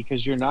over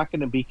because you're not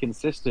going to be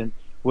consistent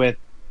with,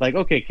 like,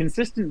 okay,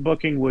 consistent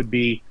booking would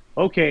be,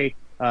 okay,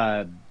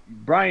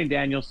 Bryan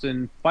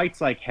Danielson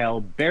fights like hell,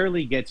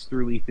 barely gets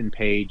through Ethan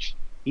Page.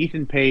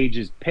 Ethan Page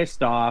is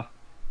pissed off.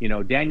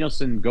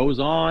 Danielson goes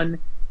on.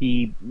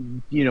 He,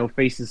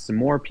 faces some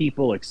more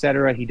people,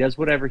 etc. He does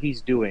whatever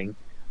he's doing.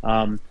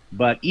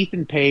 But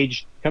Ethan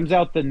Page comes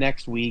out the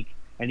next week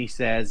and he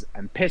says,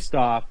 I'm pissed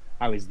off.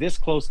 I was this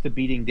close to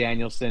beating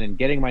Danielson and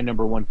getting my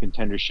number one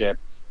contendership.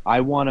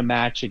 I want a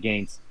match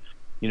against,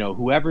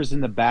 whoever's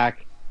in the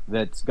back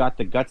that's got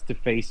the guts to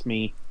face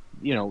me.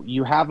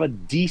 You have a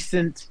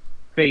decent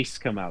face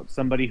come out,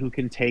 somebody who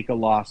can take a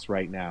loss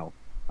right now.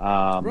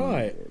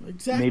 Right,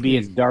 exactly. Maybe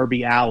it's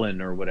Darby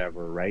Allin or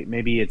whatever, right?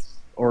 Maybe it's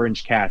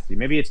Orange Cassidy.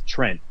 Maybe it's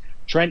Trent.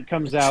 Trent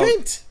comes out.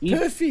 Trent!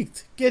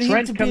 Perfect. Get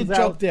him to be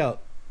dropped out.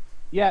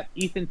 Yeah,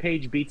 Ethan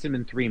Page beats him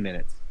in 3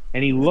 minutes.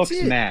 And he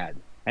looks mad.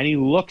 And he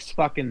looks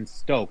fucking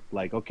stoked.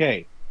 Like,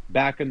 okay,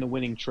 back in the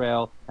winning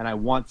trail, and I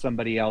want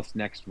somebody else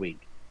next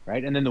week.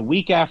 Right? And then the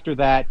week after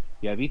that,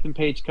 you have Ethan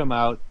Page come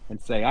out and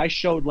say, I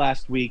showed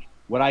last week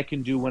what I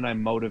can do when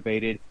I'm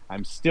motivated.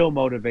 I'm still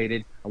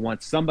motivated. I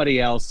want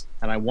somebody else,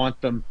 and I want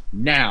them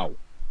now.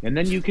 And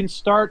then you can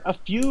start a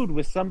feud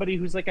with somebody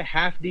who's like a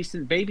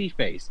half-decent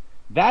babyface.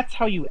 That's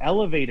how you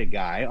elevate a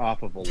guy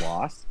off of a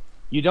loss.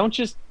 You don't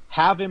just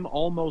have him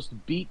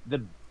almost beat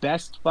the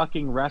best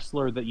fucking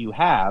wrestler that you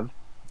have,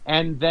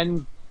 and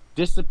then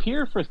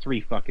disappear for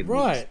 3 fucking weeks.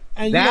 Right.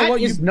 And that you know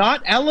what? is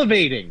not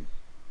elevating.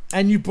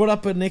 And you brought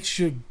up an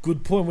extra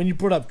good point when you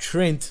brought up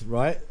Trent,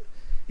 right?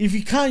 If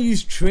you can't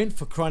use Trent,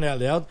 for crying out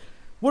loud,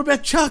 what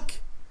about Chuck?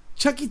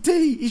 Chucky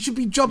T. He should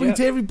be jobbing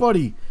to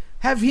everybody.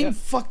 Have him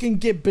fucking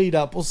get beat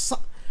up or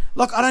something.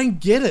 Like, I don't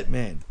get it,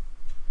 man.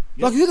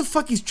 Like, who the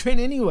fuck is Trent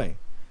anyway?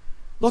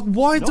 Like,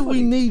 why do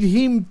we need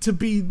him to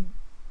be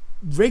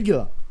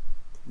regular?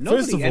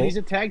 Nobody. First of And all, he's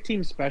a tag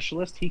team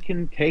specialist. He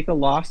can take a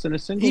loss in a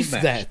singles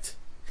match.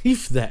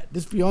 If that.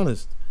 Let's be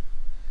honest.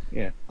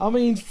 Yeah. I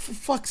mean, for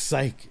fuck's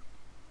sake.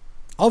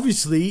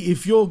 Obviously,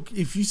 if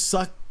you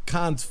suck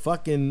can't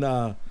fucking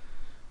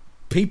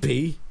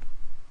PP,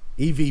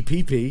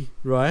 EVPP,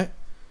 right?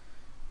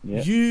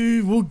 Yeah.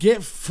 You will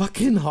get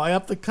fucking high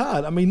up the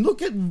card. I mean,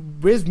 look at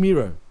where's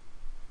Miro?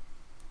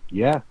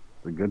 Yeah,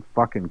 it's a good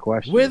fucking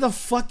question. Where the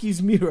fuck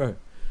is Miro?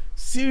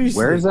 Seriously.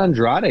 Where's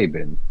Andrade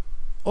been?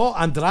 Oh,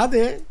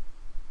 Andrade?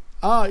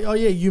 Oh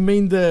yeah, you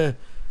mean the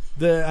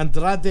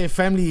Andrade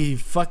family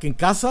fucking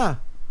casa?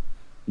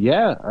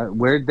 Yeah,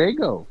 where'd they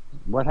go?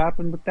 What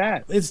happened with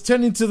that? It's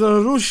turned into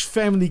the Rush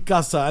family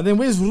casa. And then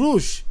where's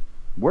Rush?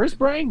 Where's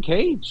Brian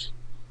Cage?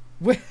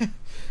 Where?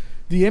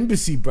 The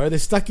embassy, bro. They're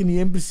stuck in the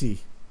embassy.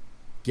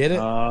 Get it?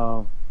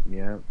 Oh,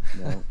 yeah.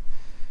 No.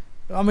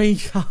 I mean,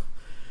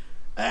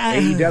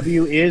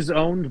 AEW is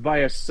owned by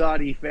a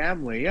Saudi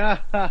family. no,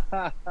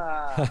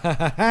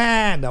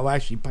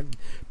 actually,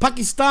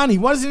 Pakistani.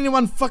 Why doesn't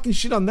anyone fucking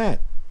shit on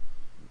that?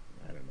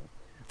 I don't know.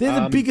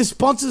 They're the biggest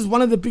sponsors,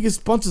 one of the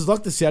biggest sponsors,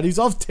 like the Saudis,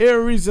 of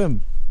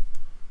terrorism.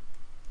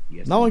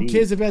 Yes, no one indeed.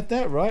 cares about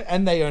that, right?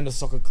 And they own a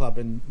soccer club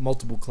and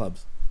multiple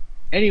clubs.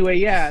 Anyway,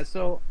 yeah,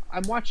 so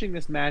I'm watching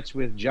this match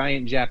with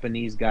giant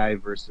Japanese guy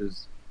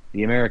versus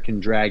the American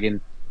Dragon,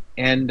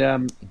 and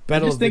I'm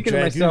Battle just of the thinking to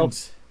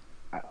Dragoons.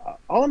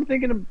 myself, all I'm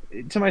thinking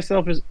to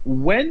myself is,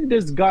 when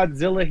does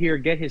Godzilla here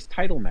get his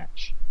title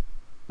match?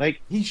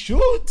 Like, he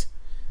should.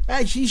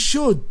 Actually, he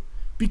should.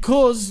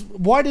 Because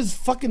why does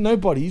fucking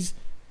nobodies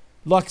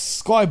like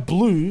Sky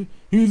Blue,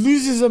 who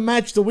loses a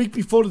match the week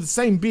before to the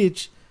same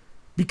bitch,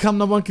 become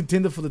number one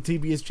contender for the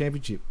TBS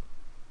Championship?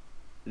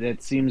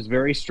 that seems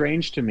very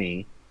strange to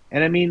me.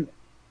 And I mean,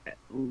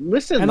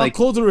 listen, and like, I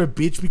called her a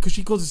bitch because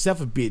she calls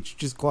herself a bitch,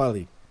 just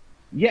quietly.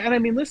 yeah, and I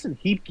mean, listen,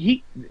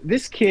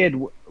 this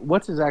kid,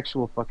 what's his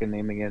actual fucking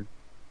name again?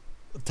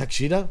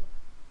 Takshida?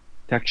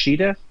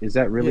 Takshida? Is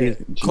that really his?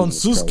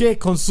 Konsuke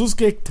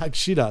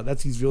Takshida.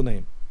 That's his real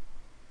name.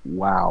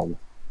 Wow.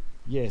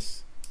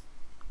 Yes.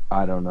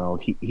 I don't know.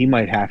 He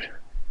might have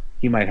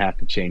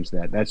to change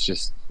that.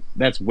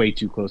 That's way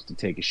too close to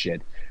take a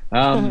shit.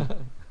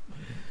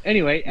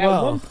 Anyway, at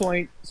one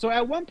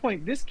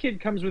point, this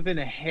kid comes within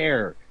a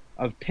hair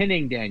of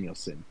pinning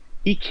Danielson.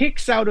 He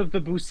kicks out of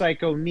the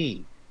Busaiko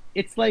knee.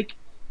 It's like,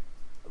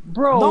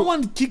 bro. No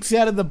one kicks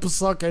out of the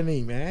Busaiko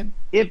knee, man.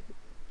 If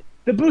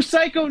the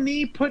Busaiko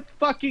knee put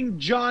fucking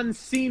John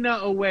Cena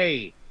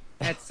away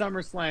at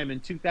SummerSlam in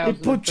 2013.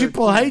 It put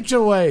Triple H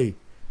away.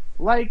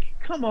 Like,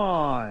 come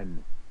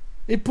on.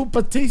 It put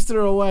Batista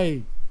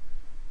away.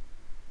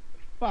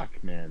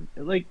 Fuck, man.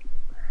 Like,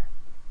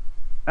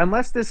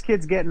 unless this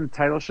kid's getting a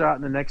title shot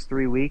in the next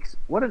 3 weeks,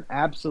 what an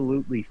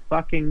absolutely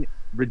fucking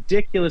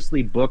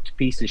ridiculously booked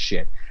piece of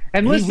shit.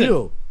 And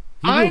listen,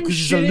 I'm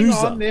shitting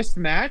on this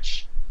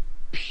match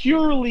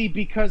purely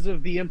because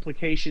of the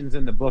implications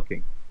in the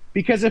booking.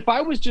 Because if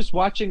I was just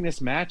watching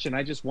this match and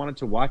I just wanted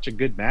to watch a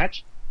good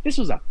match, this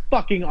was a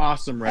fucking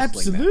awesome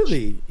wrestling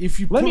Absolutely. match. If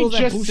you put all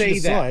that bullshit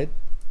aside,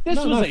 this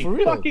was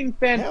a fucking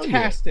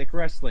fantastic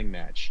wrestling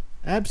match.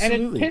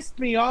 Absolutely. And it pissed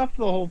me off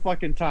the whole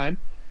fucking time,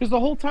 because the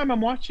whole time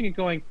I'm watching it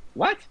going,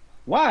 what?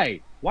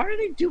 Why? Why are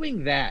they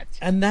doing that?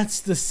 And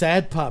that's the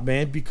sad part,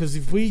 man, because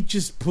if we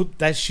just put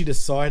that shit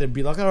aside and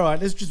be like, all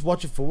right, let's just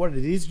watch it for what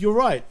it is, you're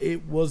right.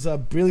 It was a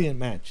brilliant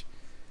match.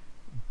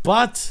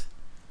 But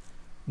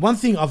one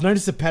thing, I've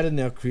noticed a pattern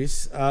now,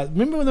 Chris.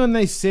 Remember when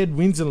they said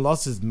wins and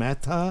losses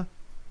matter?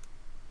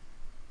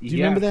 Do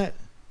you remember that?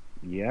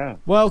 Yeah.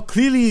 Well,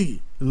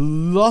 clearly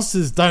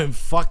losses don't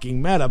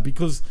fucking matter,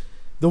 because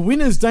the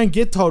winners don't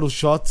get title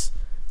shots,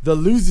 the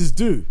losers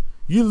do.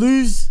 You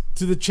lose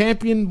to the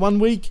champion 1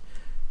 week,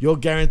 you're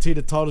guaranteed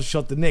a title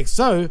shot the next.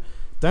 So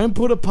don't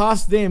put it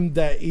past them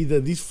that either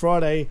this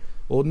Friday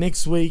or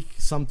next week,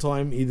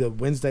 sometime either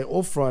Wednesday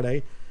or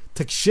Friday,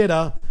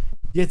 Takeshita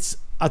gets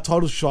a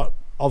title shot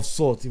of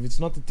sorts. If it's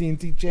not the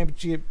TNT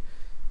Championship,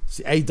 it's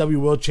the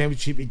AEW World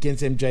Championship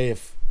against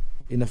MJF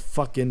in a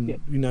fucking,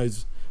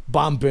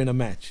 barn burner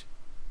match.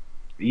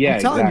 Yeah,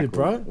 I'm telling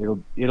exactly. you,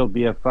 bro. It'll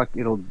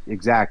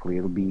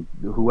be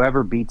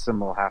whoever beats them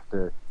will have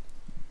to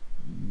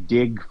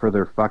dig for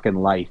their fucking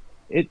life.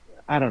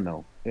 I don't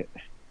know.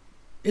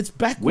 It's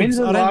backwards. Wins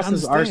and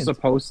losses are understand.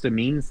 supposed to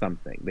mean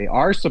something. They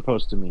are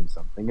supposed to mean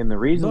something, and the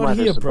reason Not why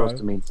they're here, supposed bro.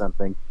 to mean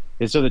something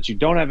is so that you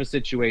don't have a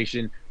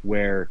situation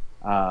where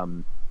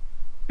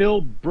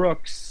Phil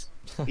Brooks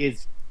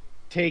is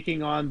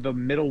taking on the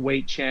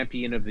middleweight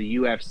champion of the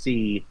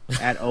UFC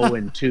at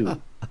 0-2.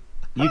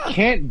 You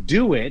can't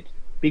do it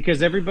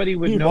because everybody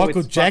would know Michael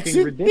it's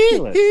Jackson? fucking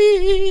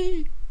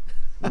ridiculous.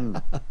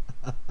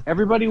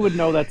 Everybody would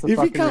know that's a If he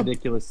fucking can't-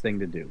 ridiculous thing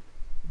to do.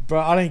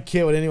 Bro, I don't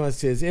care what anyone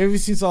says. Ever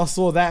since I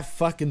saw that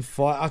fucking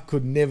fight, I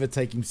could never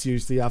take him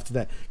seriously after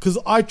that. Because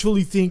I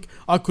truly think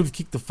I could have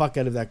kicked the fuck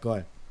out of that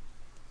guy.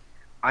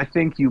 I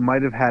think you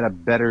might have had a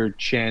better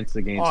chance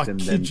against him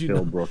than kid you Phil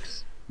not.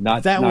 Brooks.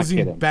 That not was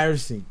kidding.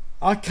 embarrassing.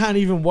 I can't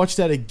even watch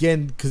that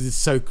again because it's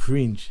so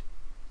cringe.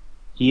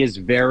 He is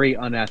very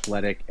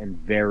unathletic and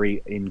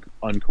very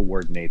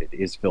uncoordinated,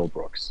 is Phil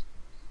Brooks.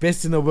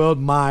 Best in the world,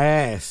 my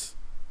ass.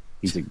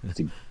 He's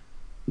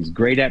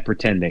great at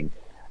pretending.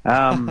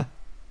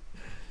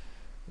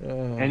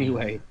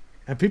 Anyway.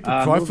 And people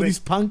cry for this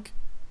punk?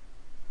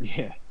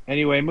 Yeah.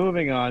 Anyway,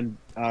 moving on.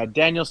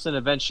 Danielson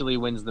eventually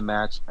wins the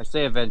match. I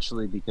say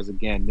eventually because,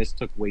 again, this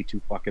took way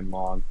too fucking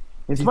long.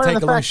 In Did he spite of take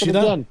the a long fact shit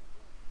that,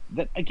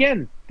 up?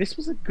 again, this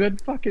was a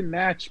good fucking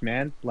match,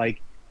 man.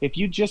 Like, if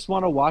you just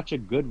want to watch a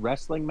good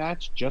wrestling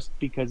match just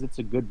because it's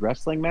a good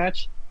wrestling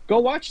match, go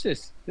watch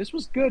this. This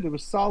was good. It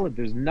was solid.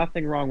 There's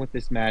nothing wrong with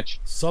this match.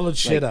 Solid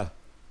shitter.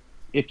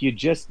 If you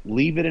just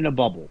leave it in a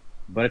bubble.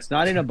 But it's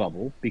not in a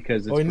bubble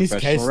because it's Or in this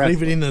professional case, wrestling.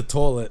 leave it in the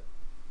toilet.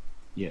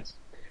 Yes.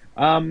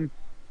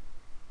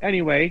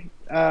 Anyway,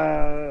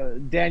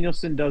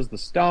 Danielson does the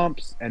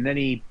stomps, and then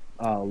he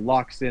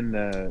locks in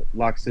the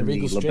Regal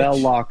label stretch.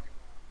 lock.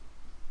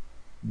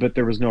 But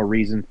there was no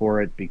reason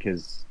for it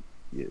because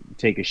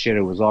Take a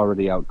Shitter was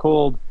already out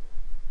cold.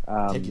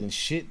 Taking a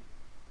shit.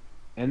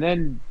 And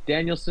then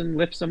Danielson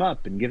lifts him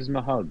up and gives him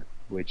a hug,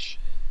 which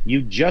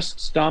you just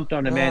stomped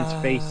on a man's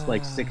face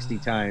like 60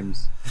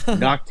 times,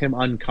 knocked him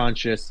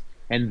unconscious,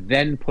 and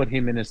then put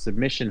him in a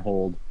submission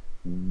hold.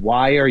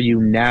 Why are you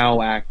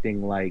now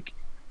acting like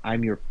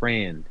I'm your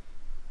friend?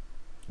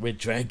 We're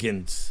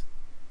dragons.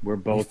 We're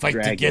We both fight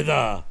dragons.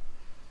 together.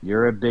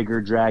 You're a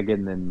bigger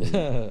dragon than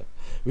me.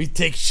 We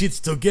take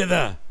shits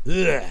together.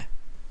 Ugh.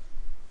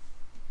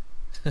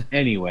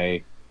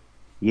 Anyway,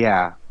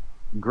 yeah.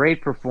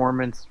 Great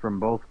performance from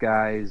both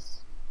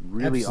guys.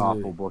 Really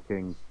Absolutely. awful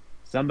booking.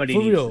 Somebody For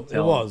needs real, to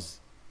tell it was.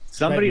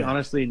 Somebody Great match.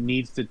 honestly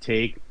needs to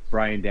take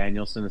Bryan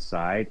Danielson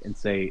aside and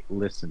say,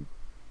 listen,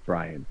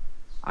 Bryan,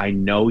 I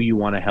know you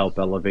want to help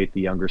elevate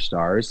the younger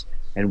stars,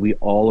 and we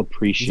all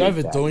appreciate He's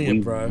overdoing that.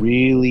 it, bro. We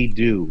really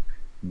do.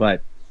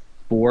 But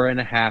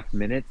 4.5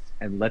 minutes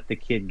and let the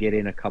kid get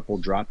in a couple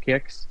drop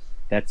kicks,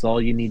 that's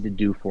all you need to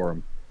do for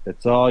him.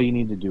 That's all you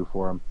need to do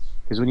for him.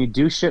 Because when you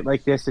do shit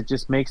like this, it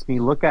just makes me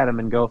look at him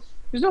and go,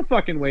 there's no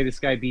fucking way this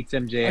guy beats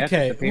MJF.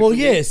 Okay, at the well,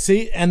 pay-per-view." yeah,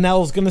 see, and I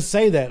was going to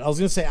say that. I was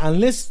going to say,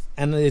 unless,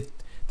 and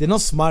they're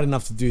not smart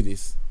enough to do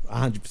this,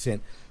 100%,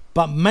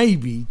 but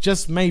maybe,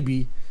 just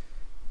maybe,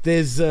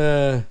 there's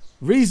a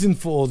reason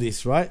for all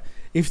this, right?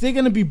 If they're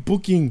going to be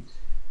booking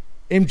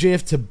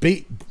MJF to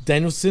beat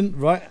Danielson,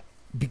 right,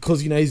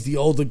 because, you know, he's the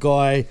older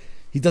guy,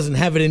 he doesn't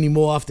have it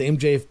anymore after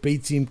MJF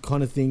beats him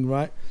kind of thing,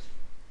 right?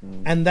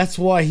 And that's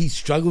why he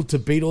struggled to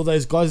beat all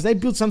those guys. They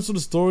built some sort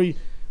of story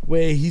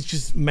where he's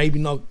just maybe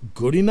not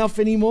good enough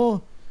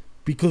anymore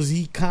because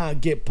he can't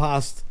get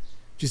past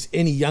just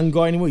any young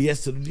guy anymore. He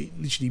has to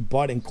literally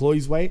bite and claw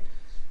his way.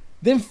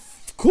 Then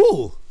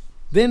cool.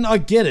 Then I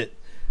get it.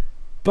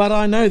 But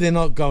I know they're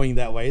not going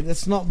that way.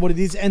 That's not what it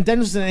is. And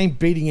Danielson ain't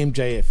beating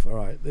MJF. All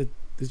right.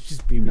 Let's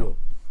just be real.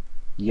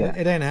 Yeah.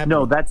 It ain't happening.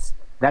 No, that's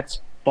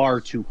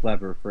far too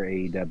clever for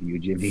AEW,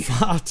 Jimmy.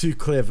 Far too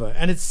clever.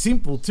 And it's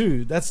simple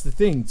too. That's the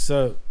thing.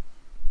 So,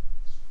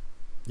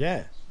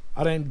 yeah.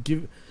 I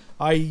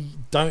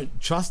don't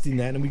trust in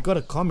that. And we got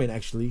a comment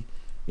actually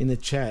in the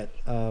chat.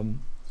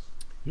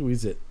 Who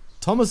is it?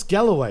 Thomas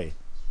Galloway.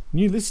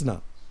 New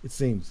listener, it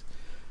seems.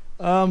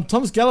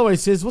 Thomas Galloway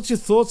says, what's your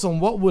thoughts on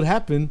what would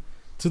happen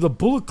to the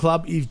Bullet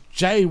Club if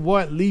Jay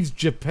White leaves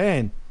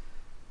Japan?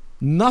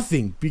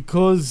 Nothing,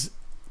 because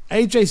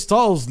AJ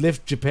Styles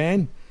left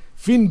Japan.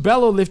 Finn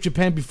Balor left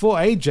Japan before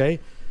AJ.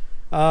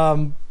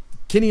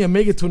 Kenny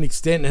Omega, to an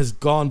extent, has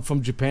gone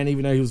from Japan,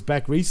 even though he was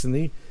back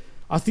recently.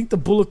 I think the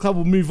Bullet Club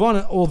will move on,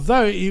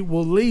 although it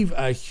will leave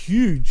a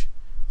huge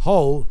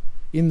hole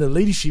in the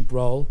leadership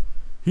role.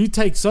 Who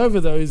takes over,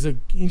 though, is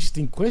an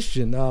interesting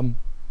question.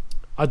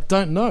 I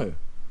don't know.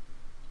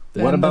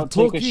 What And about the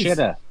talk Take a is-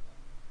 Shitter?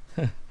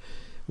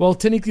 Well,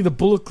 technically, the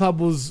Bullet Club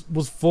was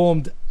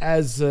formed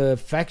as a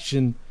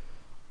faction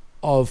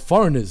of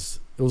foreigners.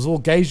 It was all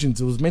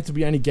Gaijins. It was meant to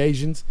be only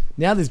Gaijins.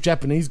 Now there's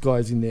Japanese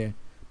guys in there.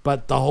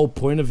 But the whole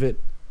point of it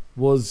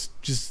was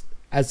just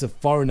as a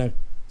foreigner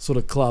sort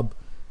of club.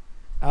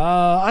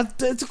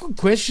 It's a good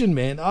question,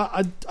 man.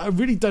 I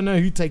really don't know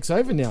who takes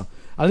over now.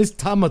 Unless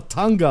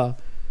Tamatonga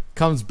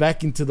comes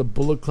back into the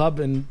Bullet Club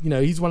and, you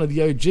know, he's one of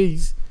the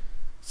OGs.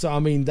 So, I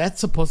mean,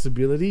 that's a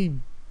possibility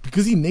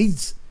because he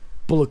needs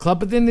Bullet Club.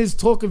 But then there's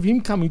talk of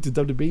him coming to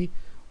WWE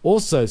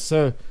also.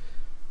 So,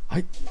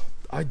 I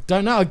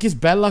don't know. I guess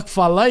Bad Luck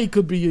Fale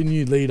could be your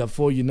new leader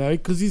for, you know,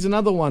 because he's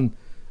another one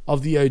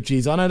of the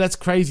OGs. I know that's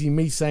crazy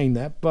me saying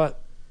that, but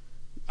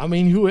I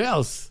mean, who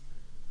else?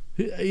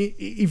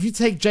 If you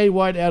take Jay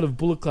White out of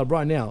Bullet Club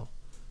right now,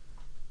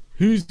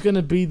 who's going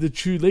to be the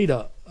true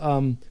leader?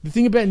 The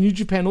thing about New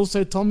Japan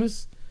also,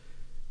 Thomas,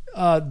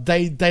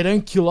 they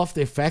don't kill off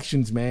their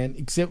factions, man.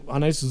 Except I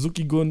know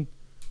Suzuki-gun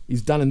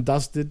is done and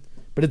dusted,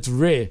 but it's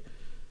rare.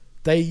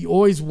 They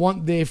always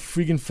want their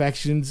friggin'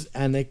 factions,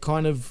 and they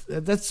kind of,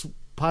 that's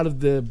part of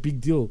the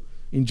big deal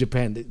in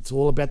Japan. It's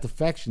all about the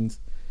factions.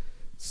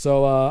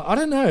 So I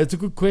don't know. It's a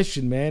good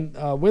question, man.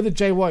 Whether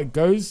Jay White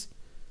goes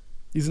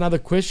is another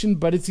question,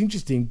 but it's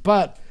interesting.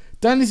 But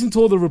don't listen to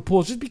all the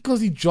reports just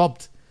because he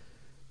dropped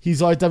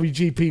his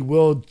IWGP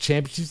World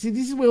Championship. See,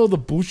 this is where all the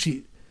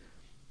bullshit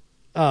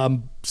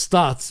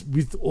starts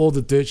with all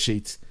the dirt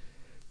sheets.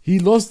 He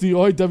lost the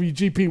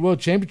IWGP World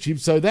Championship,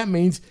 so that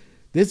means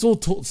let's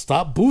all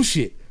start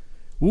bullshit.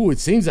 Ooh, it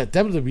seems that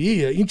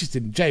WWE are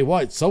interested in Jay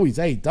White, so is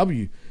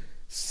AEW.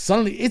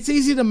 Suddenly, it's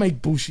easy to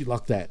make bullshit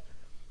like that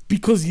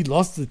because he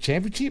lost the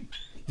championship.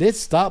 Let's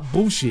start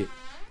bullshit.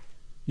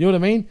 You know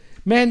what I mean?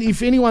 Man,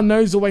 if anyone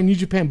knows the way New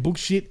Japan book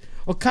shit,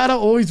 Okada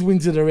always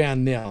wins it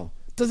around now.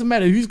 Doesn't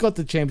matter who's got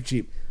the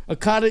championship.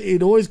 Okada,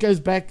 it always goes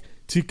back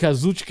to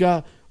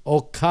Kazuchika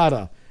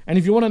Okada. And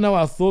if you want to know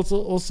our thoughts,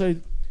 also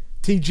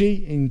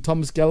TG and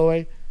Thomas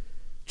Galloway,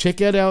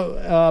 check out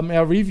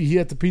our review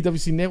here at the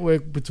PWC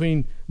Network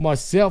between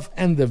myself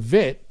and the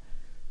Vet,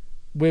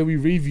 where we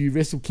review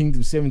Wrestle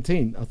Kingdom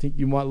 17. I think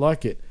you might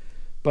like it.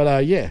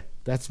 But yeah,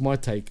 that's my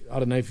take. I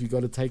don't know if you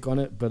got a take on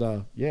it,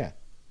 but yeah.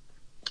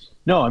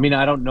 No, I mean,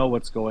 I don't know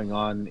what's going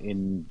on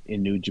in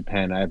New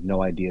Japan. I have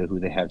no idea who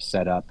they have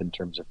set up in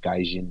terms of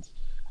gaijins.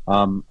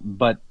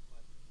 But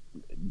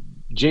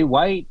Jay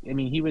White, I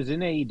mean, he was in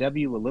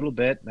AEW a little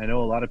bit. I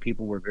know a lot of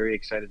people were very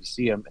excited to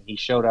see him, and he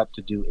showed up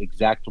to do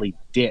exactly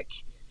dick.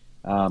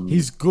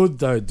 He's good,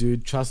 though,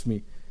 dude. Trust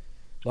me.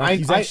 Like,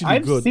 he's actually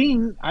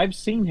good. I've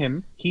seen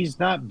him. He's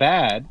not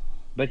bad,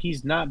 but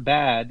he's not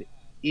bad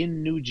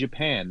in New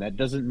Japan. That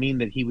doesn't mean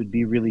that he would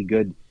be really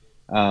good.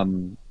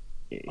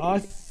 I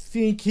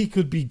think he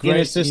could be great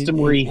in a system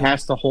where he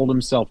has to hold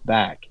himself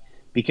back,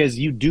 because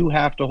you do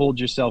have to hold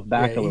yourself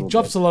back a little bit. He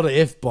drops a lot of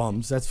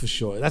F-bombs, that's for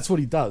sure. That's what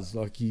he does.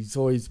 Like, he's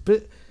always,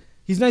 but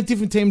he's no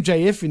different to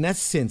MJF in that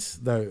sense,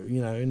 though,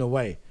 you know, in a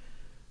way.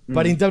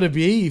 But in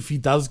WWE, if he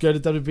does go to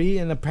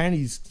WWE, and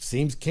apparently he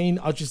seems keen,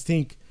 I just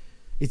think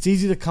it's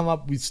easy to come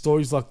up with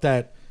stories like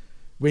that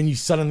when you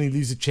suddenly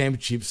lose a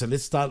championship. So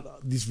let's start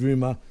this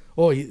rumor.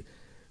 WWE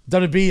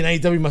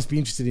and AEW must be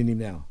interested in him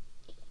now.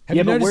 Have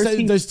you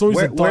noticed those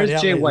stories?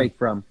 Where's Jay White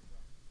from?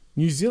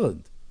 New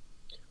Zealand.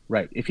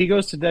 Right. If he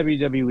goes to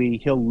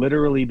WWE, he'll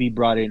literally be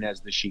brought in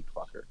as the sheep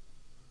fucker.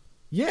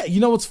 Yeah, you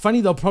know what's funny?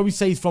 They'll probably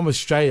say he's from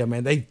Australia,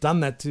 man. They've done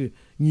that to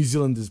New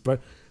Zealanders, bro.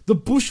 The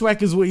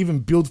Bushwhackers were even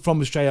built from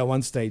Australia at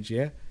one stage,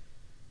 yeah?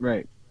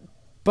 Right.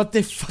 But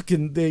they're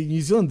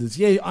New Zealanders.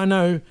 Yeah, I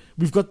know.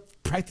 We've got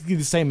practically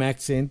the same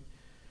accent,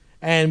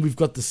 and we've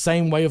got the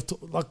same way of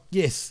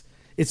yes.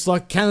 It's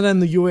like Canada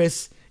and the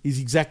US is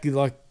exactly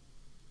like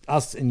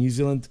us in New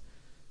Zealand.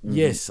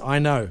 Yes, I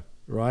know,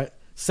 right?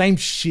 Same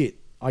shit.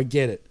 I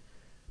get it.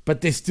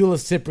 But they're still a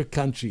separate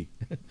country.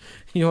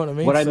 You know what I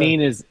mean? What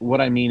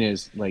I mean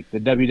is like the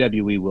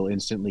WWE will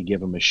instantly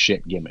give him a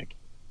shit gimmick.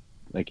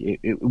 Like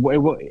it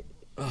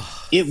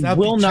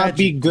will not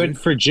be good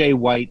for Jay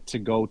White to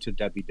go to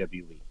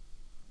WWE.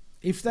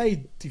 If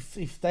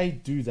they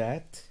do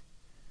that,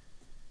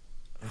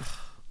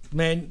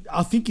 man,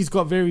 I think he's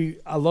got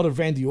a lot of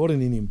Randy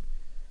Orton in him,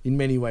 in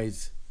many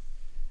ways,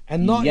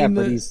 and not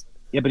but he's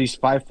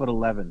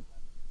 5'11",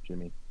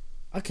 Jimmy.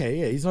 Okay,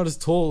 yeah, he's not as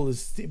tall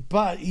as,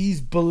 but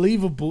he's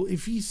believable.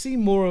 If you see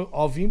more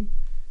of him,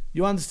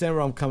 you understand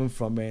where I'm coming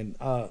from, man.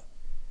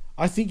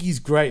 I think he's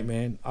great,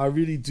 man. I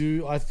really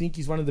do. I think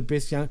he's one of the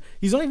best young.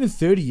 He's not even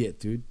 30 yet,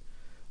 dude.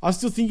 I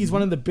still think he's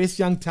one of the best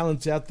young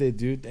talents out there,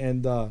 dude.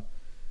 And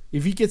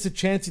if he gets a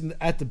chance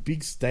at the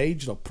big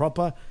stage, like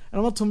proper, and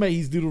I'm not talking about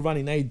his little run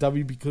in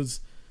AEW, because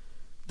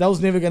that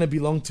was never going to be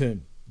long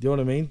term. Do you know what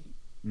I mean?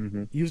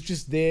 Mm-hmm. He was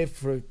just there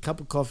for a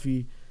cup of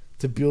coffee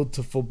to build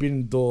to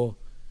Forbidden Door.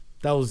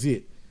 That was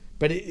it.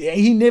 But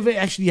he never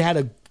actually had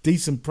a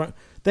decent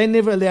they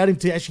never allowed him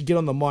to actually get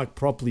on the mic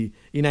properly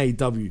in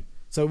AEW.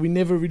 So we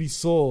never really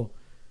saw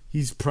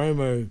his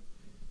promo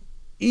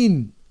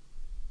in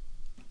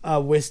a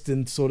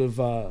Western sort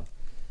of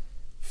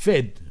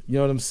fed. You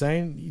know what I'm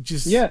saying? He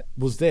just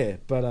was there.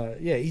 But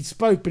he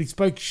spoke, but he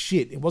spoke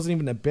shit. It wasn't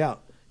even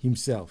about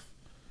himself.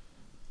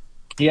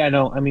 Yeah,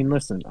 no, I mean,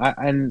 listen,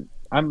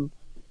 I'm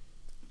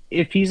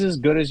if he's as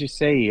good as you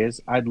say he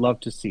is, I'd love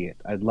to see it.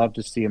 I'd love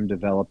to see him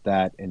develop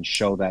that and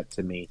show that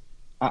to me.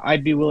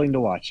 I'd be willing to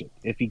watch it.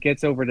 If he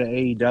gets over to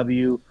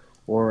AEW,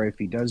 or if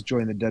he does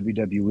join the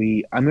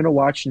WWE, I'm going to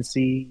watch and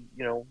see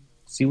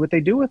what they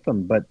do with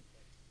them. But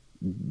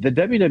the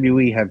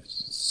WWE have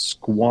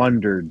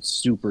squandered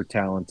super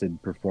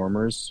talented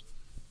performers.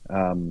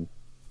 And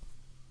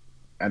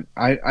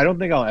I don't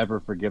think I'll ever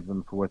forgive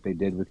them for what they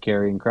did with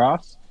Karrion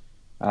Kross.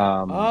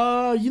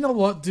 You know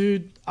what,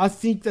 dude? I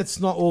think that's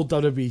not all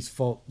WWE's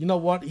fault. You know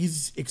what?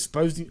 He's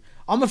exposing.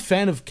 I'm a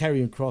fan of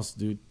Karrion Kross,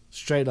 dude.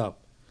 Straight up.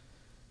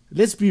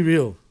 Let's be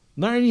real.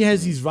 Not only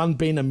has his run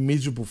been a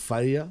miserable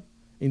failure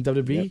in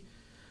WWE,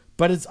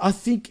 But I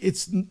think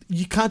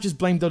you can't just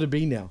blame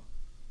WWE now.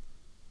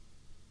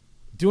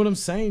 Do you know what I'm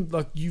saying?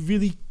 Like, you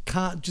really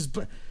can't just.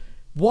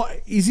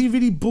 What is he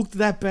really booked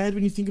that bad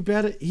when you think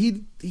about it?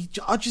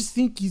 I just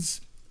think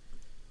he's.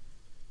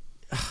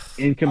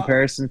 In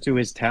comparison to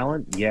his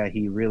talent, yeah,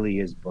 he really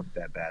is booked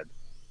that bad.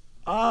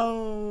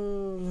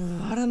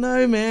 I don't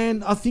know,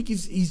 man. I think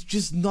he's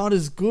just not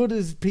as good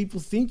as people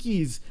think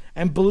he is.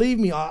 And believe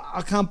me,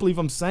 I can't believe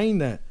I'm saying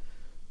that.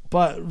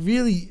 But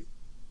really,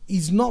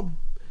 he's not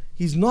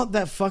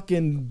that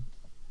fucking,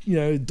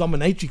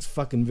 dominatrix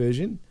fucking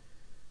version.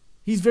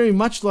 He's very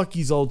much like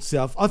his old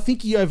self. I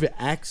think he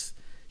overacts.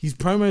 His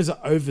promos are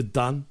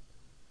overdone.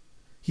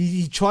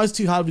 He tries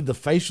too hard with the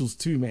facials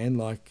too,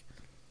 man.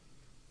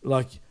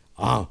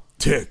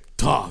 Tick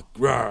tock,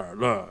 rah,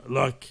 rah,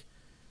 like.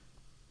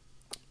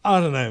 I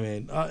don't know,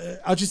 man.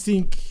 I just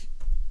think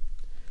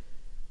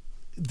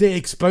they're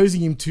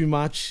exposing him too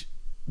much.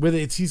 Whether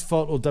it's his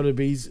fault or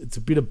WWE's, it's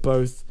a bit of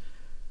both.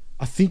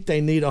 I think they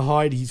need to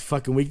hide his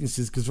fucking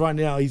weaknesses, because right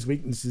now his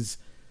weaknesses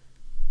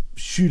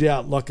shoot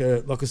out like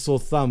a sore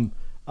thumb.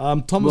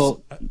 Thomas.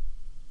 Well,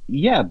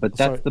 yeah, but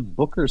that's the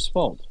booker's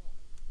fault.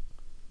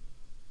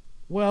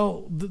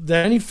 Well,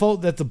 the only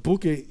fault that the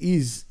booker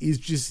is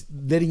just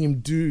letting him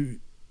do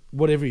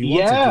whatever he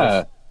wants.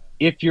 Yeah.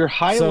 If you're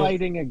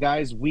highlighting a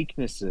guy's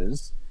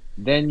weaknesses,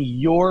 then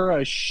you're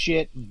a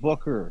shit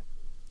booker.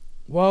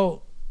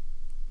 Well,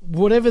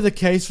 whatever the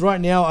case, right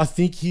now I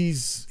think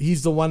he's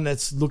the one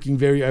that's looking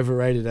very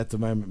overrated at the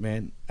moment,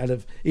 man. Out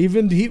of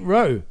even Hit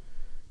Row,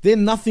 they're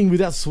nothing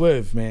without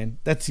Swerve, man.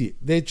 That's it.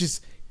 They're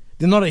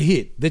not a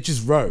hit. They're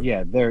just Row.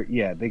 Yeah,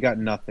 they got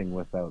nothing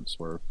without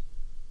Swerve.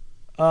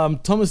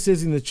 Thomas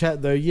says in the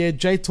chat though, yeah,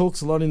 Jay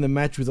talks a lot in the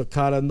match with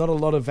Okada. Not a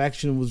lot of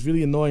action. It was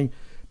really annoying.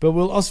 But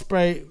Will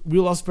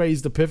Ospreay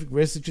is the perfect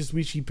wrestler. Just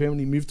wish he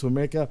permanently moved to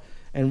America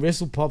and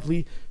wrestled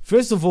properly.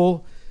 First of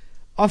all,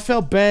 I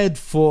felt bad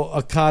for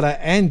Okada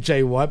and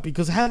Jay White,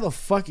 because how the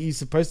fuck are you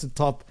supposed to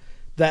top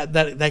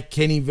that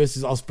Kenny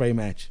versus Ospreay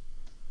match?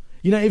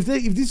 If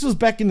this was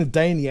back in the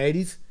day in the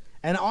 80s,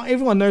 and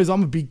everyone knows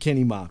I'm a big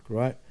Kenny mark,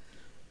 right?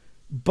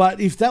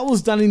 But if that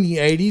was done in the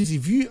 80s,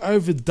 if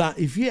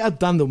you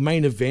outdone the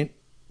main event,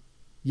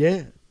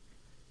 yeah,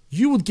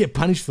 you would get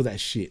punished for that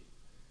shit.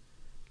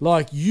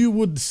 Like, you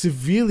would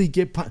severely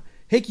get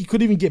heck, you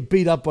could even get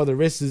beat up by the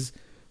wrestlers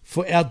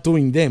for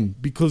outdoing them,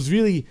 because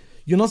really,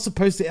 you're not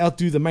supposed to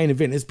outdo the main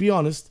event. Let's be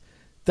honest.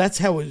 That's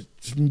how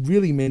it's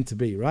really meant to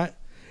be, right?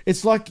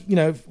 It's like,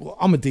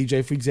 I'm a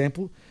DJ, for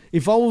example.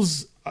 If I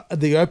was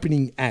the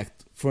opening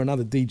act for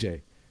another DJ,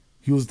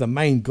 he was the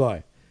main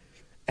guy,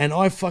 and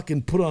I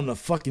fucking put on a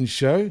fucking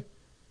show,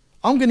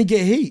 I'm going to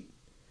get heat,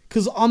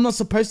 because I'm not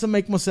supposed to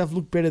make myself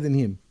look better than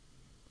him.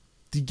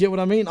 Do you get what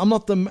I mean? I'm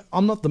not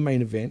the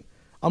main event.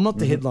 I'm not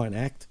the headline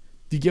act.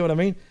 Do you get what I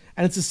mean?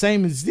 And it's the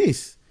same as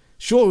this.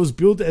 Sure, it was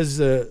billed as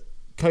a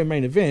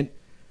co-main event,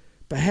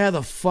 but how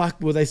the fuck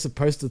were they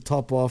supposed to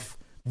top off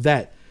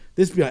that?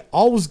 Let's be like,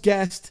 I was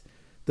gassed.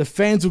 The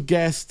fans were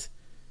gassed.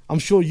 I'm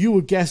sure you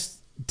were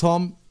gassed,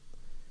 Tom.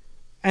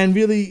 And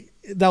really,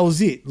 that was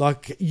it.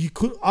 Like,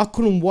 I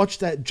couldn't watch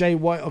that Jay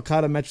White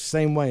Okada match the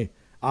same way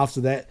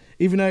after that,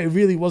 even though it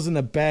really wasn't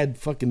a bad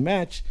fucking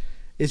match.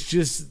 It's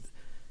just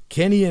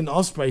Kenny and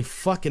Ospreay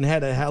fucking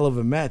had a hell of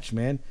a match,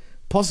 man.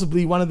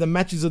 Possibly one of the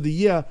matches of the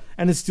year,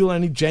 and it's still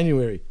only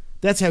January.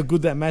 That's how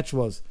good that match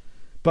was.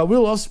 But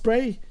Will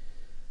Ospreay,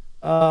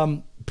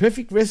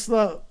 perfect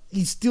wrestler,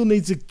 he still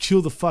needs to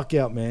chill the fuck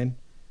out, man.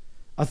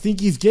 I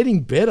think he's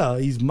getting better.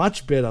 He's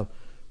much better.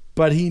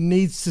 But he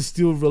needs to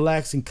still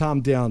relax and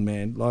calm down,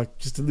 man. Like,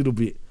 just a little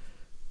bit.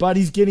 But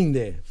he's getting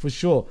there, for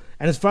sure.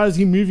 And as far as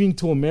him moving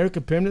to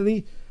America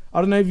permanently, I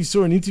don't know if you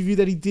saw an interview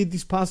that he did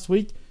this past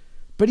week,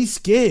 but he's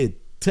scared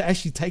to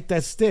actually take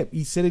that step.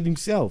 He said it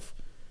himself.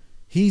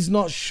 He's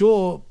not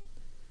sure,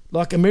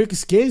 like, America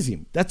scares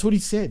him. That's what he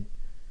said.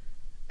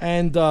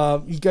 And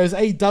he goes,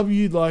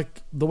 AEW,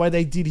 like, the way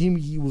they did him,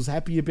 he was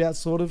happy about,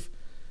 sort of.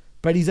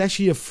 But he's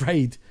actually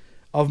afraid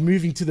of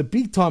moving to the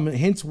big time, and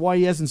hence why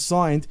he hasn't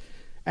signed.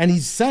 And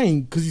he's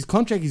saying, because his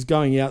contract is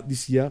going out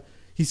this year,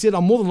 he said,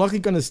 I'm more than likely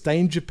going to stay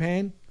in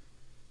Japan.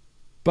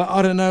 But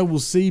I don't know, we'll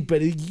see.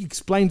 But he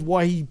explained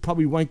why he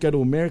probably won't go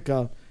to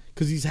America,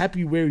 because he's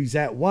happy where he's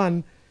at,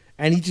 one,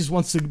 and he just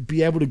wants to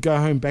be able to go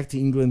home back to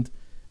England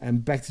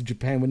and back to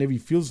Japan whenever he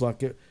feels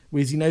like it.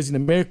 Whereas he knows in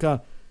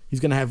America, he's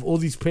going to have all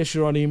this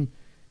pressure on him.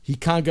 He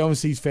can't go and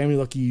see his family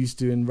like he used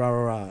to, and rah,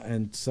 rah, rah.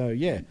 And so,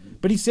 yeah.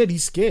 But he said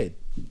he's scared,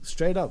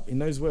 straight up, in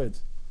those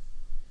words.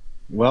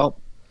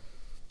 Well,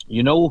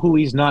 you know who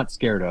he's not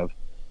scared of,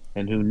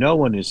 and who no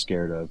one is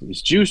scared of,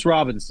 is Juice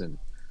Robinson,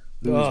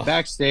 who's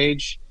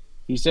backstage.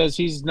 He says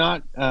he's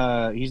not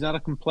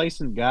a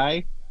complacent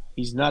guy.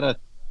 He's not a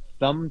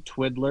thumb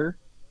twiddler,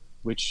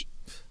 what?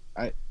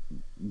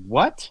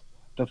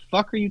 The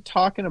fuck are you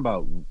talking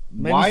about?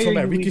 Maybe Why talking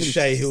are about you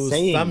Ricochet, even who was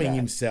saying thumbing that?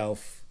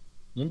 himself.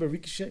 Remember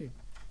Ricochet?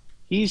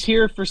 He's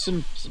here for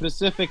some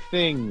specific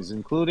things,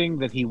 including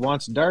that he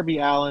wants Darby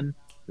Allin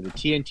for the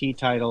TNT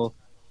title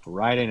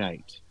Friday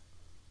night.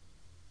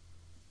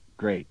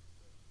 Great.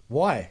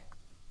 Why?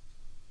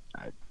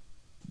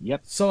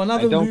 Yep. So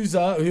another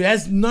loser who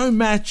has no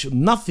match,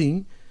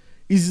 nothing,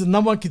 is the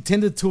number one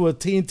contender to a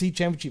TNT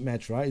Championship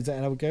match, right? Is that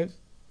how it goes?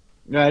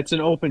 No, it's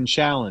an open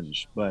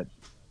challenge, but...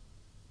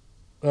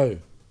 Oh,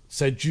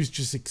 so Juice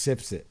just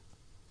accepts it.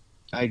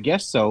 I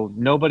guess so.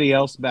 Nobody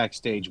else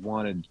backstage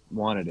wanted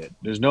it.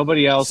 There's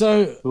nobody else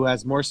who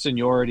has more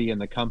seniority in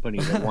the company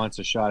that wants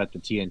a shot at the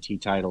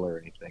TNT title or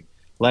anything.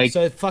 Like,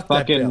 so fuck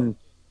that belt.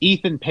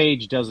 Ethan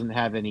Page doesn't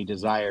have any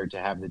desire to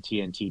have the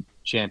TNT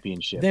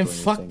championship. Then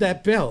fuck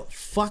that belt.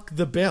 Fuck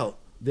the belt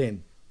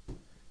then.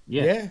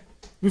 Yeah?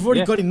 We've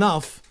already got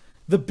enough.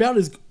 The belt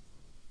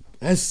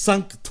has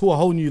sunk to a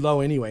whole new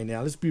low anyway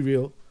now. Let's be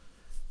real.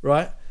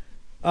 Right?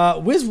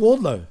 Where's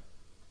Wardlow?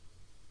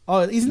 Oh,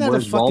 isn't that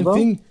a fucking Waldo?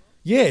 thing?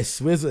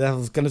 Yes. I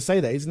was going to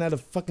say that. Isn't that a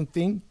fucking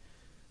thing?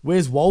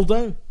 Where's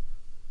Waldo?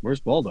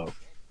 Where's Waldo?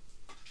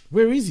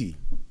 Where is he?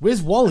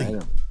 Where's Wally?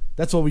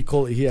 That's what we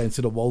call it here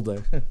instead of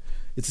Waldo.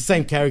 It's the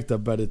same character,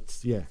 but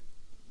it's,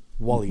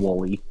 Wally.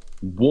 Wally.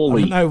 I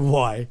don't know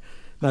why.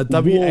 No,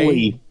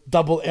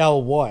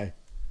 W-A-L-L-Y.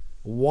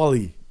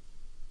 Wally.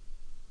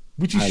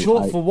 Which is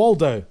short for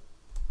Waldo.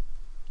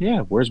 Yeah,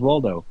 where's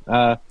Waldo?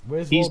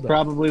 He's Waldo?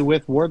 probably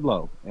with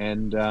Wardlow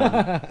and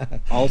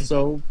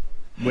also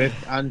with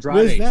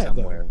Andrade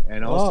somewhere. Though?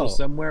 And also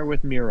somewhere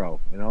with Miro.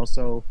 And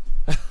also,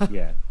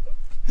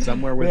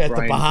 somewhere with Brian at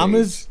the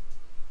Bahamas?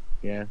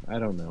 Cage. Yeah, I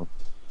don't know.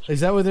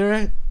 Is that where they're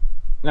at?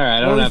 All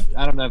right,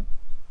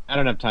 I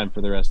don't have time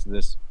for the rest of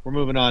this. We're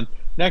moving on.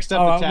 Next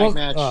up, the tag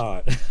match.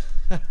 I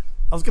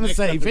was going to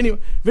say, if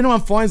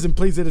anyone finds them,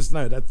 please let us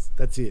know.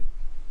 That's it.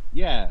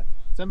 Yeah,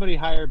 somebody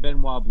hire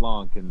Benoit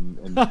Blanc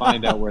and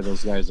find out where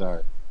those guys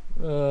are.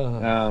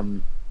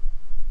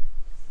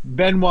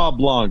 Benoit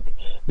Blanc.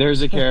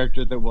 There's a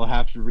character that we'll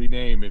have to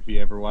rename if he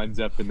ever winds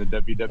up in the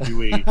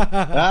WWE.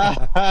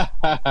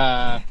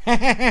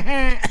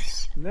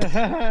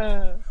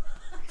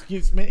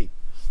 Excuse me.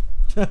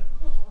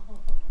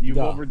 You've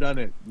overdone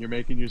it. You're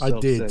making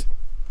yourself sick.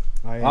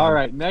 All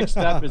right, next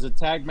up is a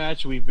tag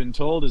match we've been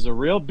told is a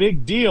real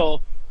big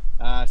deal.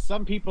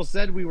 Some people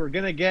said we were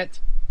going to get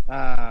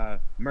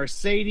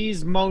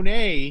Mercedes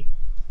Moné,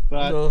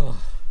 but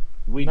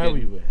we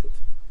didn't.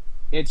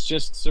 It's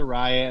just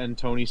Saraya and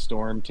Toni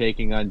Storm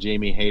taking on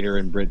Jamie Hayter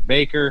and Britt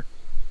Baker.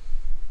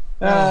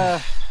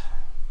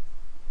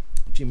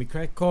 Jimmy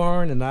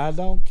Crackcorn, and I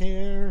don't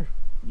care.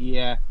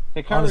 Yeah.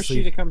 Hikaru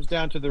Shida comes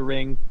down to the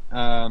ring.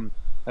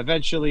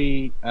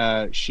 Eventually,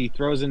 she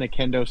throws in a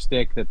kendo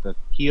stick that the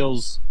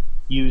heels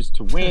use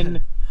to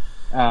win.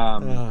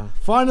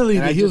 Finally,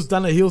 the heels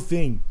done a heel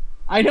thing.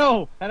 I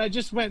know, and I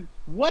just went,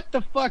 what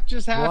the fuck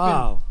just happened?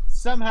 Wow.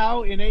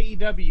 Somehow in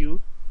AEW,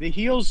 the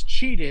heels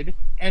cheated,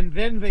 and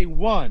then they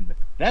won.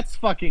 That's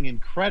fucking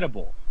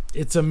incredible.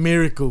 It's a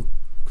miracle,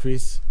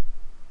 Chris.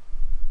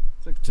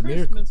 It's a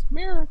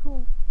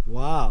miracle.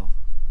 Wow.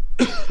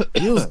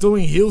 Heels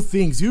doing heel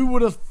things. Who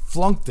would have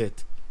flunked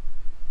it?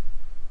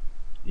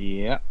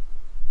 Yep.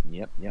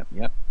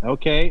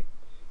 Okay.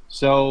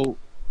 So,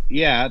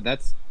 yeah,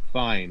 that's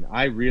fine.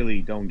 I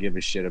really don't give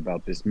a shit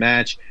about this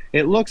match.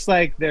 It looks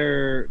like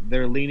they're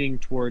leaning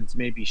towards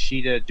maybe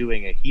Shida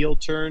doing a heel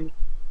turn,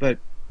 but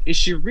is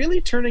she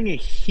really turning a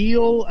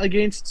heel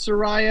against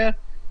Saraya?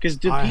 Because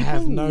I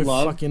have no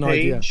love fucking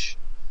Paige?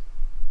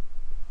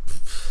 idea.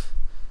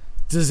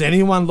 Does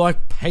anyone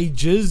like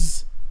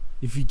Pages?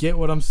 If you get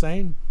what I'm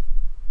saying?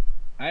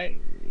 I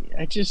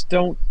just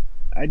don't.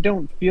 I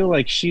don't feel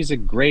like she's a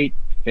great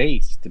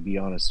face, to be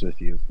honest with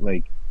you.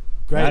 Like,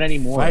 great not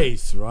anymore.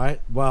 Face,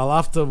 right? Well,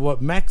 after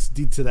what Max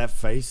did to that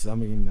face, I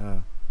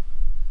mean,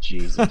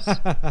 Jesus.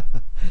 The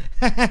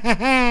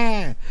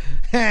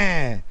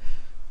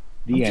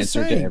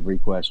answer to every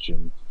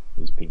question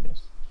is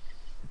penis.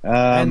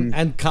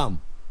 And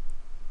cum.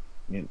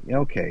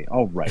 Okay,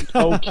 all right,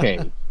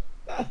 okay.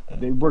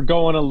 We're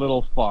going a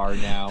little far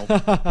now.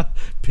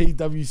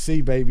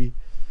 PWC, baby.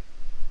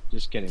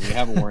 Just kidding. We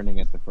have a warning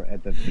at the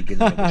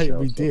beginning of the show.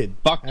 We did.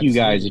 Fuck you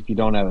guys if you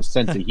don't have a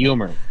sense of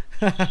humor.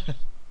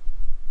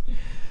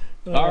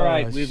 All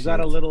right, we've got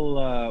a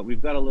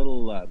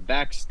little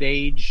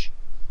backstage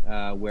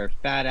where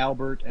Fat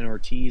Albert and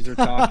Ortiz are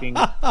talking.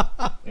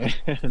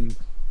 And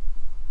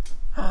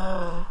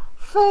Fat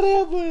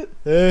Albert.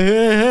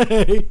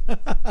 Hey.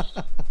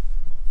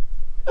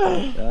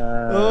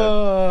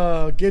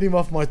 Get him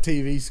off my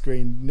TV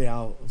screen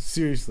now.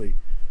 Seriously.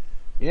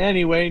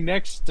 Anyway,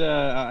 next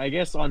I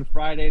guess on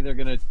Friday they're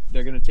gonna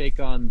take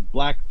on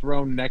Black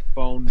Throne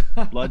Neckbone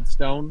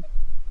Bloodstone.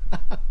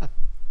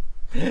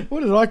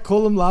 What did I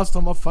call him last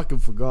time? I fucking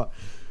forgot.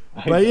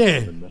 But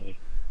yeah,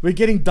 we're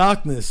getting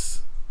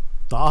darkness.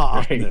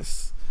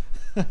 Darkness.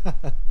 Right.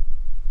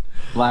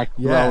 Black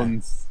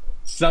Thrones.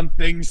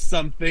 Something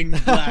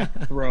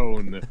Black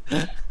Throne.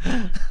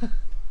 I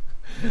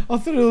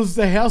thought it was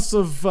the house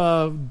of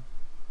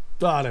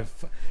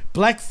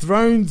Black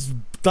Thrones,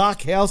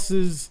 Dark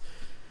Houses.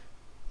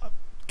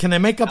 Can they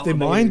make up their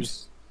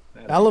minds?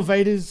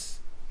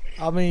 Elevators.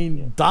 I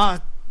mean,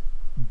 dark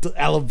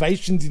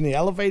elevations in the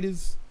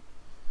elevators.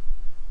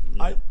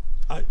 Yeah.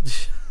 I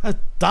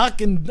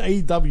dark in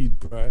AEW,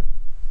 bro,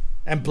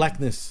 and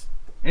blackness.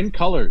 And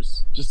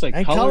colors. Just like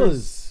and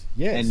colors.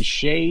 Yes. And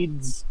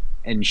shades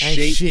and and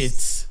shapes.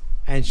 shits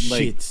and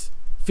Like, shits.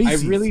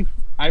 Feces.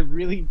 I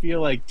really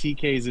feel like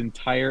TK's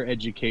entire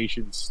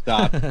education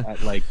stopped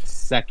at like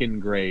 2nd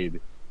grade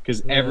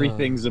because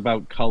everything's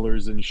about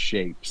colors and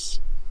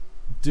shapes.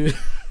 Dude.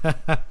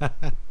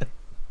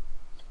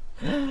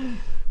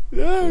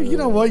 Oh, you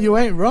know what? You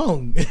ain't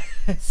wrong.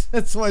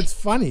 That's why it's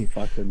funny.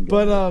 Fucking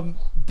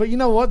but you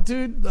know what,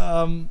 dude?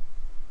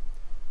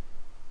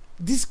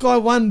 This guy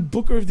won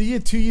Booker of the Year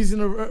 2 years in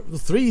a row,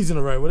 3 years in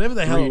a row, whatever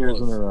the hell it 3 years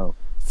was. in a row.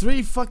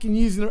 3 fucking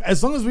years in a row.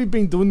 As long as we've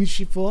been doing this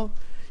shit for,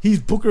 he's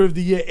Booker of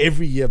the Year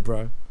every year,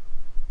 bro.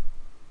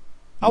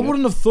 I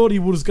wouldn't have thought he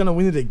was going to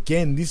win it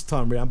again this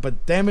time around,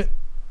 but damn it,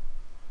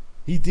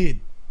 he did.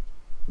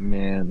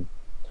 Man,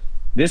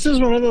 this is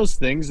one of those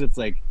things that's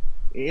like,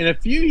 in a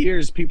few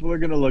years, people are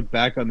going to look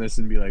back on this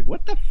and be like,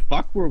 what the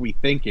fuck were we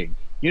thinking?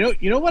 You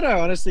know what I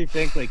honestly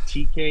think like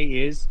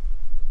TK is?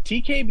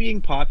 TK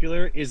being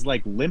popular is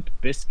like Limp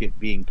Bizkit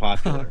being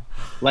popular.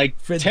 Like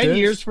 10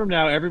 years from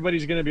now,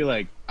 everybody's going to be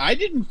like, I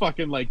didn't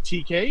fucking like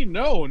TK.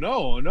 No.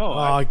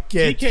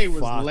 TK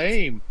was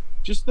lame.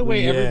 Just the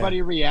way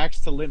everybody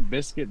reacts to Limp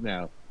Bizkit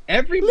now.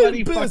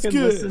 Everybody fucking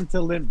listened to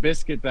Limp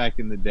Bizkit back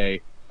in the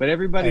day, but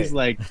everybody's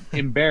like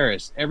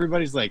embarrassed.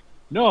 Everybody's like,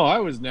 no, I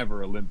was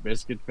never a Limp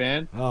Bizkit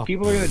fan.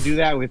 People are going to do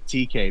that with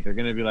TK. They're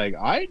going to be like,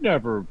 I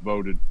never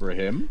voted for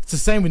him. It's the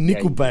same with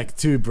Nickelback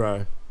too,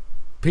 bro.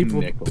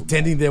 People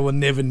pretending they were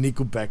never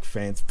Nickelback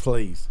fans,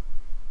 please.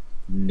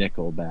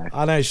 Nickelback.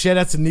 I know, shout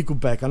out to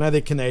Nickelback. I know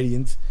they're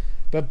Canadians,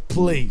 but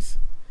please.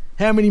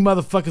 How many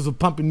motherfuckers were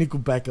pumping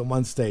Nickelback at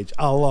one stage?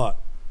 A lot.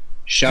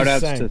 Shout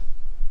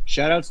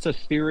outs to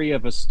Theory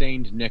of a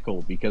Stained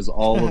Nickel, because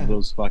all of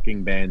those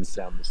fucking bands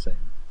sound the same.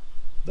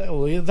 That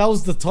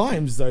was the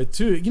times though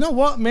too. You know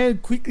what, man?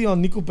 Quickly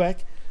on Nickelback,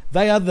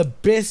 they are the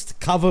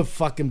best cover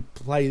fucking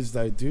players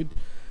though, dude.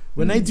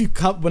 When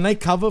they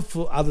cover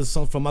for other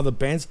songs from other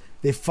bands,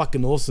 they're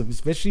fucking awesome.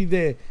 Especially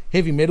their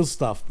heavy metal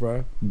stuff,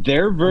 bro.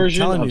 Their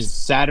version of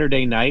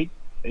Saturday Night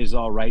Is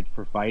All Right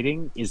for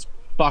Fighting is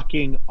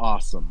fucking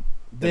awesome.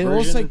 They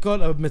also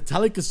got a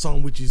Metallica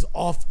song which is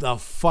off the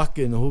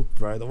fucking hook,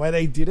 bro. The way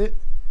they did it,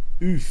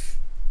 oof.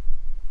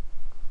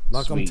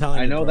 Like Sweet. I'm telling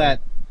you, I know bro.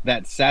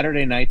 that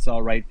Saturday Night's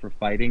All Right for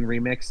Fighting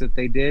remix that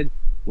they did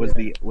was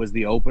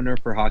the opener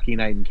for Hockey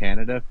Night in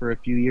Canada for a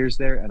few years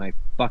there, and I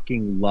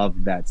fucking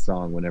loved that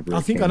song whenever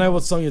I think I know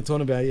what song you're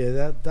talking about.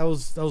 Yeah, that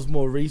was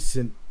more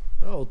recent.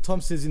 Oh, Tom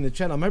says in the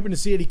chat, I'm hoping to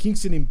see Eddie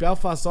Kingston in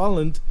Belfast,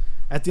 Ireland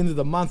at the end of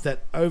the month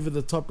at Over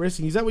the Top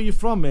Wrestling. Is that where you're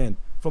from, man?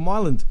 From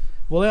Ireland?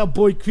 Well, our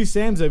boy Chris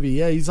Ambs over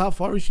here, he's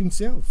half Irish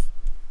himself.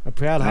 A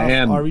proud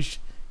half Irish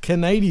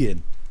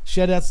Canadian.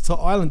 Shout outs to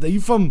Ireland. Are you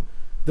from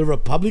the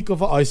Republic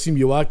of Ireland? I assume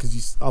you are, because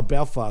you are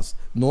Belfast,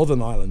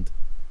 Northern Ireland.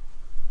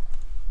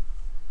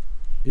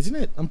 Isn't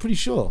it? I'm pretty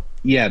sure.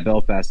 Yeah,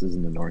 Belfast is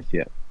in the north,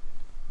 yeah.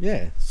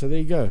 Yeah, so there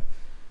you go.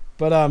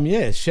 But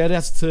yeah, shout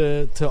outs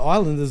to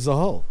Ireland as a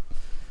whole.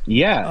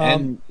 Yeah,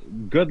 and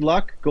good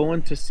luck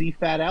going to see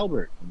Fat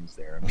Albert when he's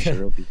there. I'm sure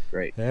it'll be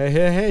great.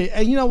 Hey.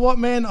 And you know what,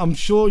 man? I'm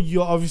sure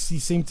you obviously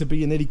seem to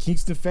be an Eddie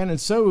Kingston fan, and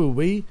so are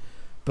we.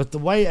 But the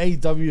way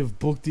AEW have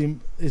booked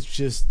him, it's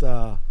just,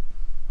 well,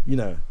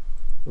 there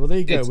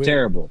you go. It's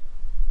terrible.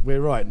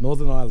 We're right.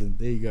 Northern Ireland.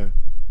 There you go.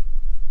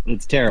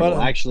 It's terrible.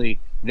 But, actually,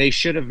 they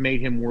should have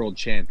made him world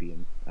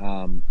champion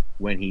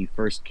when he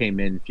first came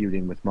in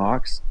feuding with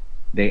Mox.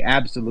 They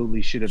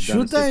absolutely should have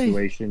done a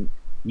situation.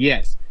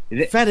 Yes.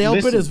 Fat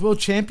Albert as world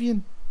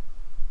champion?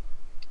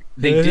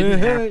 They didn't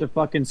have to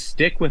fucking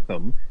stick with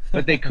him,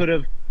 but they could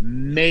have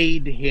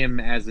made him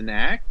as an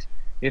act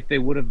if they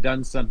would have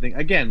done something.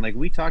 Again, like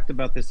we talked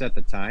about this at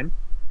the time,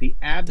 the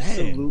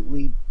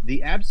absolute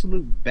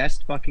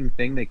best fucking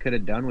thing they could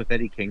have done with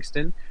Eddie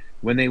Kingston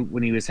when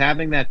he was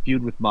having that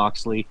feud with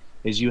Moxley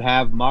is you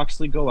have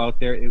Moxley go out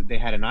there. They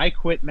had an I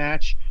Quit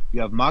match.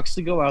 You have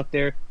Moxley go out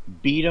there,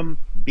 beat him,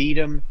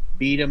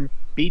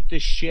 beat the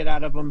shit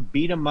out of him,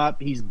 beat him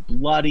up. He's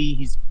bloody.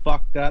 He's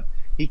fucked up.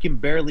 He can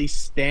barely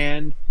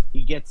stand.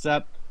 He gets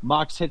up.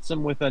 Mox hits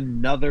him with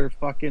another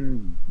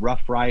fucking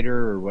Rough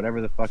Rider or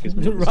whatever the fuck his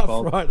name is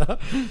called. Rider.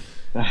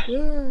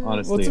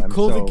 Honestly, what's it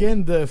called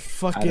again? The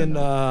fucking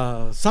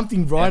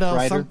something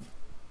Rider.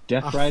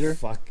 Death Rider.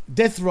 Fuck.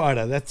 Death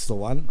Rider. That's the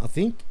one. I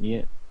think.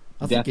 Yeah.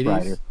 I Death think it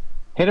Rider. is.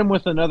 Hit him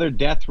with another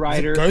Death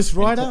Rider. Ghost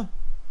Rider.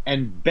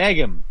 And beg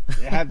him.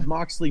 Have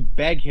Moxley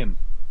beg him.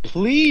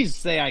 Please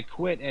say I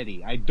quit,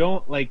 Eddie. I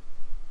don't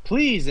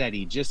please,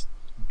 Eddie, just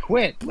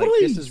quit. Please. Like,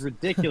 this is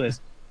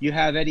ridiculous. You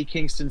have Eddie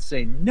Kingston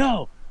say,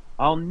 no,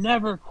 I'll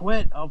never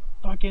quit. I'll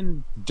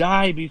fucking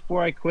die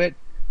before I quit.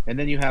 And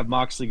then you have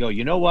Moxley go,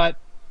 you know what?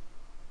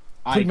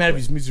 Put him out of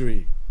his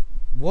misery.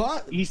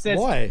 What? He says,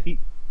 why?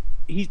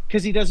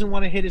 Because he doesn't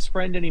want to hit his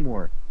friend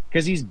anymore.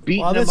 Because he's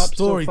beating him up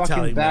so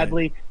fucking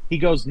badly. Man. He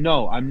goes,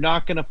 no, I'm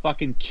not going to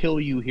fucking kill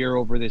you here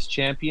over this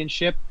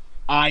championship.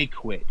 I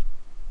quit.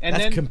 And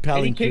that's then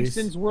compelling, Eddie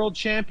Kingston's world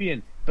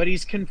champion, but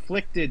he's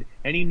conflicted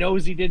and he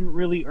knows he didn't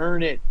really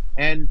earn it.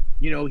 And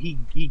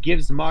he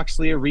gives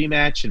Moxley a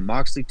rematch and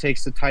Moxley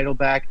takes the title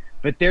back.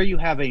 But there you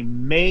have a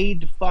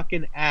made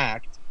fucking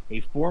act,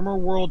 a former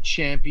world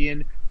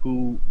champion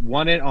who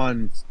won it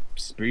on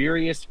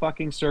spurious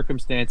fucking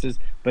circumstances,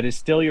 but is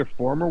still your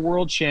former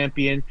world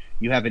champion.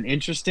 You have an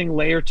interesting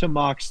layer to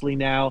Moxley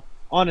now.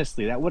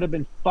 Honestly, that would have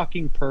been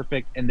fucking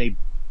perfect, and they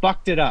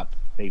fucked it up.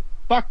 They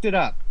fucked it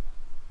up.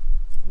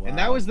 Wow. And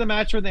that was the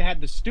match where they had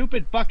the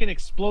stupid fucking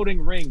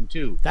exploding ring,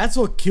 too. That's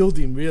what killed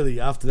him, really,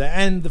 after that.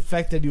 And the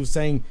fact that he was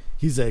saying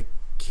he's a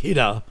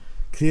hitter.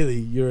 Clearly,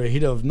 you're a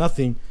hitter of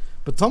nothing.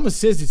 But Thomas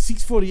says it's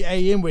 6:40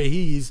 a.m. where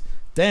he is.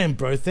 Damn,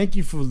 bro. Thank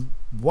you for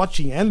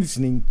watching and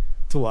listening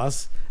to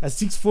us at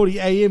 6:40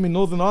 a.m. in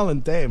Northern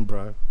Ireland. Damn,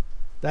 bro.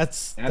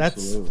 That's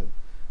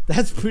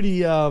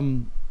pretty,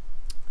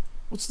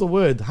 what's the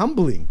word?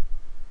 Humbling.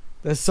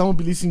 That someone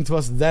be listening to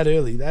us that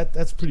early.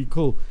 That's pretty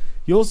cool.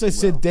 He also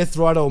said Death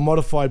Rider or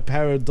modified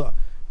paradigm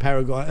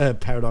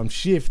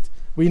shift.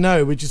 We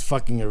know we're just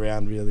fucking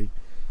around, really.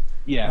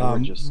 Yeah,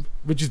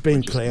 we're just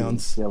being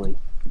clowns. Silly.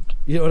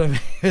 You know what I mean?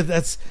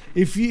 That's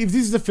if this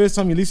is the first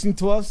time you're listening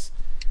to us,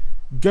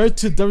 go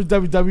to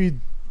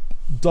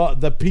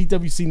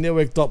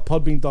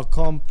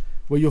www.thepwcnetwork.podbean.com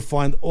where you'll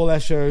find all our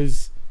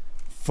shows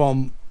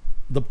from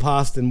the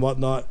past and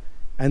whatnot.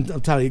 And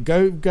I'm telling you,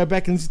 go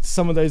back and listen to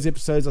some of those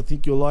episodes. I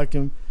think you'll like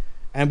them.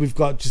 And we've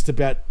got just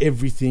about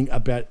everything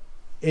about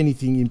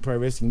anything in pro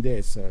wrestling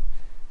there. So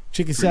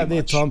check us out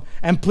there, Tom.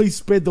 And please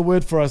spread the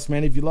word for us,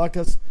 man. If you like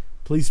us,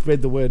 please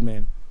spread the word,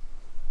 man.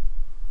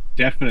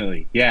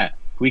 Definitely. Yeah.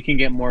 If we can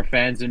get more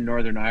fans in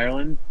Northern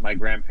Ireland, my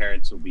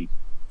grandparents will be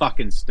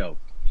fucking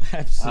stoked.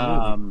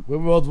 Absolutely. We're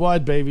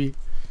worldwide, baby.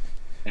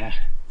 Yeah,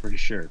 pretty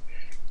sure.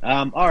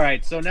 All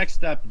right, so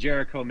next up,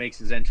 Jericho makes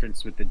his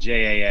entrance with the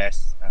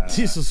JAS.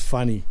 This was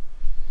funny.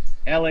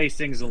 LA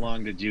sings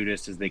along to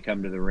Judas as they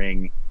come to the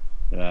ring.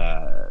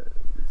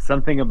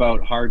 Something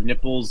about hard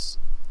nipples.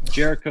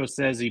 Jericho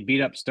says he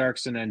beat up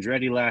Starks and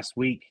Andretti last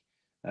week.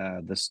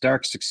 The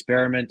Starks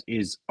experiment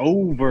is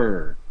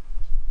over.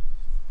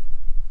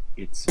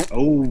 It's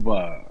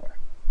over.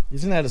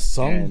 Isn't that a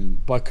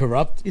song by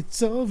Corrupt?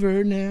 It's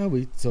over now,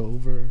 it's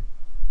over.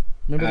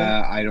 Remember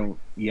that? I don't.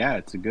 Yeah,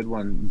 it's a good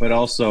one. But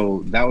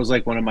also, that was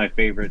like one of my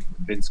favorite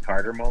Vince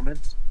Carter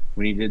moments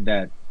when he did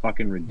that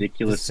fucking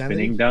ridiculous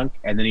spinning dunk,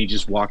 and then he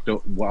just walked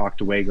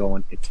away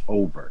going, "It's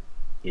over."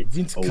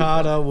 Vince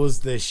Carter was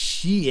the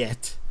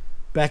shit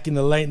back in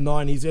the late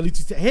 90s, early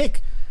 2000s.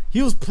 Heck,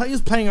 he was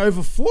playing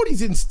over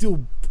 40s and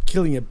still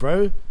killing it,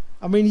 bro.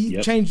 I mean,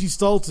 he changed his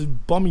style to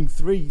bombing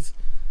threes.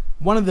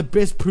 One of the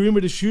best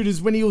perimeter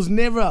shooters when he was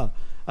never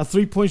a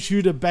three-point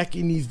shooter back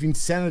in his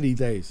Vinsanity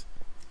days.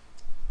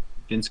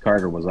 Vince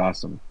Carter was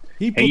awesome.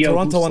 He put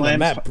Toronto on the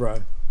map,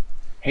 bro.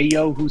 Hey,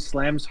 yo, who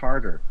slams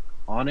harder,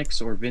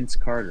 Onyx or Vince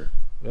Carter?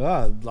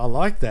 I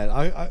like that.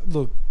 I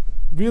look,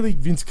 really,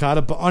 Vince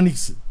Carter, but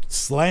Onyx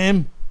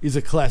Slam is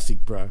a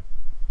classic, bro.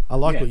 I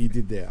like what you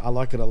did there. I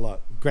like it a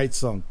lot. Great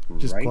song.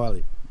 Just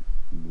quietly.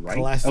 Right.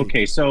 Classic.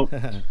 Okay, so Q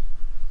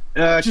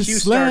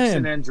Starks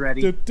and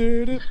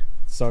Andretti.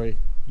 Sorry,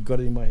 you got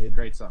it in my head.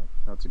 Great song.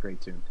 That's a great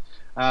tune.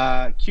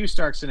 Q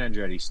Starks and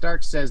Andretti.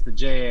 Starks says the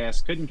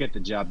JAS couldn't get the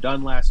job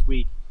done last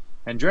week.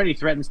 Andretti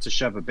threatens to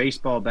shove a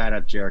baseball bat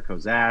up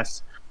Jericho's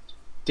ass.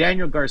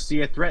 Daniel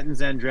Garcia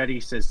threatens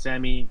Andretti, says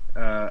Sammy,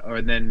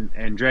 or then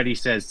Andretti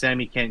says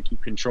Sammy can't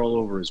keep control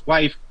over his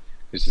wife.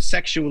 There's a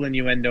sexual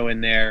innuendo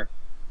in there.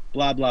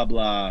 Blah, blah,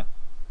 blah.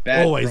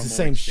 Bad Always the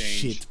same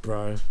exchange. shit,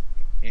 bro.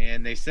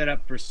 And they set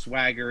up for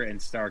Swagger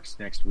and Starks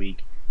next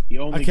week. The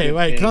only can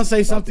I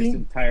say something? This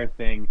entire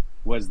thing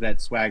was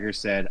that Swagger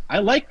said, "I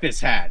like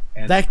this hat."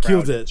 And that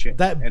killed it.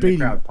 That beat the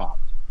crowd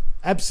popped.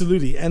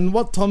 Absolutely. And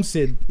what Tom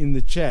said in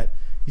the chat,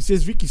 he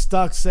says Ricky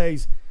Starks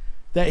says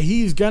that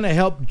he is going to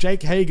help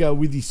Jake Hager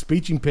with his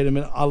speech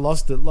impediment. I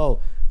lost it,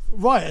 lol.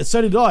 Right,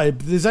 so did I.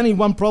 But there's only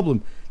one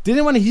problem. Did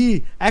anyone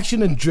hear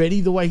Action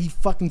Andretti the way he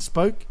fucking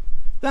spoke?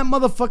 That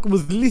motherfucker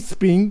was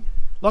lisping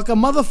like a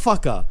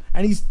motherfucker.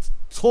 And he's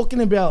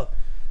talking about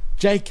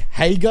Jake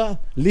Hager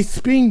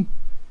lisping.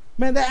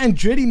 Man, that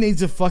Andretti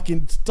needs a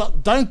fucking...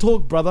 Don't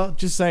talk, brother.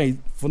 Just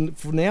saying.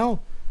 For now,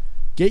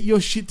 get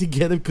your shit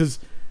together because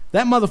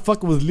that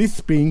motherfucker was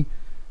lisping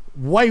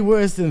way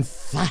worse than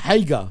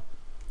Hager.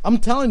 I'm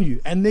telling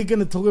you. And they're going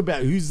to talk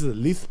about who's the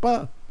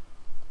lisper?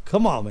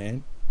 Come on,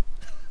 man.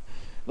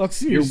 Like,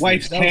 seriously. Your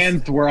wife's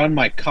hands were on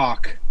my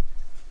cock.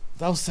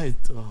 That was so...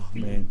 Oh,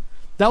 man.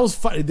 That was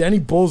funny. The only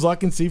balls I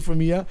can see from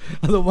here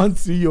are the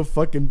ones through your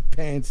fucking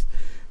pants.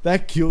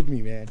 That killed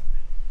me, man.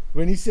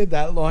 When he said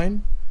that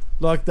line...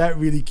 Like, that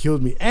really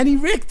killed me. And he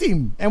wrecked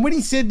him. And when he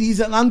said he's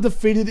an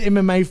undefeated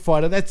MMA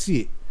fighter, that's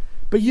it.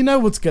 But you know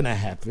what's going to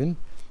happen.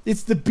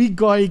 It's the big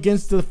guy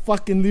against the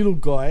fucking little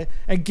guy.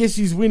 And guess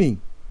who's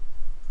winning?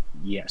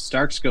 Yeah,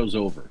 Starks goes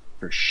over,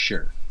 for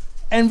sure.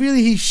 And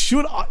really,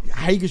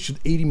 Hager should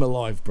eat him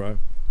alive, bro.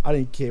 I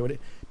don't care what it...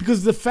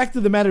 Because the fact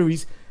of the matter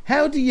is,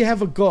 how do you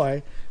have a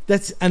guy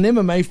that's an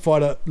MMA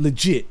fighter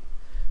legit?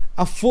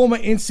 A former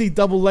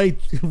NCAA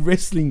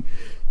wrestling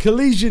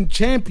collegiate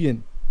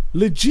champion.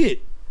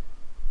 Legit.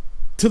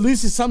 To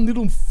lose to some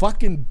little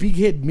fucking big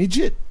head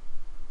midget?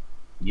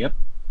 Yep.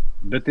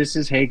 But this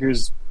is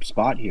Hager's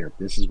spot here.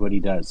 This is what he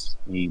does.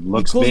 He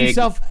looks calls big.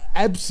 himself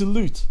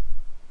absolute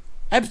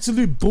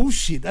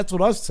bullshit. That's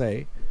what I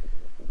say.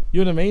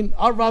 You know what I mean?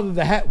 I'd rather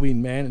the hat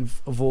win, man.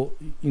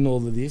 In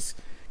all of this,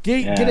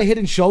 get a Head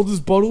and Shoulders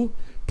bottle,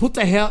 put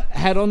the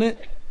hat on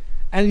it,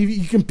 and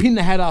you can pin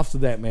the hat after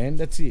that, man.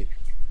 That's it.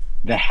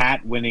 The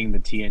hat winning the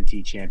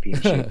TNT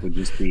championship would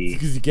just be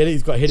because you get it.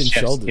 He's got Head and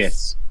Shoulders.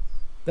 Kiss.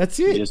 That's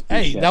it.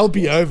 Hey, that would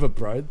be over,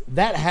 bro.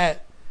 That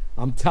hat.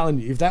 I'm telling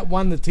you, if that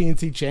won the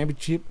TNT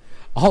championship,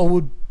 I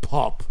would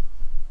pop.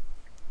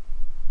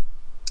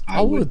 I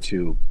would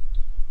too.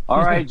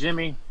 All right,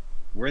 Jimmy,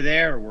 we're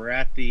there. We're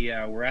at the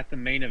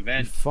main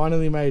event. We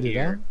finally made it,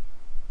 huh?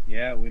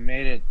 Yeah, we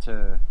made it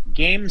to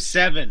Game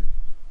 7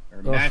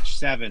 or Match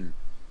 7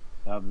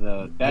 of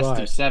the Best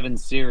of 7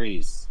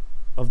 series.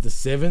 Of the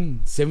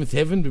Seventh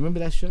Heaven. Remember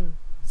that show?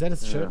 Is that a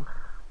show?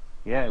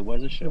 Yeah, it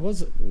was a show. It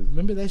was.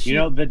 Remember that show?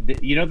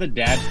 You know the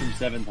dad from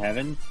Seventh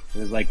Heaven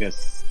was like a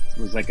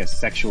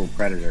sexual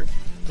predator.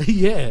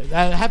 Yeah,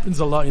 that happens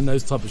a lot in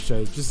those type of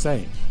shows. Just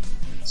saying.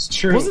 It's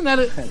true. Wasn't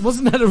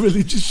that a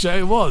religious show?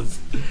 It was.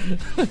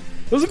 It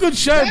was a good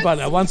show, but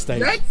at one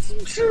stage. That's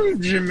true,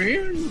 Jimmy.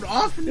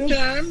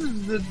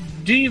 Oftentimes the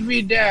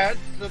DV dads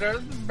that are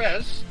the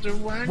best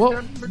wind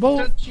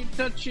up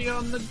touchy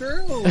on the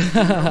girls.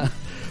 You know?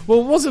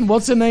 Well,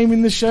 what's her name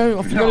in the show?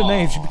 I forgot her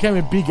name. She became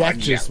a big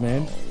actress,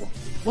 man.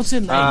 What's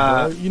her name,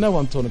 bro? You know what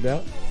I'm talking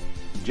about.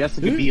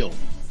 Jessica Biel.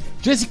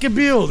 Jessica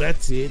Biel,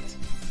 that's it.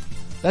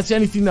 That's the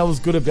only thing that was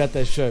good about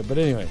that show. But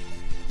anyway,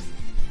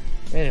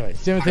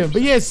 7th Heaven.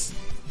 But yes,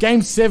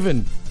 Game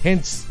 7,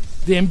 hence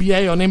the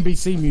NBA on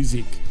NBC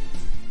Music.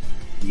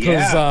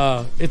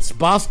 Because it's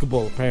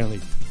basketball, apparently.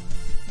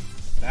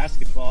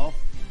 Basketball.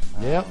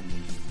 Yep.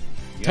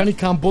 Tony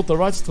Khan bought the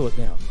rights to it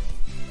now.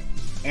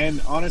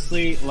 And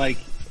honestly, like,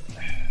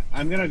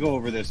 I'm going to go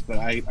over this, but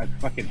I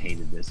fucking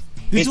hated this.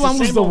 This one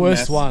was the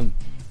worst one.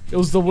 It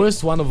was the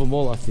worst one of them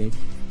all, I think.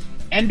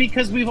 And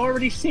because we've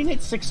already seen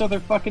it 6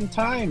 other fucking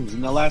times in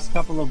the last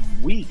couple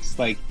of weeks.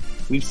 Like,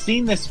 we've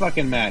seen this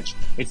fucking match.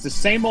 It's the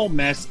same old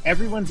mess.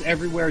 Everyone's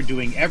everywhere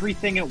doing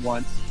everything at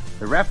once.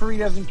 The referee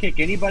doesn't kick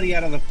anybody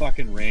out of the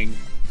fucking ring.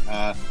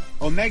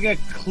 Omega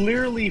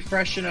clearly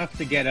fresh enough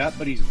to get up,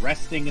 but he's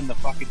resting in the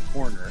fucking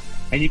corner.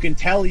 And you can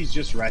tell he's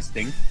just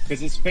resting because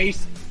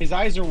his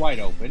eyes are wide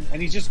open,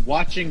 and he's just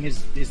watching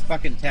his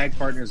fucking tag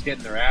partners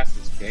getting their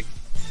asses kicked.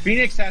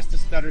 Phoenix has to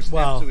stutter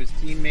step so his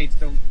teammates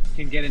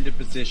can get into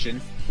position,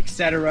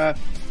 etc.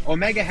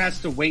 Omega has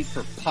to wait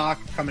for Pac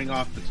coming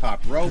off the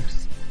top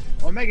ropes.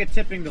 Omega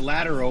tipping the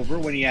ladder over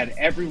when he had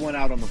everyone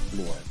out on the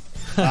floor.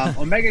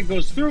 Omega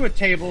goes through a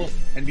table,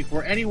 and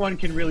before anyone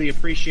can really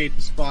appreciate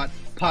the spot,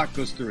 Pac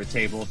goes through a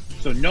table.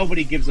 So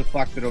nobody gives a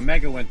fuck that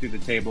Omega went through the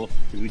table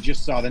because we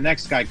just saw the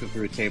next guy go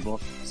through a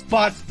table.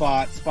 Spot.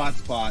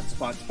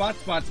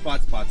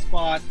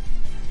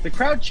 The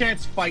crowd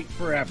chants "Fight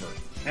Forever,"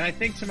 and I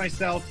think to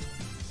myself,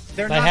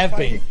 they're not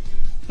fighting.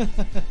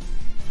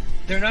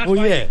 They're not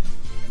fighting. Yeah.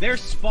 They're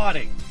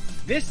spotting.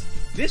 This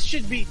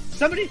should be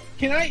somebody.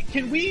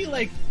 Can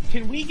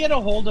we get a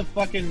hold of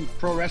fucking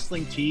Pro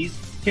Wrestling Tees?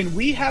 Can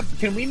we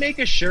make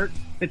a shirt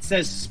that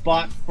says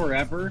 "Spot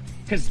Forever"?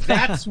 Because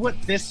that's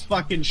what this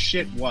fucking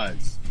shit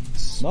was.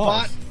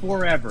 Spot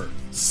Forever.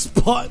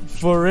 Spot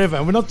Forever.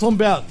 And we're not talking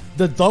about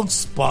the dog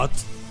spot.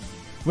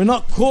 We're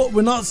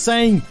not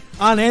saying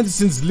Arn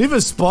Anderson's liver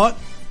spot.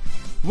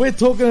 We're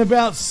talking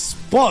about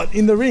Spot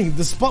in the ring.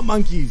 The Spot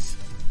Monkeys.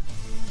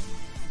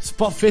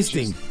 Spot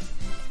festing. Just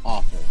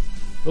awful.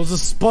 It was a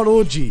spot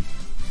orgy.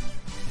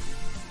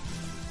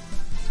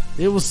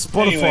 It was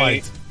Spotified.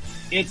 Anyway,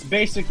 it's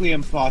basically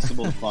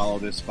impossible to follow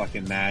this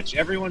fucking match.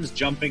 Everyone's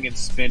jumping and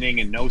spinning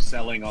and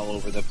no-selling all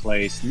over the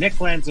place.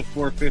 Nick lands a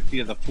 450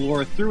 to the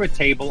floor through a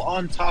table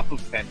on top of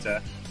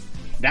Penta.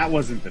 That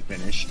wasn't the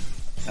finish.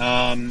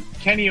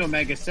 Kenny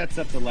Omega sets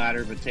up the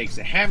ladder but takes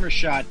a hammer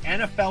shot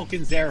and a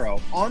Falcon's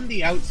Arrow on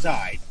the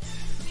outside.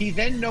 He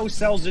then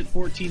no-sells it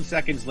 14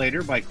 seconds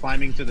later by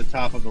climbing to the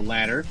top of the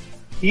ladder.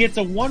 He hits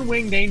a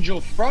one-winged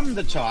angel from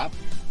the top,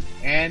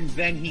 and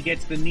then he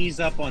gets the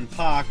knees up on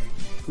Pac,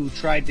 who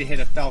tried to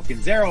hit a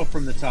Falcon's Arrow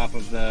from the top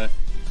of the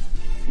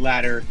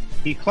ladder.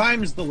 He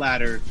climbs the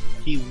ladder.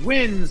 He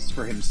wins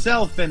for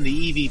himself and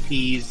the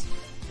EVPs.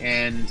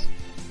 And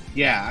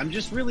yeah, I'm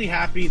just really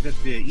happy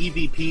that the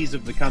EVPs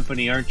of the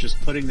company aren't just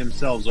putting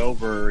themselves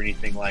over or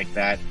anything like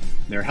that.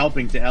 They're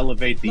helping to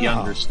elevate the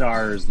younger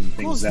stars and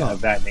things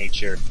of that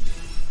nature.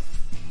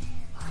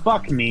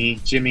 Fuck me,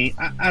 Jimmy.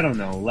 I don't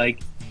know. Like,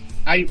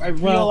 I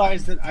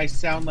realize that I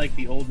sound like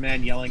the old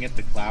man yelling at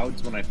the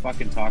clouds when I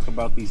fucking talk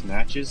about these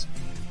matches,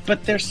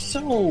 but they're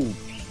so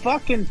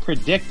fucking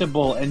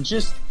predictable, and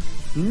just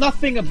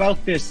nothing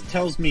about this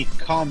tells me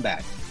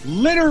combat.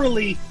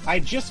 Literally, I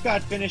just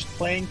got finished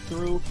playing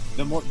through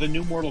the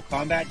new Mortal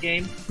Kombat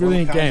game.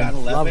 Brilliant Mortal Kombat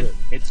game. 11. Love it.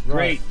 It's great.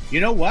 Right. You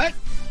know what?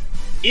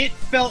 It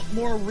felt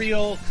more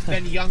real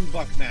than Young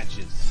Buck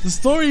matches. The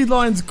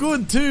storyline's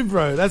good too,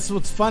 bro. That's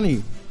what's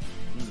funny.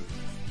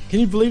 Can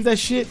you believe that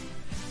shit?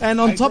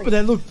 And on top of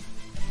that, look,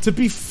 to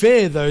be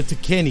fair though to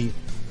Kenny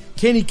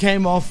Kenny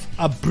came off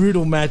a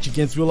brutal match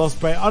against Will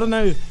Ospreay. I don't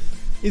know.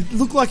 It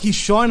looked like his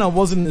shiner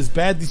wasn't as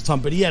bad this time,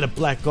 but he had a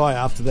black eye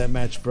after that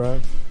match,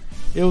 bro.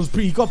 It was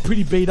he got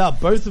pretty beat up.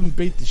 Both of them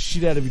beat the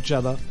shit out of each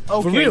other.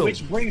 Okay, for real.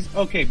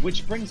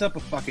 which brings up a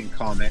fucking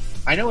comment.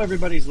 I know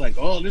everybody's like,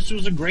 "Oh, this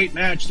was a great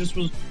match. This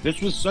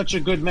was such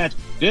a good match.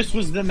 This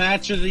was the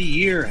match of the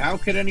year. How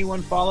could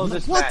anyone follow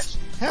this match?"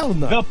 Hell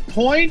no. The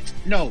point?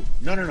 No.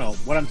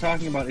 What I'm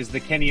talking about is the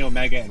Kenny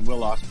Omega and Will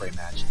Ospreay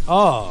match.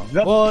 Oh,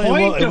 the well,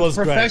 point it was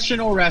of great.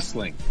 professional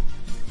wrestling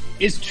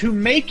is to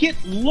make it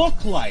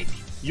look like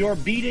you're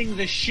beating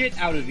the shit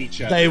out of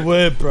each other. They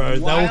were, bro. They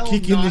were while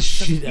kicking the not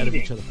shit out of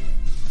competing. each other.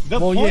 The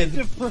point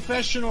of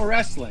professional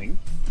wrestling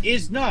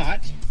is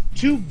not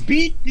to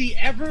beat the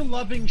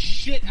ever-loving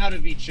shit out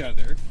of each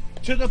other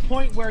to the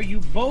point where you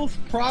both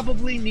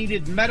probably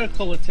needed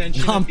medical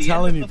attention I'm at the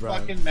telling end you, of the bro.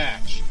 fucking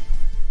match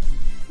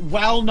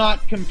while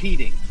not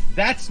competing.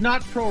 That's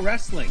not pro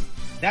wrestling.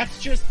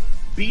 That's just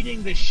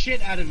beating the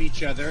shit out of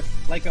each other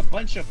like a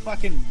bunch of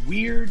fucking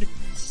weird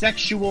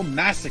sexual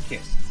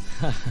masochists.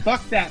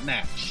 Fuck that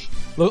match.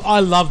 Look, I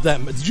love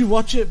that. Did you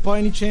watch it by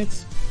any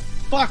chance?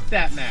 Fuck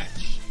that match.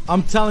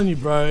 I'm telling you,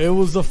 bro, it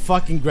was a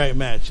fucking great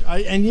match.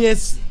 And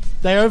yes,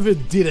 they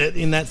overdid it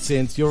in that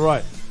sense. You're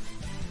right.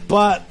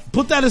 But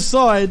put that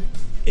aside,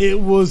 it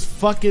was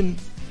fucking...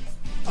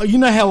 Oh, you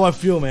know how I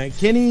feel, man.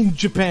 Kenny in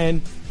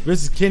Japan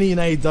versus Kenny in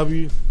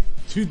AEW.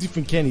 Two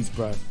different Kennys,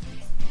 bro.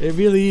 It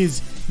really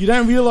is. You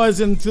don't realize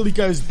it until he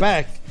goes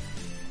back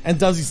and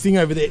does his thing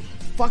over there.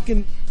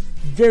 Fucking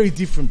very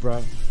different,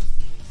 bro.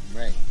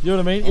 Right. You know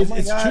what I mean? Oh It's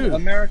my God, true.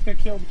 America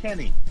killed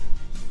Kenny.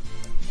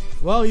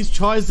 Well, he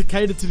tries to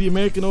cater to the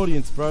American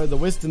audience, bro. The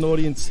Western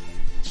audience,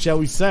 shall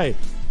we say.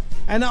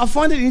 And I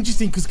find it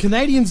interesting because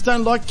Canadians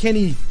don't like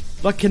Kenny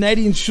like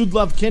Canadians should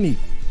love Kenny.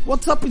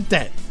 What's up with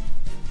that?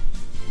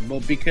 Well,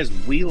 because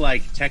we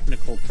like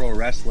technical pro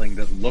wrestling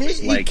that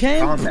looks like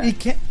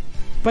combat.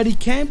 But he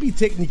can be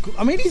technical.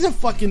 I mean, he's a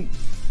fucking...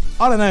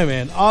 I don't know,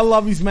 man. I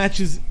love his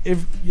matches,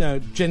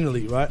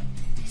 generally, right?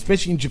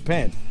 Especially in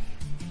Japan.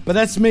 But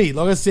that's me.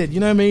 Like I said, you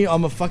know me,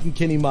 I'm a fucking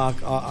Kenny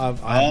mark.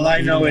 All I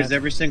know is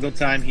every single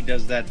time he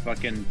does that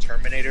fucking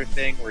Terminator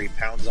thing where he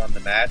pounds on the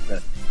mat,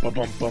 the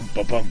ba-bum, bum,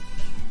 ba-bum,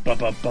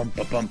 ba-bum, bum,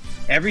 ba-bum.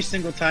 Every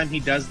single time he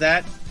does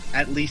that,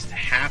 at least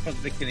half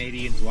of the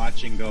Canadians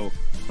watching go,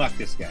 fuck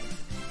this guy.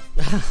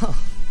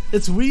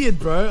 It's weird,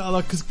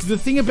 bro. Because the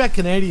thing about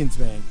Canadians,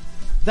 man,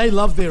 they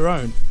love their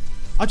own.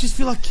 I just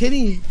feel like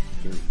Kenny,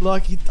 I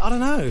don't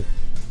know.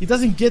 He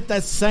doesn't get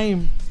that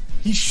same...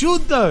 He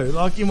should,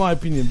 though, in my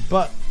opinion.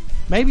 But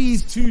maybe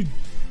he's too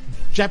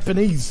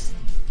Japanese.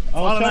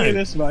 I will tell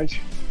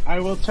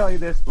you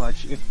this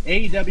much. If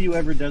AEW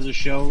ever does a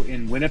show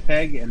in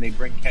Winnipeg and they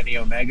bring Kenny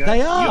Omega...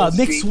 They are,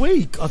 next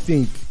week, I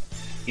think.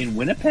 In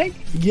Winnipeg?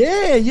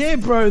 Yeah,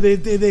 bro.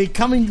 They're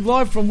coming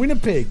live from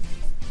Winnipeg.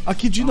 I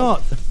kid you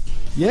not.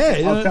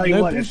 Yeah. I'll tell you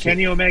what, bullshit. if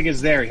Kenny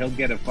Omega's there, he'll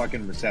get a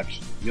fucking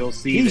reception. You'll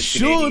see He that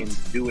should.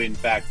 Canadians do, in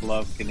fact,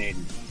 love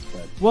Canadians.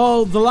 But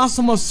Well, the last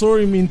time I saw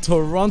him in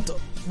Toronto...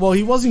 Well,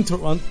 he was in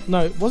Toronto.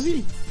 No, was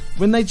he?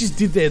 When they just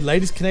did their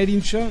latest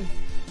Canadian show?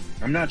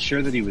 I'm not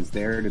sure that he was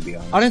there, to be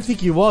honest. I don't think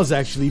he was,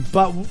 actually.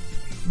 But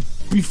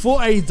before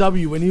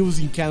AEW, when he was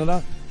in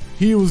Canada,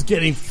 he was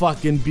getting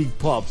fucking big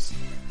pops.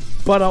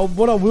 But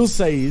what I will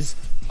say is,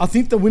 I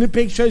think the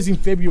Winnipeg show's in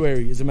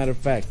February, as a matter of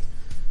fact.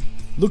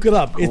 Look it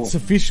up. Cool. It's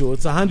official.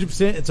 It's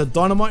 100%. It's a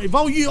Dynamite. If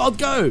I were you, I'd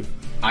go.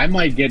 I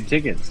might get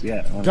tickets,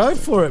 yeah. Honestly. Go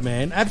for it,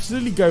 man.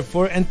 Absolutely go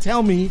for it. And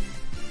tell me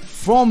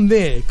from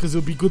there, because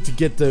it'll be good to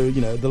get the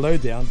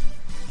lowdown.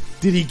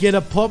 Did he get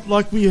a pop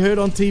like we heard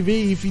on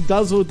TV? If he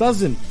does or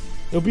doesn't,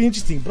 it'll be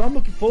interesting. But I'm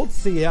looking forward to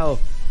see how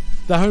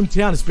the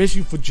hometown,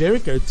 especially for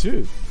Jericho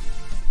too.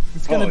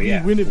 It's going to be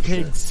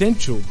Winnipeg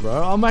Central,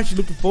 bro. I'm actually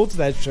looking forward to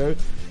that show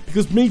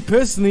because me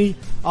personally,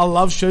 I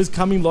love shows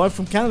coming live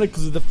from Canada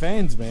because of the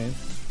fans, man.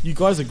 You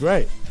guys are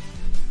great.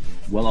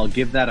 Well, I'll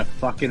give that a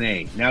fucking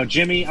A. Now,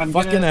 Jimmy,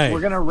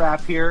 we're gonna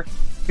wrap here.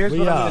 Here's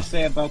what I'm gonna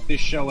say about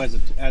this show as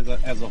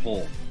a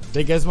whole.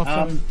 There goes my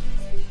phone.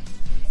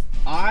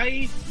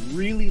 I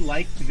really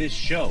liked this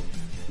show.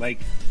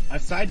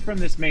 Aside from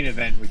this main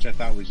event, which I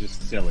thought was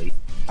just silly,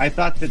 I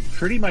thought that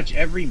pretty much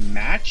every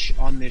match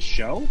on this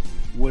show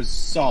was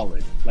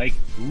solid.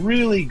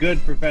 Really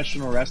good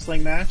professional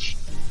wrestling match.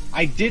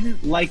 I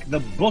didn't like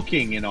the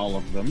booking in all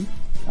of them.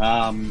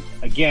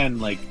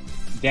 Again,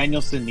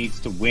 Danielson needs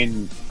to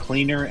win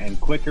cleaner and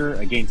quicker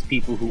against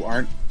people who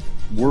aren't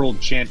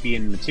world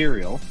champion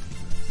material.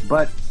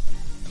 But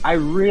I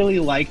really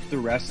liked the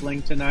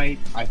wrestling tonight.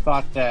 I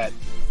thought that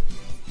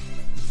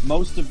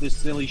most of this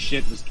silly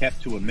shit was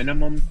kept to a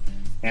minimum.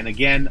 And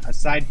again,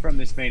 aside from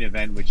this main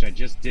event, which I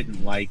just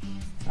didn't like,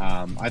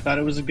 I thought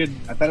it was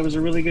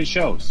a really good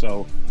show.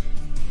 So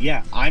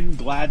yeah, I'm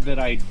glad that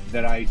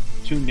I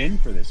tuned in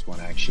for this one,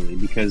 actually,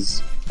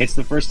 because it's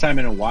the first time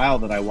in a while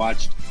that I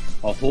watched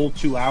a whole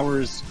 2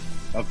 hours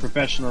of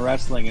professional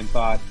wrestling and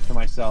thought to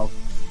myself,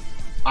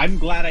 I'm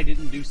glad I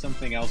didn't do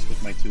something else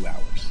with my 2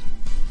 hours.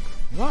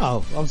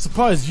 Wow, I'm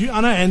surprised.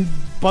 I know, and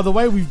by the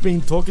way we've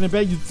been talking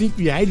about, you'd think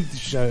we hated the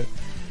show.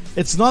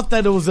 It's not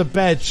that it was a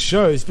bad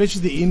show,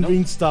 especially the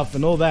in-ring stuff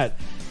and all that.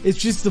 It's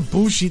just the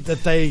bullshit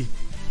that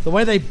the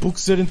way they book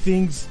certain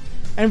things,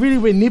 and really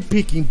we're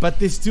nitpicking, but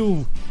they're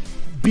still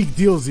big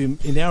deals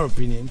in our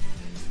opinion.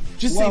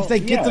 Just if they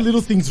get the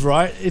little things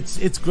right,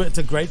 it's great. It's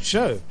a great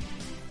show.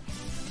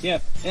 Yeah,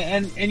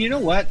 and you know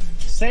what?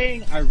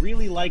 Saying I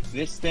really like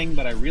this thing,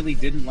 but I really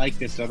didn't like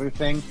this other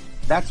thing.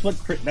 That's what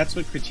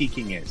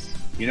critiquing is.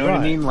 You know what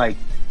I mean? Like,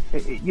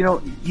 you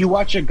know, you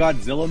watch a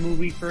Godzilla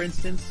movie, for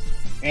instance,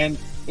 and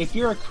if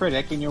you're a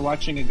critic and you're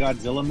watching a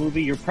Godzilla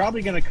movie, you're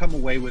probably going to come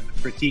away with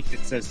a critique that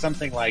says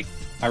something like,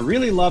 "I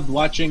really loved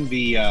watching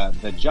the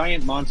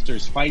giant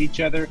monsters fight each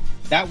other.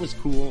 That was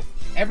cool.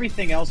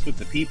 Everything else with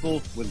the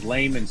people was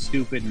lame and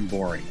stupid and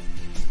boring."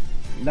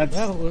 And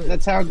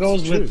that's how it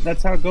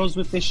goes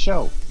with this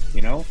show.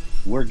 You know,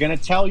 we're gonna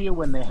tell you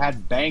when they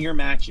had banger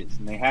matches,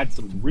 and they had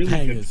some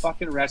really good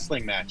fucking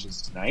wrestling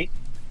matches tonight,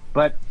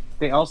 but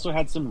they also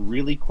had some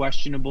really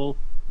questionable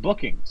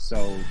booking.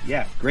 So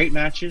yeah, great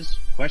matches,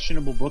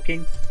 questionable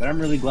booking, but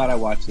I'm really glad I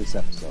watched this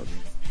episode.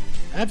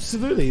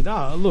 Absolutely.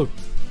 No, look,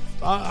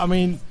 I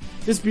mean,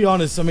 let's be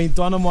honest. I mean,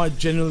 Dynamite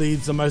generally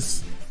is the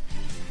most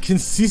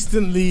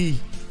consistently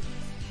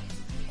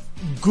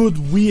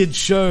good, weird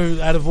show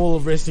out of all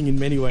of wrestling in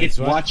many ways. It's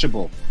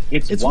watchable.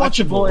 It's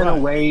watchable in a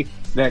way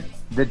that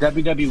the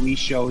WWE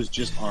shows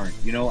just aren't.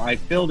 You know, I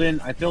filled in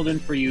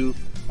for you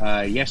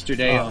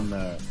yesterday on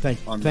the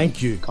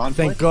thank you. Conflict.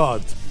 Thank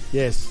God.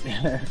 Yes.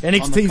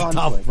 NXT's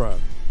tough, bro.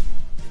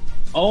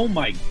 Oh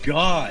my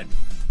God.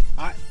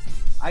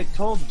 I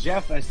told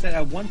Jeff, I said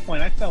at one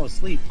point I fell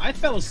asleep. I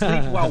fell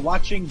asleep while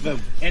watching the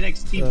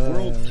NXT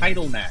World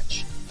Title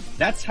match.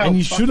 That's how. And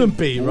you shouldn't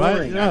be,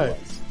 right? No.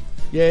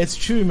 Yeah, it's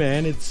true,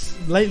 man. It's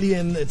lately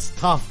and it's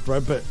tough, bro.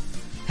 But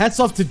hats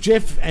off to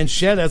Jeff and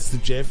shout outs to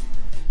Jeff.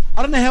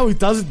 I don't know how he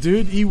does it,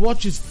 dude. He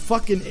watches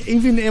fucking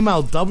even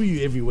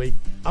MLW every week.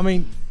 I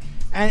mean,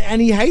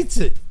 and he hates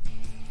it.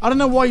 I don't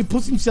know why he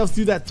puts himself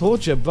through that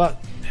torture,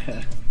 but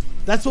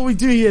that's what we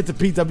do here at the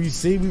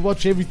PWC. We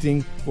watch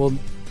everything. Well,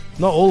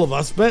 not all of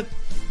us, but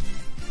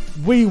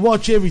we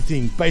watch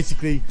everything,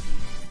 basically.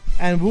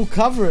 And we'll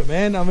cover it,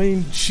 man. I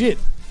mean, shit.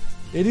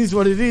 It is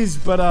what it is,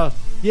 but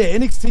yeah,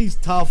 NXT's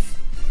tough.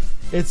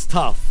 It's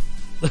tough.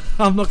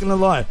 I'm not gonna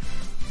lie.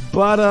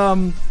 But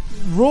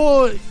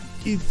Raw,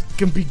 it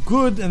can be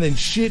good and then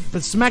shit,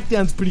 but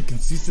SmackDown's pretty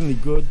consistently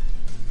good.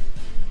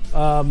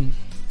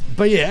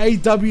 But yeah,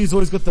 AEW's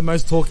always got the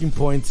most talking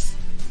points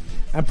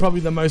and probably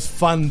the most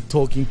fun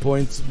talking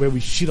points where we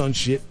shit on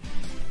shit.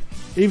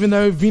 Even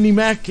though Vinnie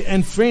Mac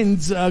and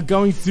friends are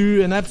going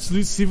through an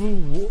absolute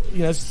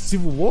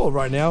civil war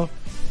right now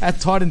at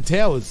Titan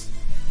Towers.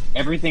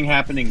 Everything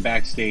happening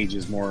backstage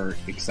is more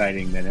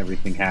exciting than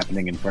everything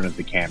happening in front of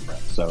the camera.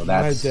 So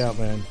that's no doubt,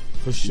 man.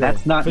 For sure.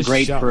 That's not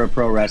great for a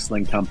pro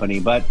wrestling company.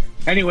 But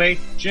anyway,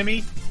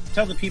 Jimmy,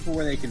 tell the people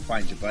where they can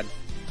find you, bud.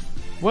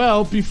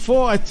 Well,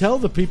 before I tell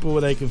the people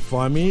where they can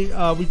find me,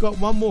 we got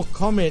one more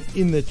comment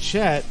in the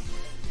chat.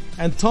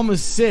 And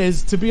Thomas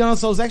says, to be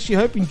honest, I was actually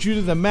hoping due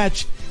to the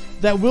match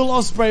that Will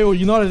Ospreay or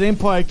United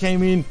Empire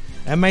came in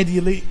and made the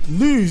Elite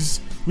lose,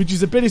 which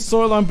is a better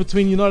storyline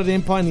between United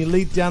Empire and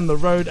Elite down the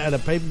road at a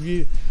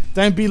pay-per-view.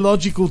 Don't be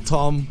logical,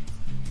 Tom.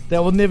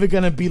 That was never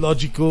going to be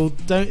logical.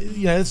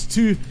 That's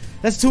too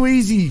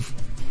easy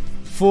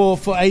for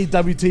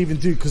AEW to even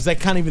do, because they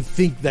can't even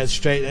think that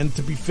straight. And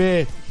to be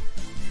fair,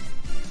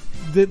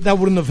 that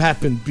wouldn't have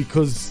happened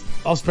because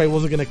Ospreay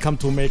wasn't going to come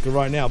to America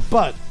right now.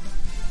 But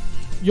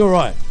you're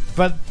right.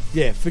 But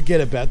yeah,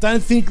 forget about it.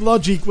 Don't think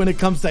logic when it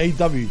comes to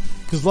AEW,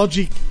 because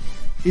logic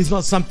is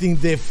not something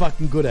they're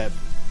fucking good at.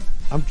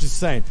 I'm just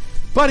saying.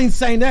 But in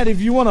saying that,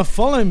 if you want to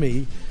follow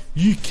me,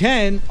 you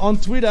can on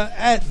Twitter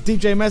at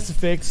DJ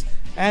MassFX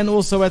and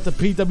also at the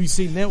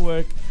PWC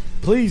Network.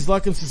 Please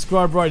like and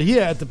subscribe right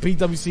here at the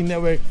PWC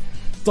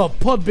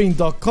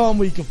Network.podbean.com,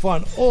 where you can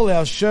find all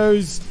our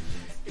shows,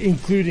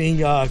 including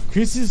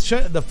Chris's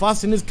show, The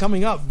Fasting, is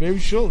coming up very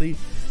shortly.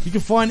 You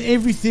can find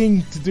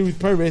everything to do with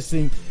pro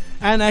wrestling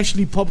and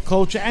actually pop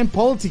culture and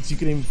politics. You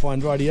can even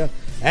find right here,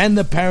 and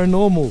the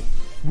paranormal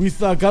with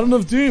Garden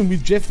of Doom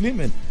with Jeff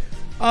Littman.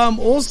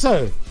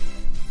 Also,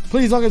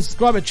 please like and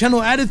subscribe at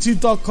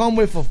channelattitude.com,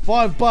 where for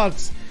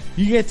 $5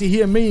 you get to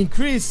hear me and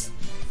Chris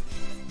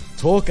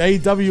talk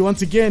AEW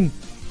once again,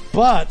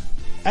 but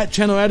at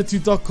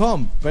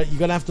channelattitude.com. But you're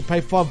gonna have to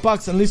pay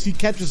 $5 unless you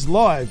catch us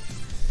live,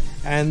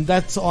 and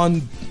that's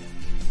on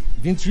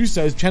Vince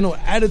Russo's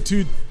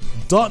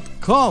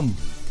channelattitude.com.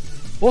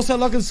 Also,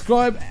 like and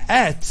subscribe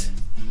at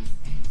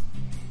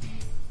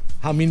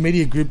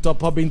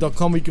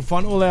HarminMediaGroup.podbean.com, where you can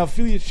find all our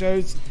affiliate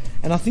shows.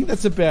 And I think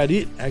that's about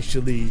it,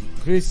 actually,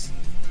 Chris.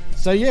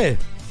 So yeah,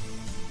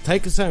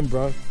 take us home,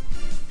 bro.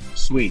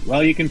 Sweet.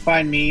 Well, you can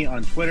find me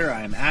on Twitter.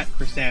 I am at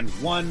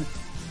ChrisAmbs1.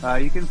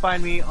 You can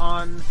find me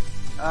on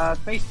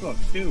Facebook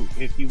too.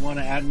 If you want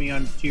to add me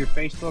to your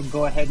Facebook,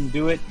 go ahead and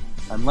do it.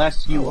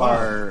 Unless you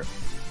are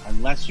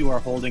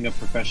holding a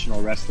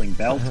professional wrestling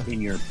belt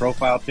in your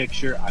profile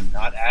picture, I'm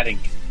not adding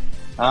you.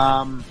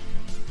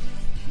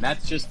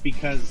 That's just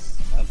because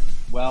of,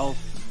 well,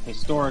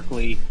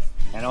 historically,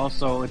 And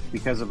also, it's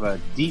because of a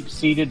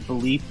deep-seated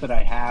belief that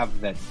I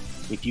have that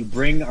if you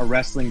bring a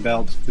wrestling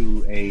belt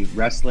to a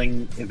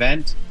wrestling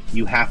event,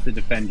 you have to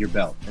defend your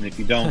belt. And if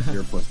you don't,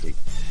 you're a pussy.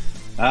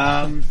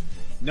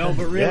 No,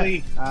 but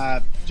really,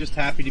 just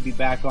happy to be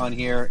back on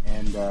here,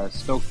 and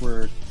stoked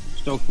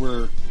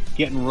we're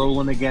getting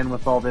rolling again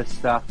with all this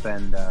stuff,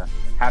 and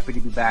happy to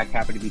be back,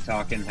 happy to be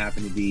talking,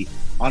 happy to be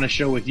on a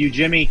show with you,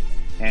 Jimmy,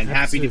 and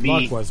happy to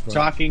be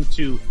talking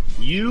to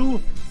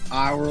you,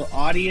 our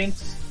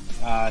audience.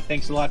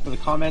 Thanks a lot for the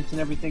comments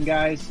and everything,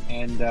 guys,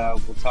 and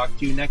we'll talk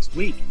to you next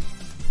week.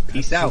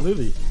 Peace out.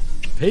 Absolutely.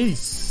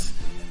 Peace.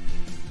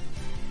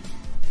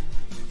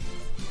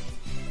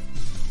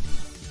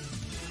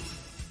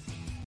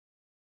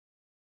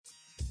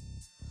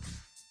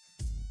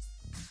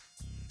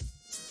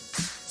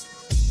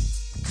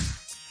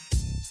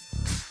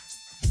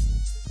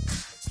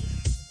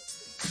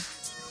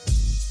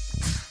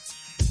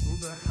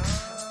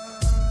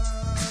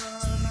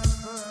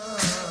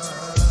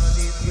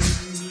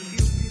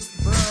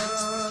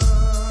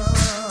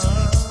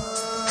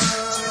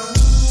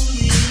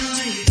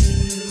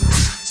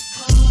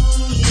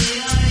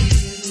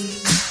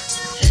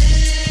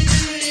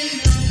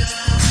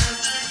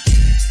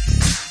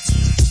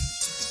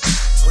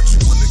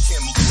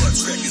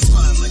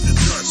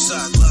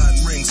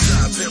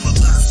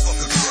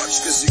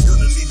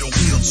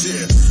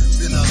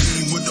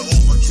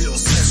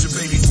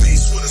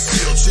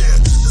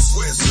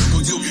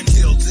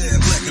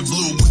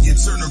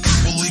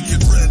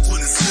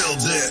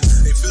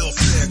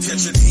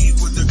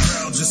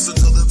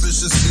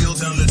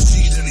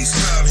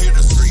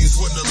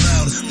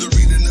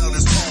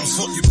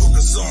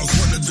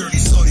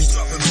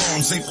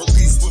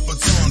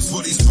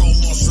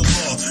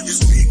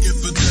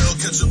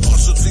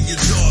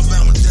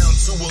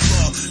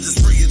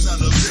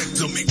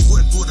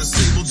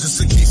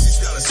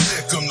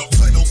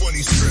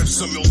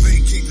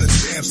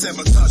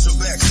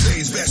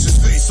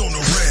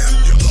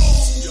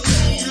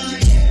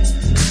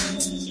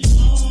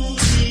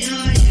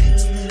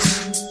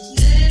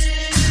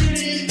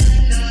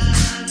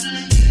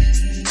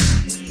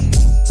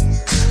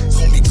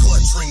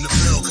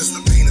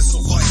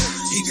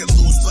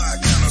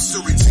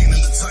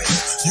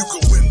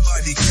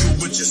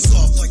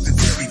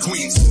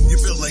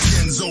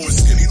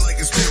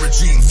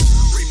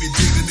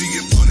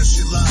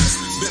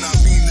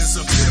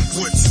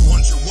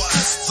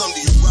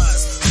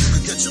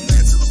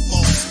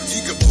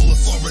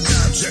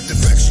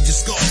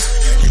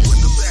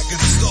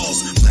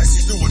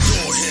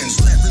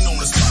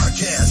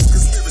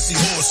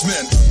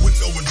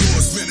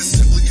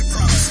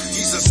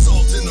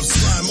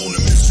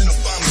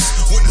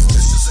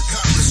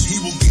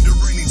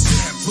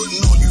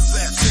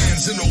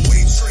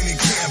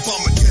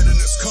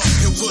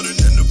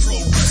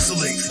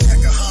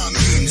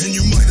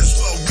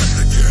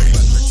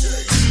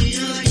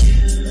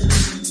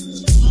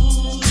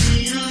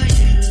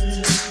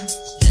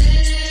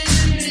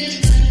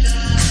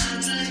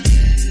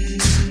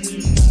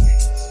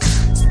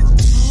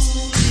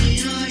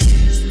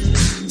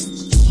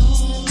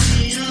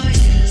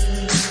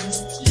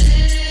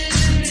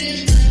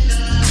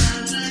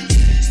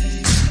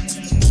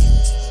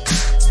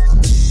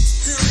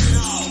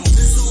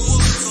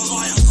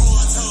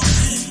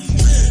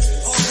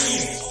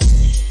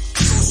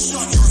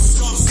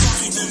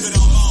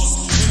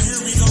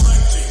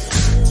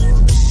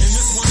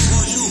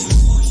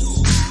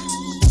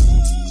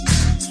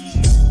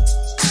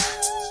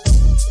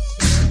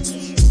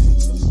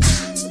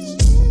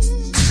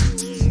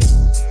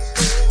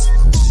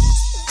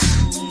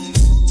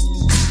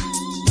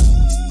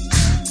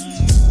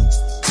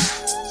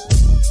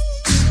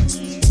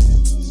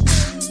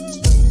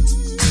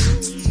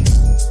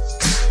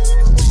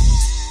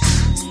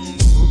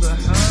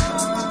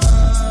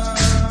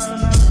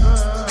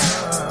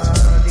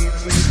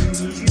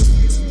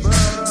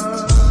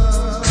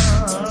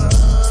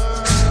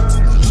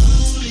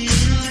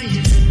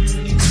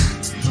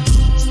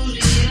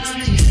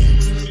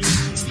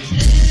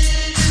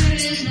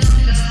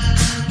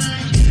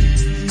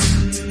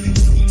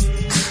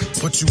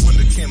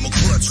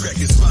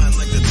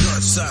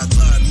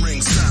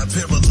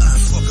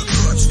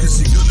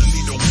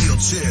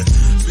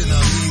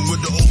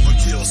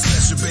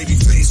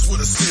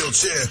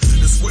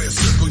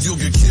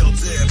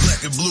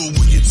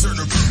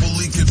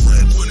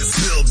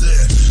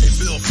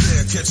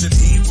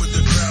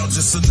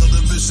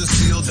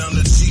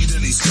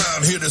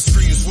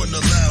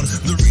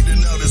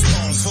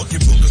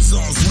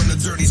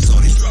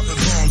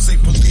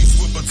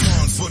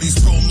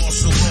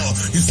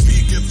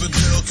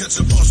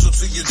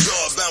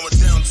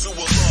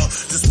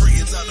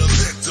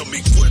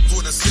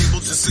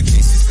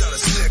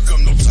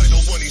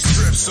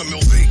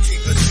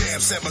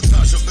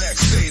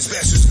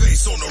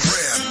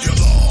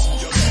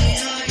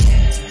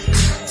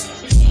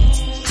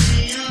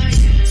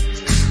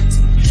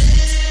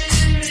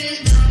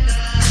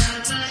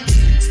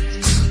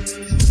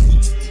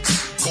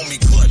 Call me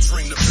clutch,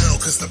 ring the bell,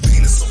 cause the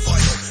pain is so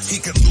vital.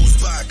 He could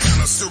lose by a count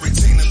I'm still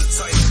retaining the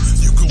title.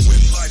 You can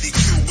win by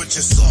DQ, but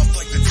you're soft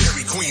like the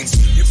Dairy Queens.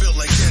 You built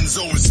like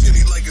Enzo and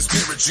skinny like his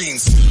pair of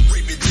jeans.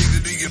 Rape your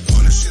dignity and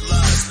punish your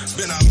lies.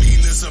 Ben, I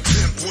mean, there's a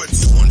pimp with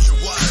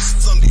 200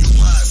 wives. Thunder your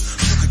rise.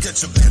 You can get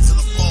your back to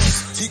the balls.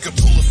 He can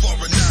pull a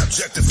foreign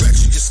object and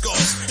fracture your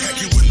skulls. Hack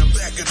you in the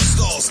back of the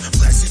stalls.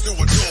 Blast you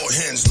through a door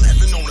hinge.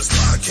 Laughing on his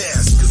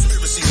podcast.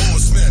 Conspiracy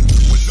horsemen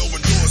with no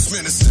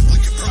endorsement. It's simply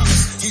a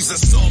promise. He's a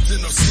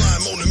sultan of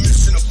slime on a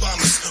mission of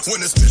bombers.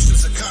 When his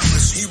mission's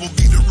accomplished, he will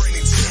be the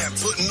reigning champ.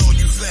 Putting all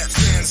you fat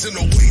fans in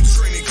a weight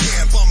training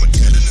camp.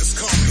 Armageddon has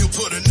come. He'll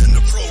put an end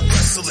to pro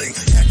wrestling.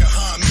 Hack a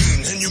high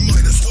mean, and you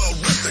might as well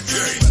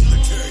replicate.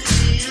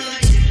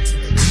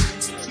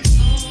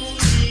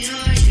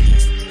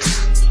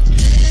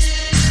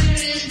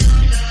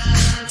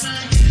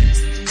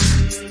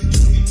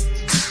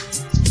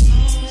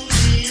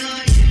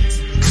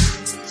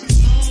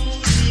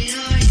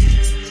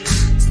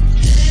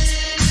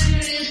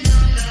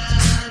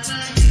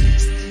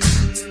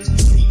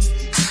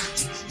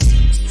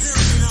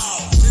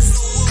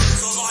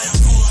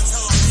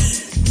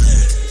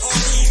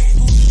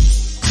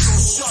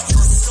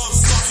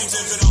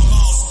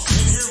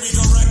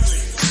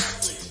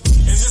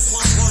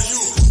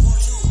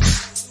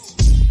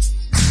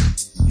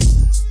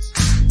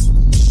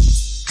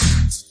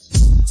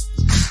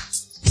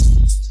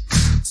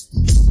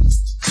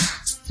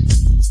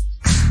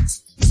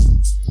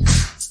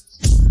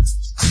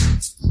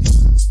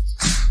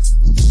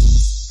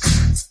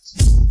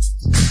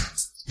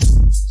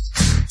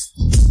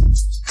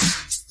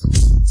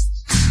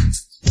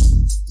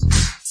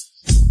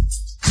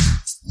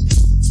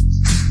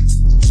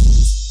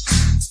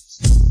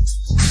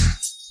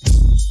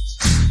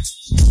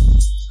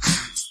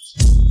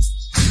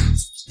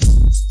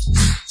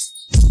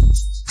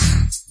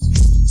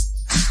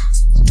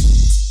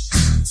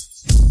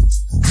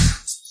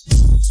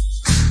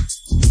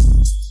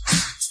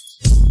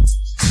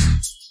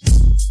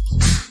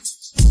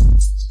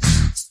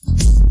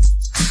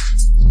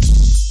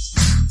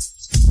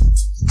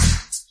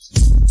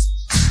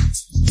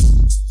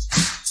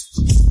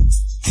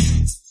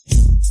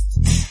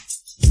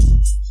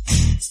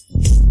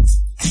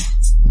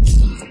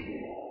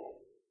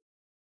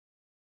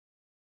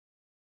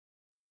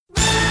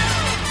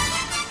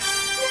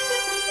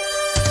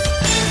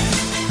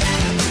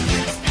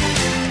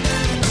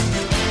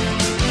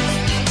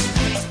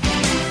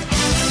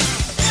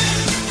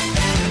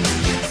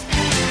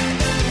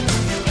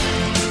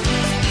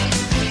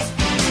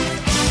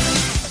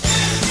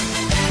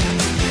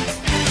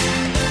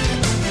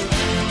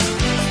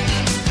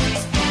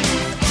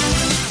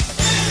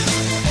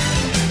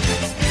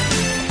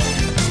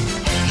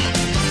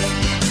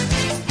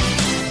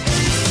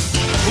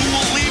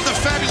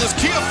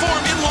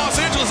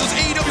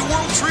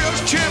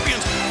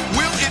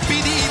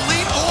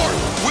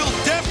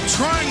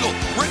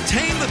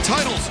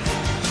 Titles.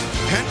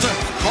 Penta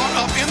caught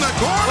up in the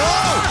corner.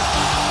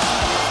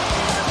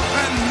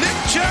 And Nick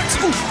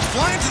Jackson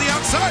flying to the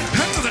outside.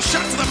 Penta the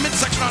shot to the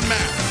midsection on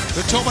Matt.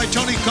 They're told by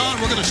Tony Khan,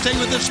 we're going to stay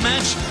with this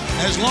match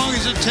as long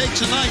as it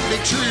takes tonight.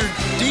 Make sure your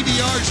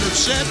DVRs are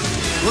set.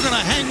 We're going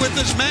to hang with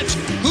this match.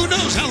 Who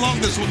knows how long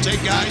this will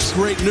take, guys? That's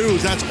great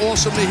news. That's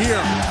awesome to hear.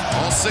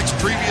 All 6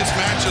 previous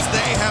matches,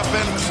 they have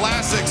been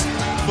classics.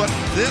 But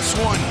this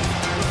one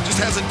just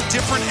has a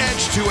different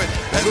edge to it.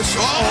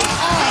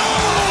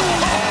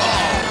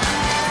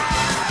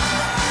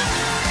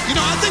 You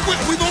know, I think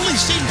we've only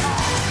seen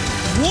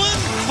one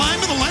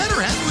climb of the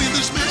ladder, haven't we, in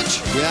this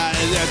match? Yeah,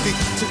 and I think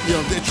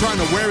they're trying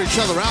to wear each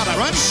other out, I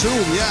would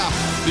assume, yeah.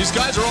 These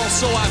guys are all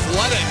so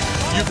athletic.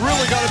 You've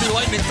really got to be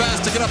lightning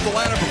fast to get up the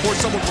ladder before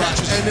someone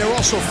catches you. And they're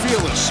also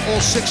fearless,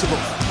 all 6 of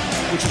them,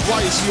 which is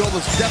why you see all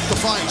this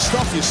death-defying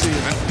stuff you see.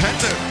 And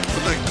Penta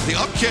with the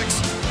up kicks,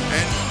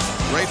 and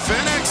Ray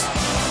Phoenix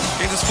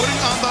is his footing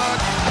on the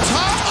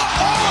top.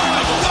 Oh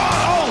my God!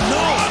 Oh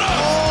no!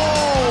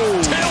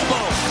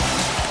 Tailbone.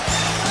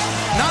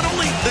 Not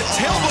only the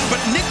tailbone, but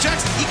Nick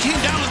Jackson, he came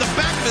down to the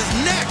back of his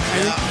neck.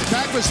 And the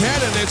back of his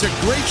head, and there's a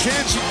great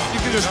chance you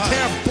can just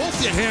tear both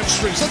your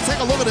hamstrings. Let's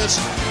take a look at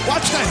this.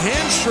 Watch the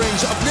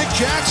hamstrings of Nick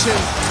Jackson.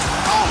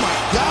 Oh my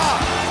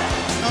God!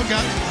 Oh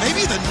God!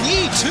 Maybe the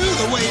knee too.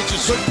 The way it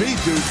just could be,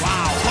 dude.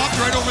 Wow! Flopped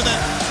right over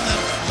that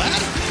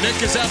ladder. Nick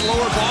has had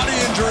lower body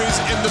injuries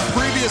in the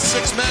previous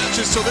 6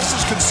 matches, so this is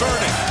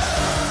concerning.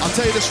 I'll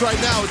tell you this right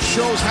now, it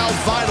shows how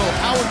vital,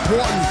 how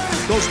important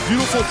those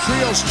beautiful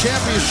trios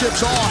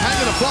championships are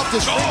hanging above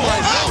this ring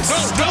right now.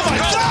 Oh my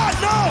God,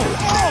 no!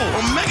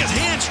 Oh! Omega's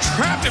hands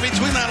trapped in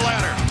between that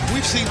ladder.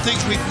 We've seen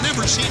things we've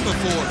never seen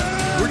before.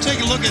 We're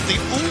taking a look at the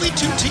only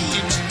 2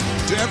 teams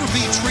to ever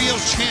be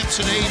trios champs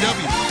in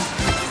AEW.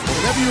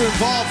 Whenever you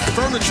involve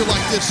furniture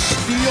like this,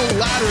 steel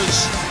ladders,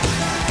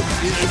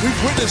 we've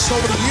witnessed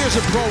over the years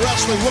of pro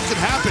wrestling what can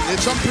happen.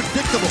 It's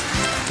unpredictable.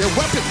 They're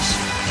weapons.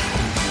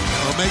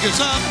 Omega's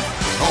up.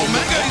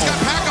 Omega, he's got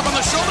Pac up on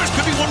the shoulders.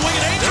 Could be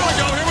one-winged angel.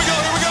 Here we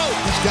go.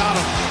 He's got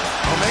him.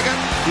 Omega,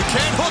 you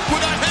can't hook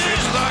with that hand.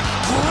 Here's the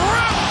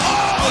grab.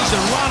 Oh,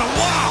 listen, Rana,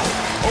 wow.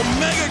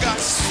 Omega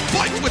got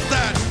spiked with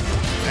that.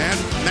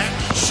 And Matt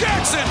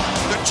Jackson.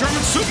 The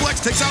German suplex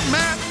takes out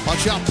Matt.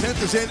 Watch out,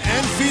 Penta's in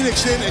and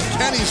Phoenix in, and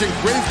Kenny's in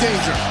grave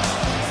danger.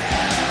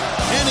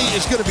 Kenny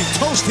is going to be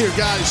toast here,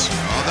 guys.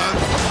 Oh, the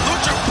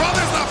Lucha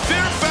Brothers, the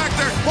fear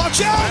factor. Watch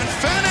out. And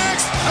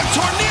Phoenix, a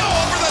tornado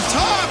over the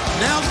top.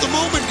 Now's the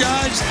moment,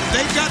 guys.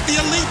 They've got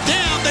the elite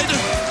down. They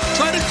just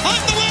try to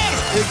climb the ladder.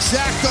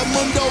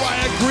 Exactamundo,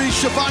 I agree.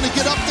 Schiavone,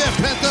 get up there,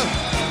 Penta.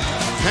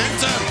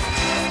 Penta,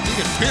 he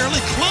can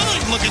barely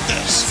climb. Look at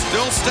this.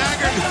 Still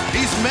staggered.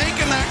 He's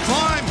making that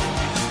climb.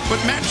 But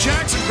Matt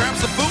Jackson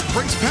grabs the boot,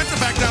 brings Penta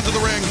back down to the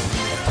ring.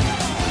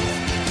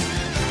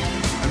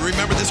 And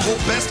remember, this whole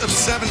best of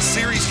 7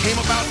 series came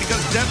about because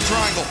Death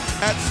Triangle,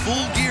 at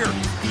Full Gear,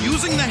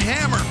 using the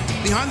hammer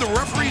behind the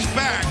referee's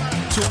back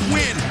to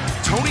win.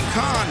 Tony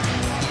Khan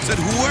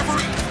said whoever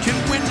can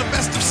win the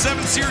best of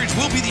 7 series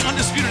will be the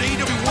undisputed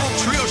AEW World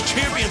Trios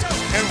champions.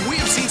 And we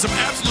have seen some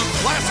absolute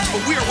classics,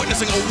 but we are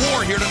witnessing a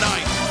war here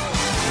tonight.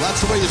 Well,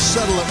 that's the way you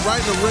settle it, right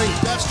in the ring.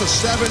 Best of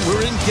 7.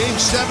 We're in game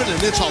 7, and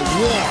it's a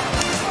war.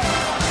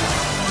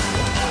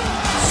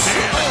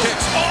 And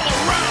kicks all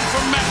around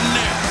from Matt and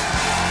Nick.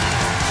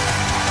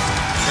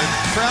 The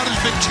crowd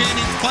has been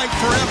chanting "Fight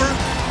Forever."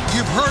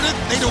 You've heard it.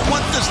 They don't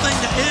want this thing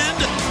to end.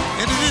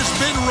 And it has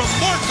been a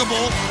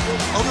remarkable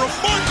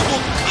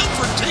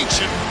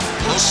confrontation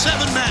for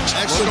 7 matches.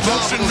 Excellent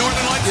Locomotion,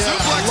 Northern Lights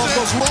suplexes. I love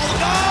those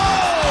rolling.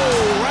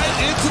 Oh, right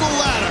into the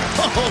ladder.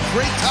 Oh,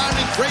 great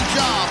timing, great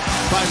job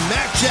by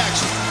Matt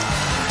Jackson.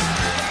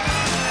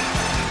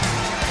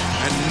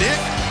 And Nick,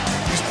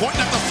 he's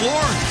pointing at the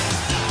floor.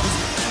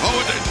 Oh,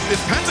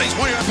 it's Penta. He's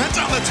pointing at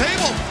Penta on the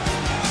table.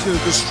 He's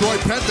going to destroy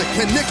Penta.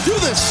 Can Nick do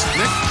this?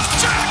 Nick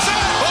Jackson!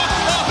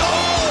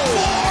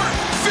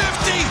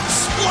 450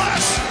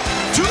 splash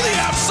to the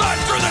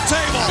outside through the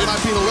table. That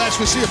might be the last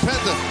we see of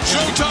Penta.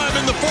 Showtime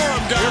in the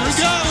forum, guys. Here we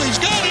go. He's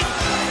got it.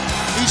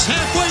 He's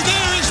halfway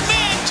there. He's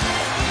met.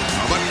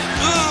 But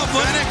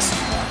Phoenix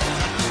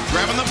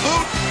grabbing the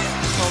boot.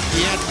 Oh,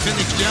 he had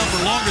Phoenix down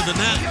for longer than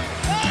that.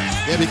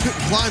 Yeah, but he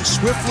couldn't climb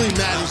swiftly,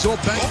 Matt. He's all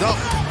banged up.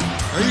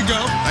 There you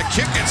go. That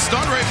kick gets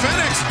stunned Ray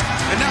Phoenix.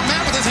 And now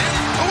Matt with his hand.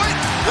 Oh, wait.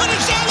 What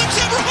is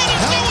Alexander Hunter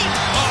doing?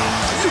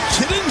 Are you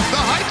kidding? The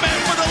hype man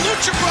for the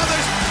Lucha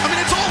Brothers. I mean,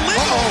 it's all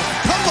legal.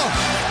 Uh-oh. Cover.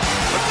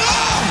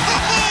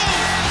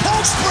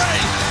 Poke spray.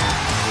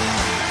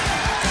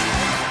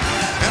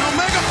 And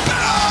Omega.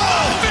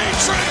 Oh,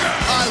 V-trigger.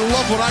 I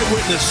love what I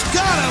witnessed.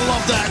 God, I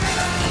love that.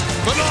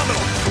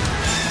 Phenomenal.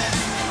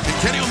 And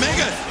Kenny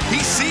Omega, he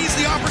sees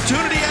the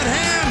opportunity at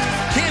hand.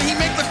 Can he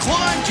make the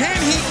climb? Can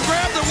he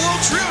grab the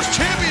World Trios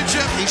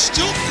Championship? He's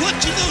still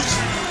clutching those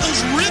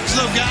ribs,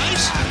 though,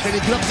 guys. Can he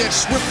get up there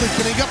swiftly?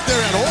 Can he get up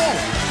there at all?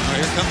 Oh,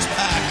 here comes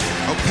Pac.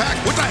 Oh, Pac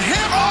with the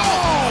hammer.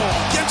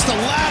 Oh! Against the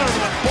ladder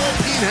with a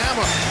ball-peen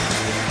hammer.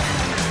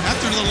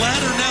 After the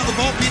ladder, now the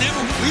ball-peen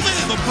hammer. We may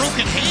have a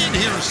broken hand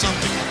here or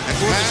something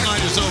before this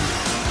night is over.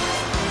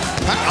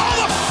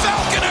 Oh, the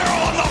Falcon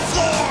Arrow on the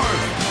floor.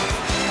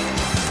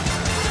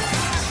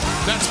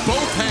 That's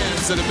both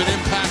hands that have been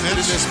impacted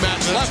in this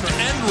match, left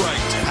and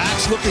right.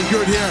 Pac's looking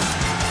good here.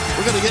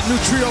 We're going to get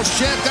new trios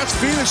champ. That's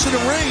Phoenix in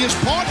the ring, his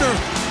partner.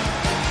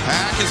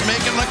 Pac is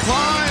making the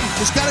climb.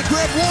 He's got to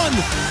grab one.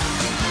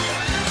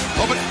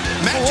 Oh, but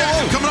Matt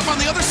Jackson coming up on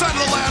the other side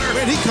of the ladder.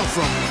 Where'd he come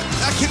from?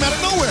 That came out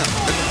of nowhere.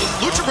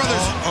 The Lucha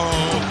Brothers.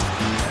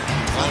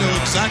 I know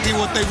exactly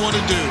what they want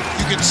to do.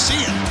 You can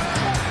see it.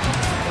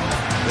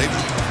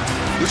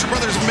 Lucha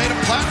Brothers have made a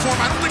platform.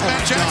 I don't think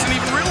Matt Jackson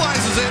even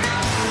realizes it.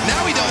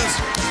 Now he does.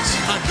 It's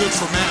not good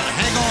for Matt.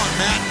 Hang on,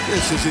 Matt.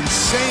 This is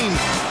insane.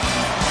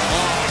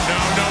 Oh,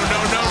 no.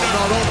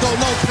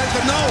 No, Penta,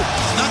 no.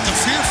 It's not the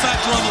fear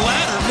factor on the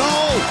ladder.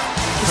 No.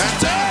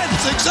 It's dead.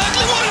 It's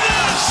exactly what it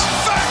is.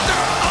 Factor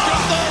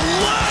on the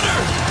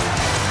ladder.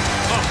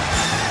 Oh.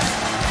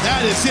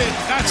 That is it.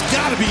 That's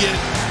got to be it.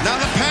 Now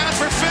the path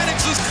for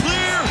Phoenix is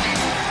clear.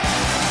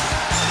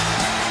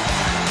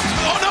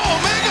 Oh, no,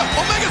 Omega.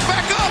 Omega's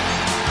back up.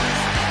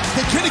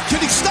 Hey, can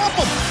he stop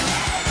him?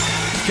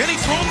 Kenny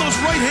throwing those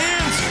right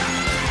hands.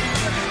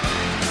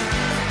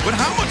 But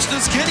how much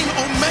does Kenny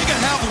Omega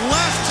have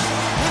left?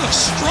 What a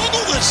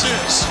struggle this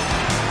is.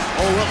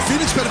 Oh, well,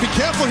 Phoenix better be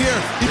careful here.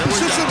 He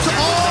positions himself.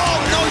 Oh,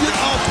 no.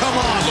 Oh, come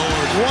on.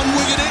 Lord. One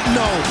wing it in.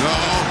 No. No.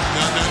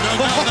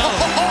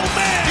 Oh,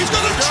 man. He's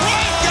going to try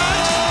it,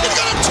 guys. He's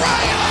going to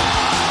try it.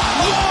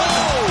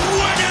 Whoa.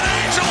 Winged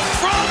Angel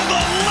from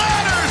the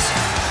ladders.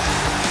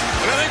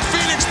 And I think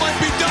Phoenix might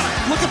be done.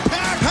 Look at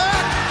Pac.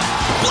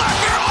 Black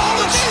Arrow.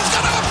 Oh, the knees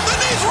got up. The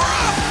knees were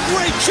up.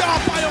 Great job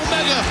by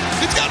Omega.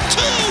 He's got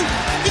 2.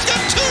 He's got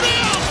 2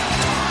 down.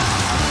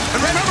 And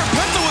remember,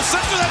 Penta was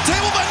sent to that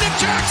table by Nick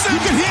Jackson.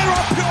 You can hear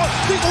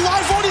the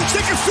live audience.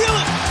 They can feel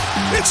it.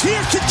 It's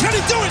here. Can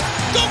he do it?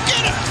 Go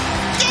get it.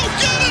 Go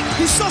get it.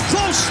 He's so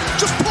close.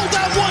 Just pull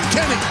down one,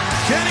 Kenny.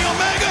 Kenny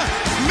Omega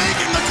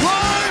making the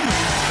climb.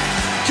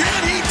 Can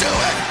he do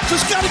it?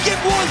 Just got to get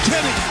one,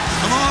 Kenny.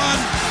 Come on.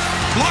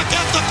 Block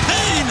out the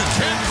pain.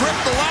 Can't grip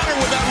the ladder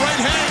with that right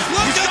hand.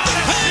 Look at the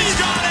pain.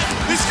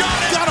 He's got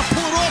it. Got to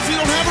pull it off. You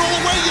don't have it all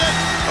the way yet.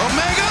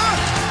 Omega.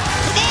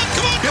 Come on.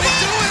 Can he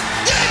do it?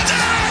 Get it.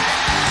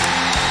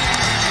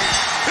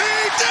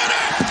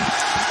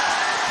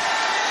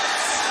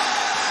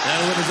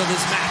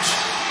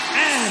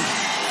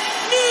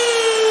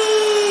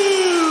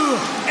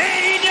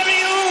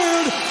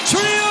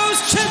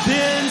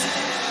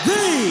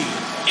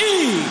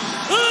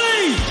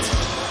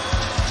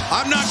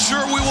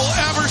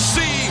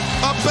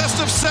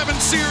 of 7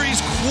 series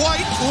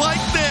quite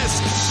like this.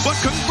 But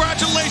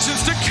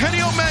congratulations to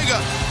Kenny Omega,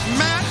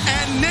 Matt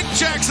and Nick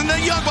Jackson, the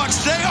Young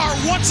Bucks. They are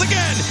once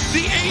again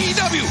the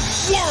AEW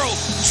World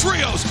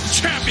Trios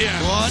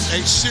Champions. What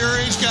a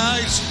series,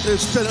 guys.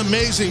 It's been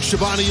amazing,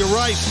 Shivani. You're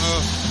right.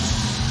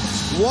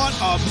 What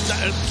a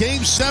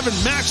Game 7,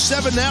 Match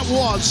 7 that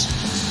was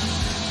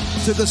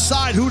to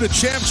decide who the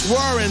champs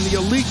were, and the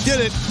Elite did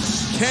it.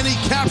 Kenny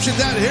captured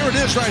that. Here it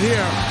is right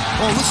here.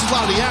 Oh, this is a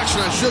lot of the action,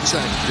 I should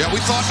say. Yeah,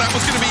 we thought that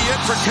was going to be it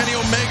for Kenny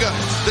Omega.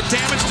 The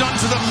damage done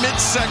to the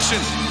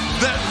midsection.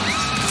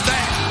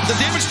 The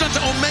damage done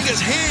to Omega's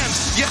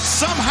hands, yet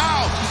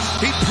somehow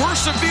he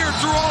persevered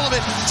through all of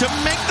it to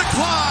make the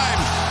climb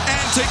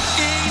and to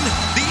gain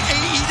the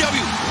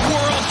AEW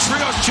World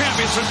Trios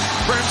Championship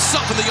for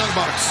himself and the Young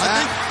Bucks.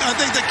 I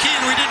think the key,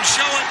 and we didn't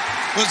show it,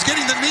 was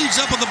getting the knees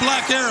up on the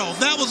Black Arrow.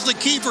 That was the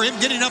key for him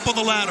getting up on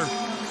the ladder.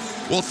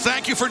 Well,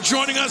 thank you for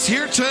joining us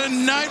here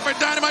tonight for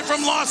Dynamite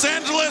from Los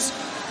Angeles.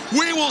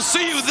 We will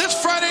see you this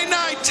Friday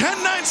night,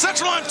 10/9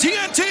 Central on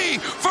TNT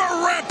for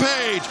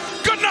Rampage.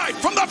 Good night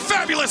from the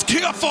fabulous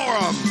Kia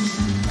Forum.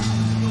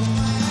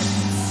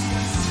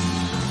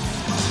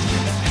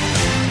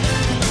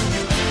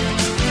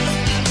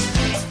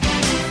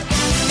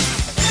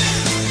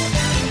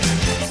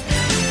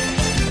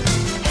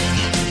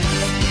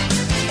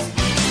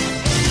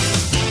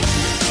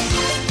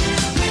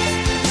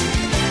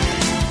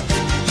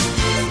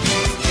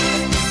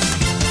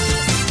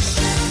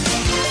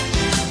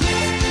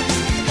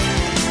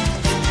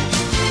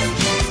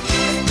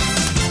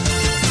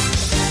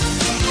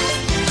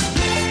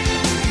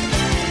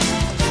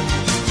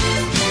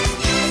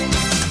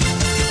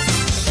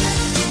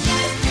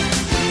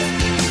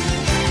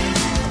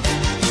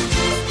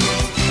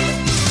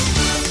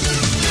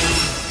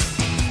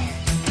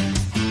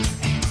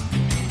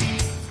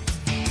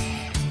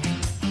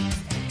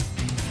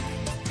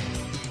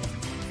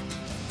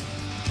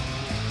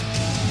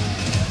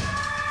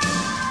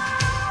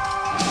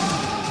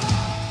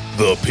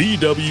 The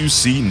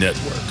PWC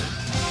Network.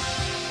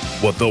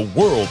 What the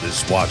world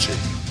is watching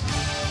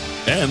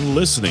and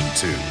listening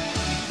to.